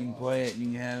shit, You man. can play it, you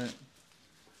can have it.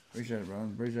 Appreciate it, bro.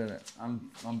 Appreciate it.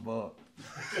 I'm fucked.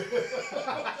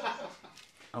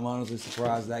 I'm honestly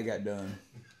surprised that got done.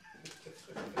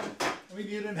 I mean,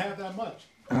 you didn't have that much.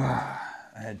 I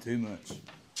had too much.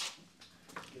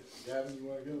 Gavin, you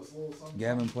want to give us a little something?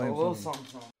 Gavin played A little something.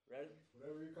 something. Ready?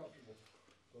 Whatever you're comfortable.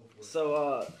 Go for it. So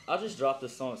I just dropped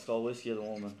this song. It's called "Whiskey of the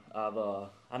Woman."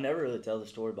 I never really tell the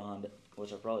story behind it,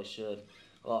 which I probably should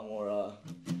a lot more.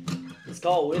 It's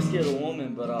called "Whiskey of the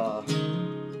Woman," but I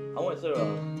went through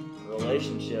a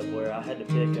relationship where I had to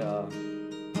pick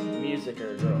music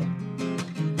or a girl.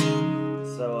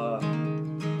 So I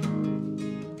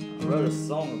wrote a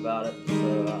song about it.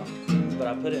 So, but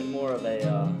I put it in more of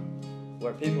a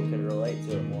where people could relate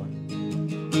to it more.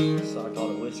 So I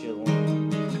called it "Whiskey of the Woman."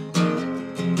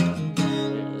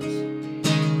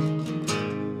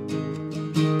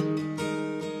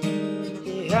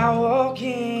 I walk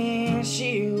in,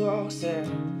 she walks out,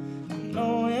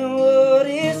 knowing what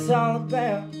it's all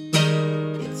about.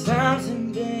 At times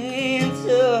have been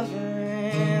tough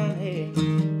around here.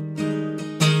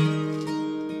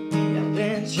 I've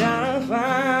been trying to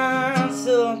find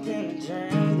something to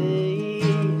drown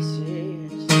these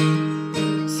tears.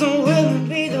 So will it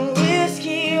be the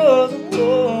whiskey or the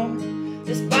woman?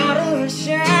 This bottle of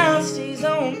shine stays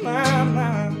on my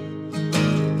mind.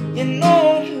 You know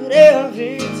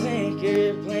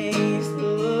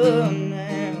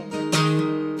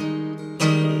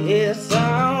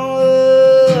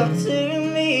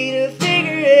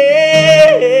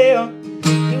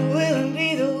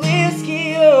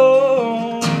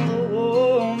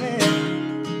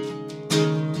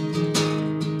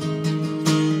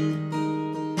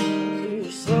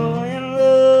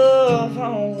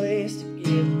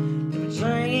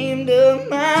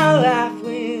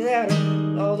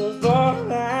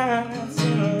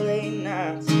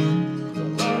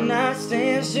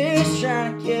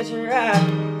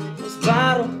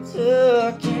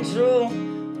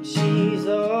when she's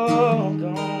all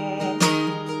gone.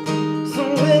 So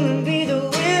will it be the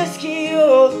whiskey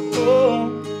or the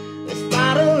rum? This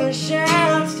bottle of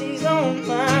shine stays on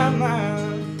my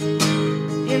mind.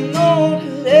 You know,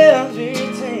 could every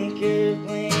tinker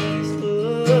place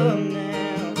up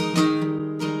now?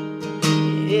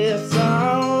 It's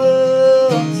all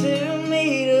up to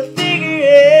me to figure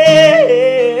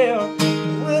it out.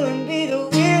 Will it be the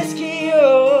whiskey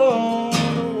or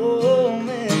the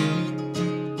woman?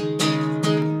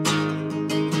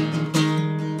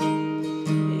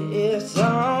 It's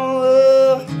all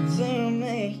up to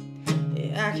me.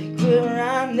 Yeah, I can quit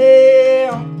right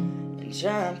now and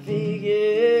try and figure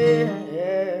it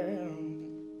out.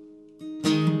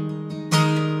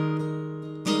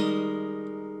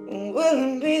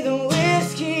 Will it be the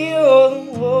whiskey or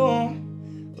the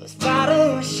warm? This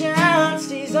bottle of shine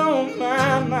stays on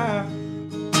my mind.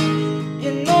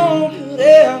 You know, could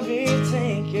every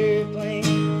tinker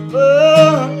blame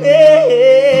but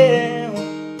now?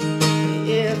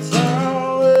 It's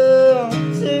all up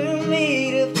to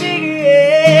me to figure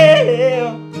it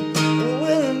out.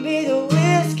 Will it be the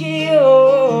whiskey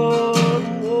or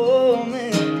the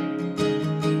woman?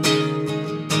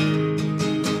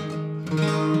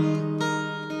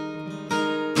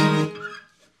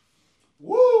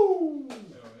 Woo! That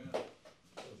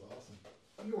was awesome.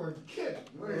 You weren't kidding.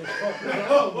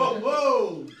 Whoa,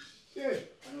 whoa,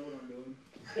 shit. I know what I'm doing.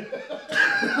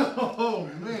 Oh,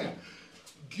 man.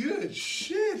 Good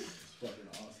shit. Fucking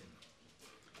awesome.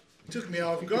 Took me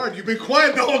off guard. You've been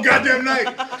quiet the whole goddamn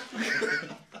night.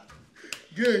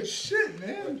 Good shit,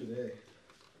 man. Today.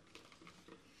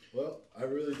 Well, I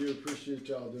really do appreciate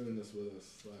y'all doing this with us.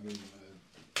 I mean,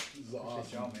 this is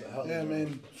awesome. y'all, man. It's a hell of Yeah, a-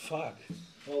 man. Fuck.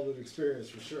 Hell of an experience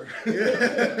for sure.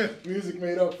 Yeah. Music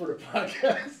made up for the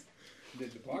podcast.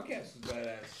 Dude, the podcast is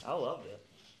badass. I loved it.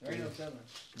 There ain't no telling.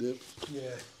 Yep. Yeah.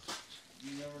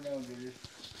 You never know, dude.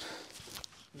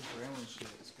 This rambling shit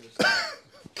is good stuff.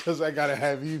 Because I got to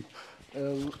have you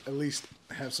at least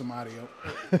have some audio.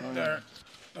 There.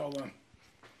 Hold on.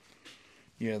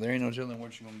 Yeah, there ain't no telling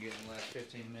what you're gonna get in the last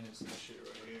 15 minutes of this shit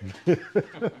right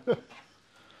here.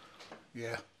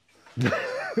 Yeah.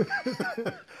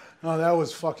 No, that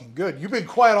was fucking good. You've been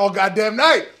quiet all goddamn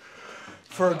night.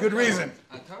 For a good reason.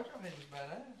 I told y'all it was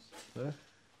badass.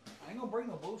 I ain't gonna bring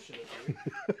no bullshit up here.